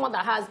for someone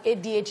that has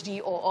ADHD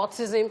or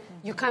autism,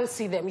 you can't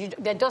see them.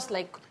 They're just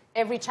like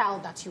every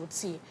child that you would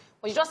see.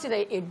 But you just see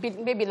that a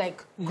bit, maybe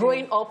like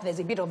growing up, there's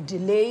a bit of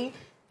delay.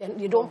 Then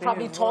you don't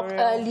probably talk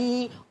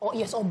early, or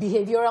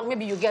behavioral.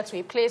 Maybe you get to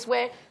a place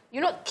where,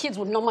 kids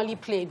would normally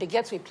play. They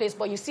get to a place,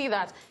 but you see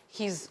that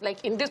he's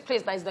like in this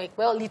place that is like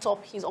well lit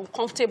up. He's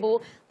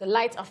uncomfortable. The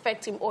lights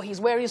affect him, or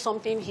he's wearing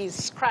something. He's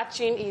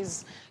scratching.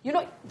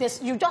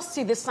 You just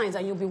see these signs,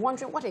 and you'll be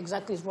wondering what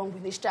exactly is wrong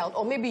with this child.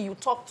 Or maybe you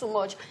talk too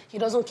much. He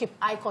doesn't keep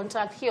eye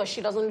contact. He or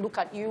she doesn't look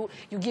at you.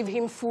 You give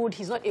him food.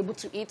 He's not able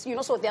to eat.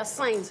 So there are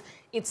signs.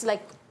 It's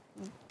like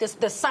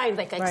the signs,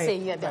 like I say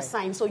here. There are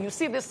signs. So you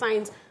see the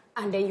signs,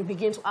 and then you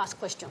begin to ask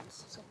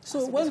questions.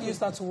 So when do you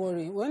start to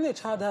worry? When a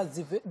child has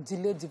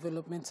delayed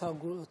developmental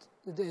growth,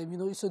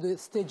 so the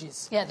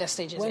stages. Yeah, the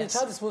stages, When a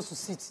child is supposed to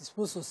sit, he's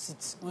supposed to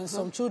sit. When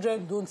some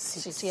children don't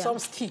sit, some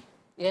skip.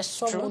 Yes,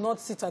 some will not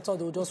sit at all,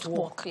 they will just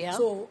walk. Yeah.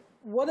 So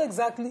what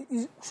exactly,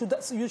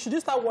 should you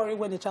start worrying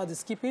when a child is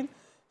skipping?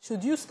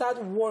 Should you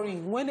start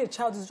worrying when a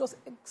child is just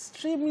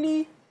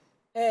extremely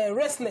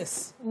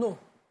restless? No.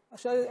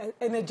 Actually,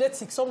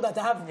 energetic, some that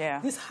have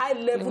this high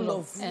level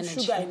of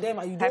sugar in them,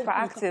 and you don't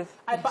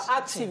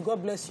hyperactive.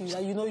 God bless you.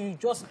 And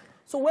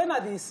So what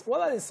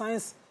are the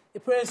signs the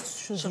parents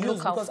should use?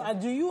 Because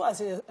do you,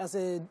 as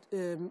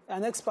an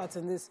expert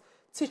in this,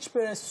 teach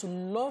parents to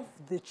love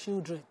the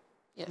children,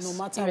 no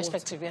matter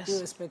irrespective, what?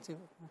 Irrespective.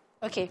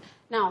 Okay.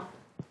 Now,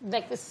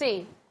 like they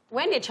say,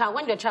 when the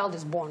child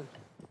is born,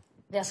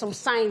 there are some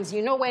signs.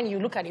 When you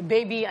look at a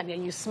baby and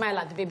then you smile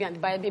at the baby and the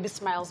baby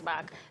smiles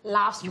back,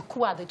 laughs, you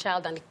coo at the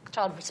child and the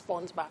child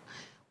responds back.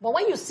 But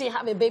when you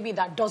have a baby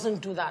that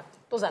doesn't do that,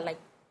 those are like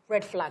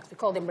red flags. We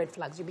call them red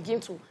flags. You begin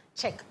to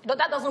check.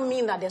 That doesn't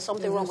mean that there's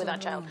something wrong with that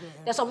child.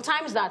 There's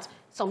sometimes that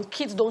some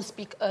kids don't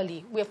speak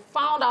early. We've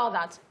found out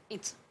that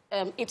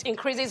it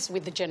increases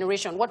with the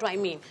generation. What do I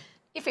mean?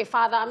 If a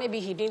father, maybe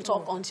he didn't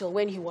talk until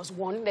when he was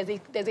 1,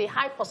 there's a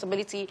high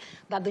possibility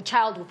that the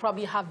child will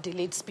probably have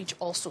delayed speech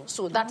also.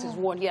 So that is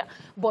one,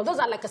 But those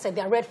are, like I said,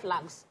 they're red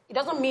flags. It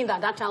doesn't mean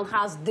that that child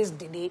has this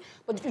delay,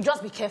 but you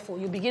just be careful.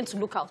 You begin to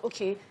look out,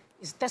 okay,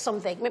 is there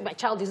something? Maybe my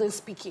child isn't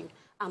speaking.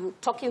 I'm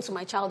talking to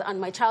my child,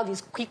 and my child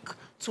is quick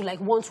to,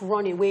 want to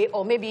run away,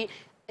 or maybe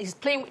he's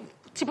playing.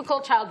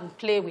 Typical child will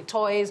play with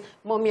toys,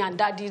 mommy and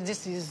daddy,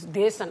 this is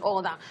this and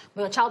all that.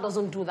 But your child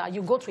doesn't do that.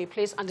 You go to a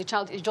place, and the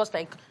child is just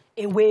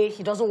away.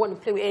 He doesn't want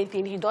to play with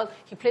anything.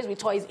 He plays with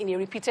toys in a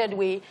repeated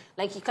way.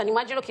 Like, you can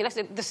imagine, okay, let's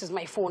say this is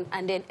my phone,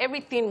 and then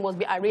everything must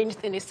be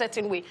arranged in a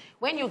certain way.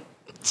 When you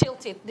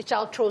tilt it, the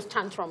child throws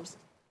tantrums,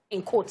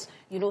 in quotes,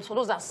 so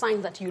those are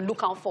signs that you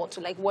look out for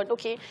to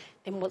okay,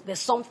 there's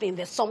something.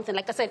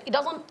 Like I said, it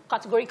doesn't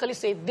categorically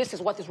say this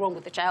is what is wrong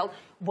with the child,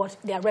 but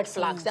there are red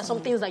flags. There are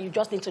some things that you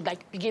just need to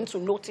begin to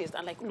notice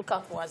and look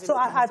out for. So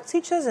are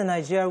teachers in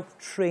Nigeria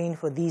trained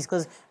for these?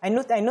 Because I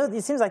know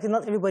it seems like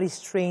not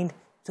everybody's trained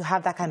to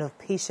have that kind of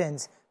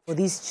patience for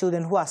these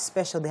children who are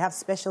special. They have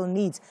special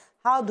needs.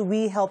 How do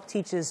we help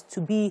teachers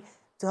to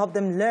help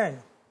them learn?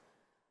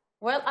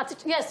 Well,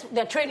 yes,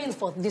 there are trainings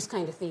for these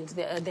kind of things.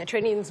 There are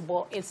trainings,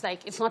 but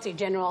it's not a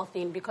general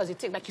thing because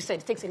like you said,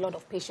 it takes a lot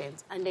of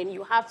patience, and then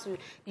you have to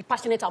be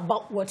passionate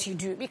about what you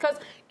do because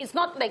it's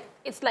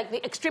like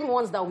the extreme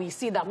ones that we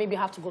see that maybe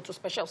have to go to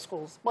special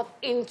schools. But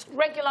in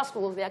regular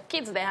schools, there are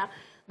kids there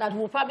that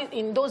will probably,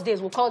 in those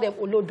days, we'll call them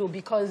olodo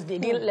because they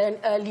didn't learn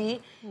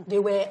early. They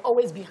were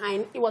always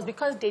behind. It was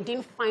because they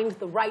didn't find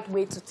the right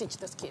way to teach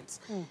these kids.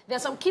 There are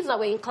some kids that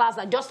were in class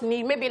that just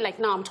need, maybe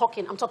like now I'm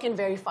talking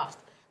very fast.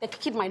 The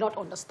kid might not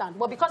understand.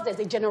 But because there's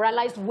a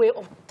generalized way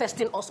of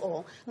testing us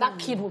all, that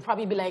kid will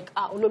probably be like,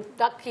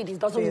 that kid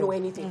doesn't know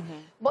anything.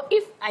 But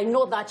if I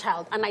know that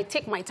child and I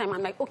take my time,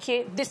 I'm like,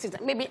 okay,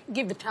 maybe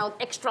give the child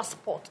extra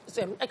support.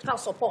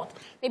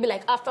 Maybe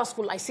like after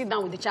school, I sit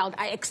down with the child,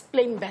 I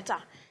explain better.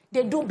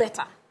 They do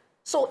better.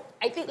 So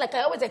I think, like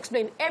I always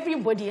explain,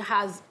 everybody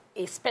has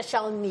a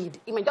special need.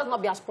 It may just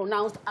not be as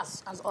pronounced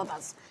as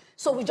others.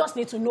 So we just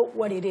need to know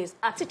what it is.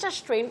 Our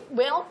teachers train,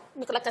 well,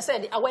 because like I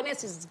said, the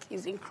awareness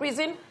is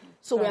increasing,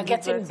 so we are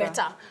getting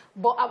better.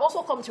 But I've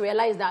also come to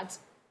realize that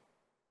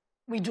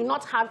we do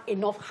not have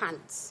enough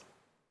hands.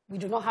 We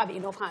do not have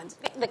enough hands.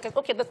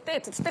 Okay, the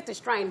state is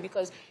trying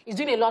because it's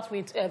doing a lot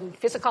with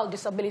physical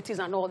disabilities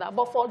and all that.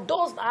 But for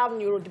those that have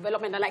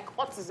neurodevelopment, like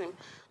autism,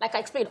 like I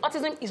explained,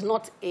 autism is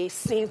not a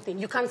sane thing.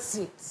 You can't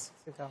see it.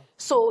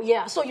 So,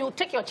 so you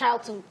take your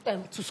child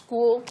to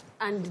school,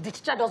 and the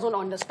teacher doesn't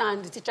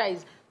understand. The teacher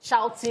is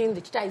shouting,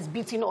 the teacher is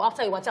beating, or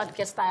after your child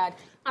gets tired,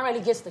 and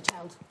really gets the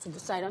child to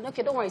decide, and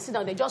okay, don't worry, sit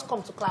down. They just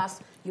come to class,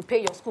 you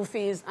pay your school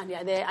fees, and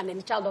they're there, and then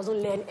the child doesn't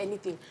learn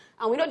anything.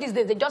 And we know these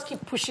days, they just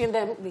keep pushing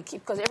them,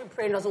 because every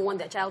parent doesn't want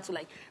their child to,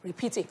 like,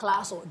 repeat a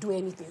class or do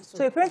anything.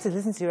 So your parents are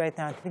listening to you right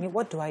now thinking,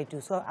 what do I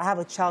do? So I have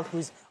a child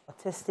who's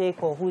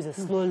autistic or who's a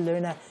slow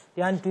learner.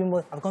 They aren't doing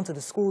what I've gone to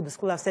the school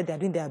have said they're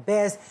doing their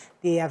best.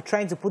 They are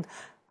trying to put,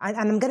 and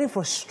I'm getting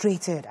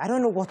frustrated. I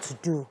don't know what to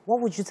do. What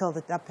would you tell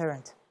that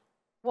parent?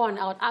 One,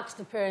 I would ask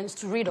the parents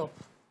to read up,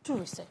 do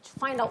research,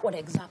 find out what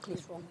exactly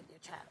is wrong with your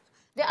child.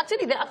 There are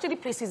actually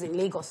places in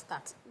Lagos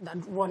that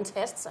run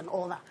tests and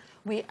all that.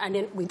 I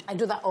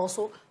do that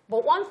also.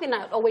 But one thing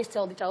I always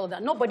tell the child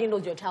that nobody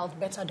knows your child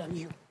better than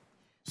you.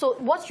 So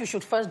what you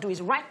should first do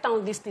is write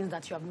down these things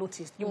that you have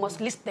noticed. You must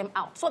list them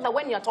out so that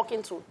when you're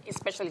talking to a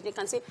specialist, they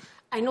can say,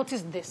 I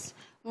noticed this.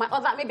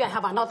 Maybe I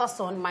have another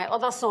son. My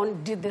other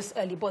son did this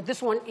early, but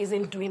this one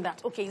isn't doing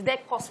that. Okay, is there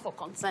cause for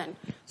concern?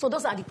 So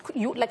those are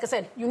like I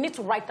said, you need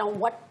to write down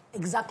what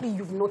exactly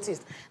you've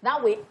noticed.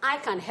 That way I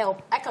can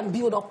help, I can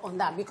build up on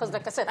that because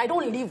like I said, I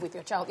don't live with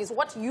your child. It's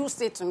what you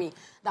say to me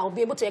that will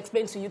be able to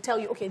explain to you, tell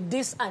you, okay,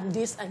 this and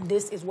this and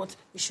this is what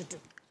we should do.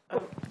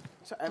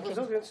 So I was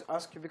just going to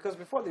ask you, because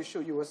before the show,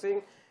 you were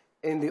saying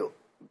in the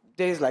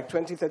days like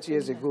 20, 30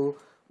 years ago,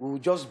 we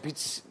would just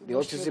beat the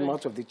autism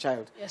out of the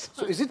child. Yes.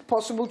 So is it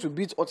possible to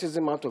beat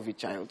autism out of a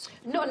child?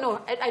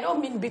 No, I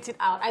don't mean beat it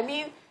out. I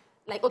mean,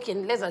 like, okay,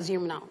 let's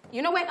assume now.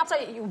 You know when after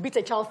you beat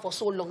a child for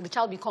so long, the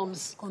child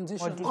becomes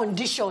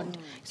conditioned.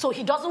 So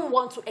he doesn't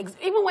want to,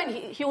 even when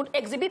he would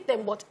exhibit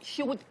them, but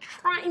he would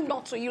try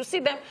not to. You see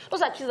them,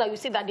 those are kids that you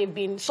see that they've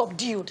been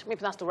subdued.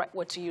 Maybe that's the right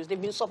word to use.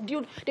 They've been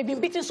subdued. They've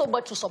been beaten so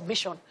much to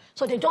submission.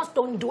 So they just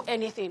don't do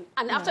anything.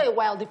 And after a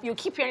while, you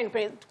keep hearing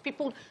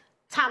people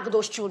tag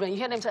those children. You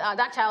hear them say,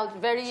 that child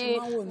very,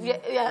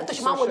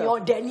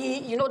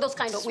 you know, those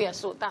kind of weird.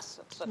 So that's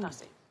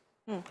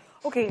it.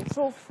 Okay,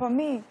 so for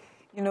me,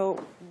 you know,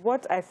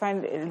 what I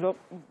find a lot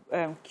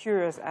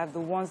curious are the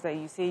ones that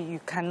you say you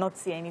cannot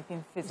see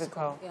anything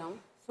physical. Yeah.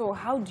 So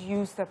how do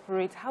you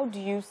separate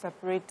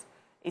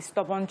a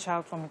stubborn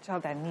child from a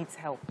child that needs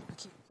help?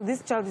 Okay. So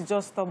this child is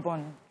just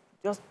stubborn.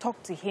 Just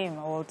talk to him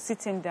or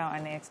sit him down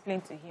and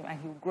explain to him and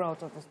he'll grow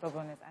out of the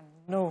stubbornness and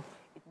know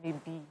it may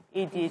be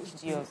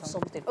ADHD or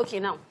something. Okay,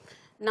 now,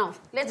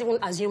 let's even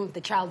assume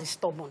the child is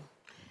stubborn.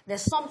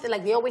 There's something,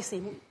 like they always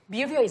say,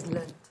 behavior is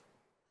learned.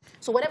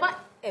 So whatever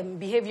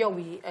behavior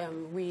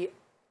we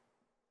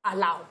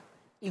allow,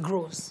 it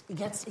grows.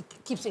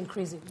 It keeps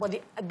increasing. But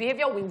the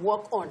behavior we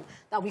work on,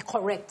 that we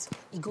correct,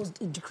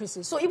 it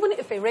decreases. So even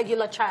if a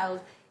regular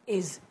child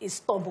is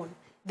stubborn,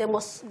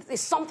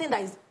 there's something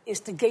that is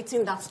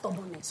instigating that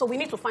stubbornness. So we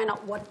need to find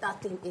out what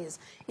that thing is.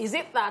 Is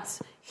it that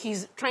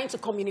he's trying to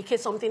communicate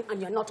something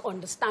and you're not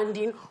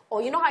understanding?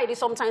 Or you know how it is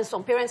sometimes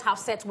some parents have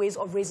set ways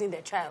of raising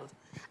their child.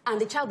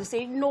 And the child will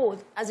say, no,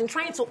 as in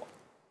trying to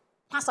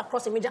pass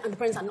across a media and the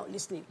parents are not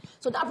listening.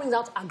 So that brings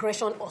out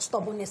aggression or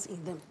stubbornness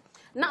in them.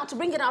 Now, to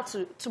bring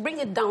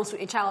it down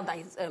to a child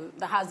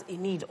that has a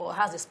need or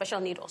has a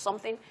special need or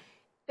something,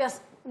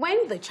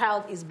 when the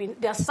child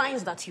there are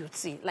signs that you'd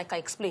see. Like I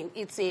explained,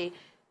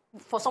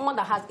 for someone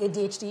that has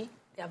ADHD,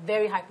 they are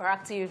very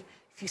hyperactive.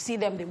 If you see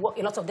them, a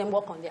lot of them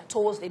walk on their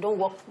toes. They don't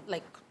walk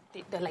like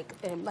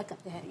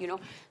you know,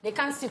 they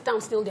can't sit down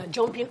still. They're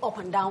jumping up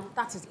and down.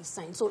 That is a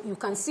sign. So you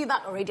can see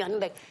that already, and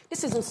like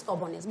this isn't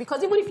stubbornness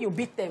because even if you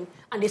beat them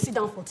and they sit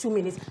down for 2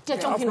 minutes, they're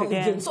jumping up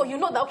again. So you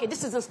know that okay,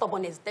 this isn't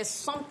stubbornness. There's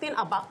something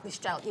about this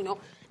child, you know.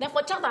 Then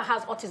for a child that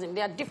has autism,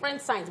 there are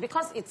different signs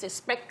because it's a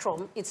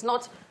spectrum. It's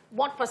not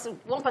one person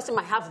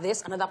might have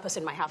this, another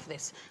person might have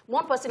this.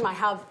 One person might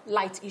have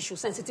light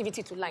issues,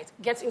 sensitivity to light.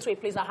 Gets into a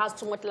place that has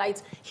too much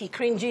light, he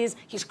cringes,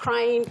 he's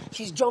crying,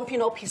 he's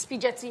jumping up, he's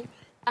fidgety.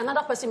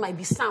 Another person might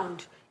be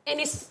sound.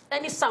 Any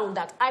sound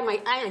that I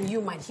and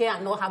you might hear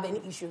and not have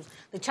any issues,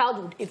 the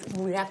child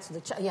will react to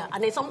the child. Yeah,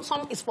 and then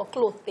some is for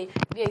clothes. The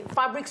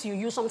fabrics you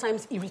use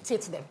sometimes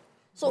irritates them.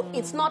 So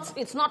it's not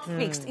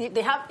fixed.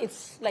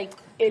 It's like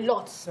a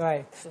lot.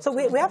 Right. So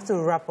we have to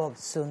wrap up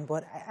soon,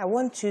 but I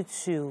want you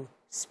to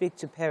speak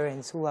to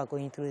parents who are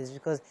going through this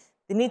because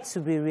they need to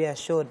be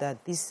reassured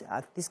that this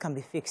can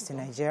be fixed in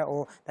Nigeria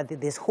or that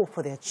there's hope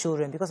for their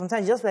children. Because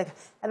sometimes just like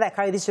I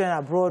carry these children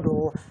abroad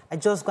or I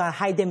just go and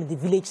hide them in the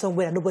village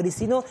somewhere and nobody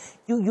sees. You know,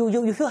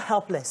 you feel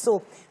helpless.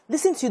 So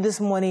listen to you this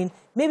morning.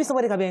 Maybe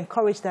somebody can be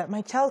encouraged that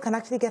my child can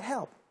actually get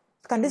help.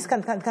 Can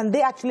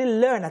they actually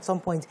learn at some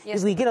point? Yes.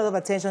 If we get a lot of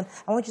attention,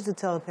 I want you to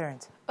tell a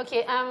parent.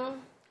 Okay,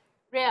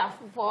 Rhea,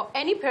 for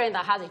any parent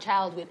that has a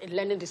child with a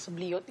learning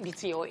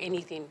disability or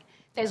anything,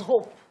 there's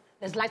hope.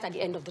 There's light at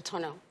the end of the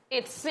tunnel.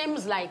 It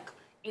seems like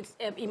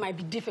it might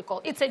be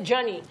difficult. It's a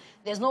journey.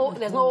 There's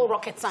no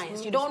rocket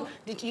science. You don't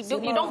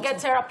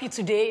get therapy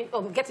today,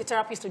 or get a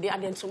therapist today,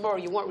 and then tomorrow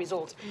you want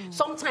results.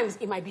 Sometimes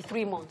it might be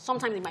 3 months.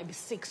 Sometimes it might be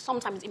 6.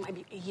 Sometimes it might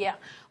be a year.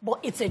 But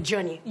it's a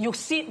journey. You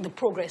see the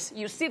progress.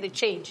 You see the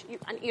change.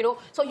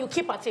 So you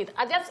keep at it.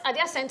 At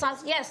their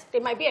centers, yes, they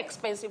might be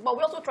expensive, but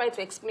we also try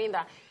to explain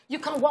that you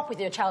can work with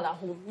your child at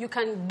home. You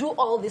can do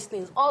all these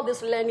things, all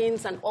these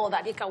learnings and all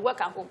that. You can work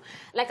at home.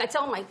 Like I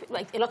tell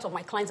a lot of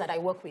my clients that I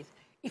work with,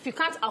 if you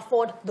can't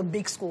afford the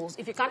big schools,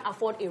 if you can't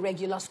afford a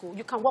regular school,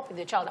 you can work with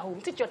the child at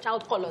home. Teach your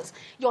child colors.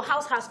 Your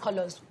house has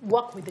colors.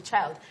 Work with the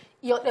child.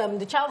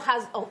 The child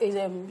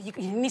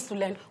he needs to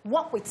learn.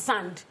 Work with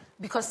sand,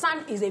 because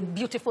sand is a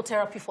beautiful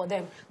therapy for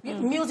them.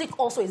 Music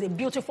also is a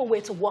beautiful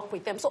way to work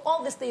with them. So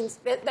all these things,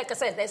 like I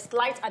said, there's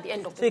light at the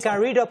end of the tunnel. So you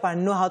can read up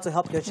and know how to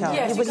help your child,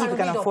 yes, even if you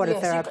can afford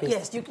a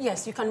therapist.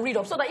 Yes, you can read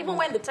up. So that even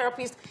when the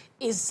therapist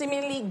is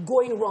seemingly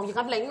going wrong, you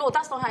can be like, no,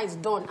 that's not how it's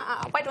done.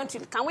 Why don't you,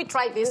 can we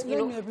try this?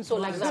 So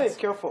like that. Is there a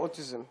cure for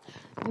autism?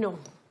 No.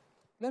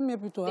 Let me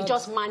help you to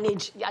just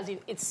manage, as in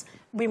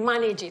we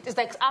manage it. It's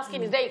like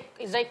asking,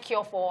 is there a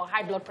cure for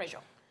high blood pressure?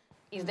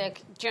 Is there,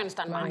 do you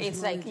understand, man?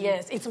 It's like,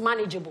 yes, it's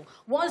manageable.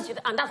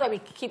 And that's why we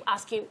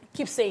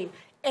keep saying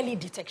early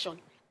detection,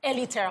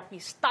 early therapy,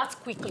 start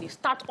quickly,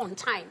 start on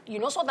time,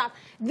 so that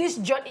this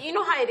journey, you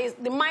know how it is,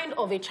 the mind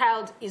of a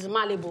child is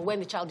malleable when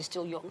the child is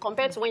still young,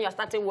 compared to when you're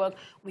starting work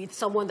with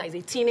someone that is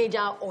a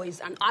teenager or is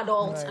an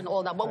adult and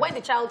all that. But when the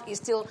child is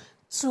still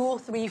 2,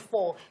 3,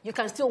 4, you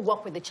can still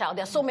work with the child.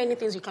 There are so many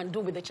things you can do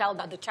with the child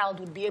that the child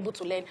would be able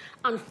to learn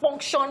and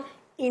function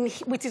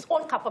with his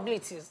own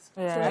capabilities.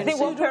 Yeah. So I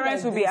think what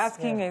parents will be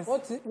asking is...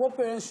 What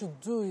parents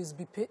should do is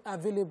be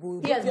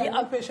available. Yes, be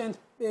impatient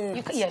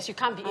parents. You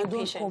can't be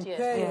impatient. Don't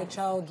compare your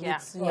child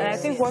with... And I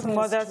think what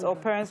mothers or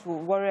parents will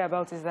worry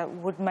about is that,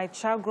 would my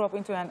child grow up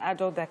into an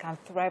adult that can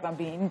thrive and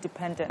be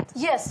independent?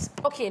 Yes.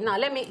 Okay, now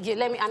let me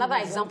another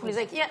example is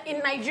like, in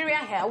Nigeria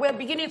here, we're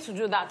beginning to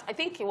do that. I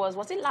think was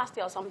it last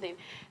year or something?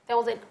 There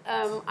was an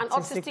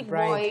autistic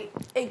boy,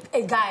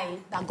 a guy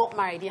that got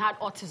married. He had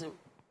autism.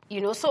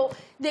 So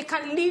they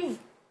can live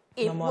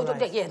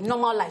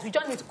normal lives. We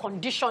just need to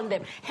condition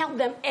them, help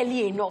them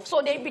early enough.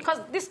 So because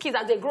these kids,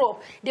 as they grow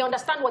up, they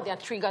understand what their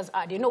triggers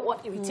are. They know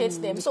what irritates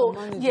them. So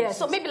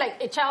so maybe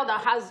like a child that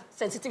has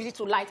sensitivity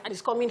to light and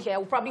is coming here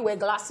will probably wear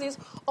glasses,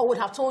 or would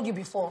have told you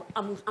before,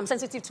 I'm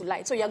sensitive to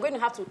light. So you're going to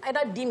have to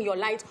either dim your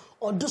light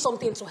or do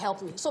something to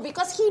help me. So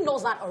because he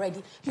knows that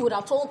already, he would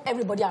have told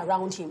everybody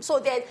around him. So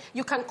that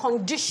you can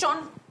condition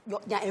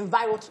their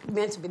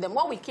environment to be them.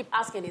 What we keep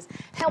asking is,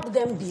 help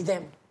them be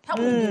them. Help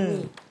me be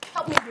me.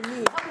 Help me be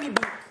me. Help me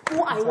be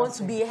who I want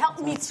to be. Help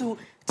me to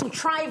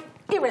thrive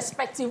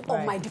irrespective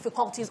of my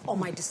difficulties or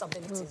my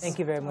disabilities. Thank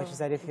you very much,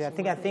 Zadifia.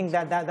 I think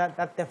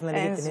that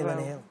definitely hit the nail on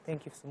the hill.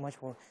 Thank you so much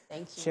for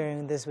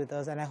sharing this with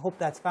us. And I hope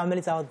that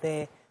families out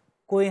there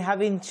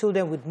having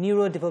children with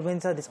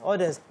neurodevelopmental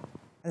disorders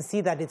and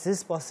see that it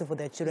is possible for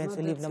their children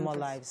to live normal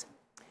lives.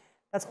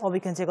 That's all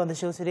we can take on the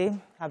show today.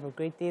 Have a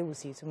great day. We'll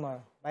see you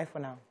tomorrow. Bye for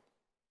now.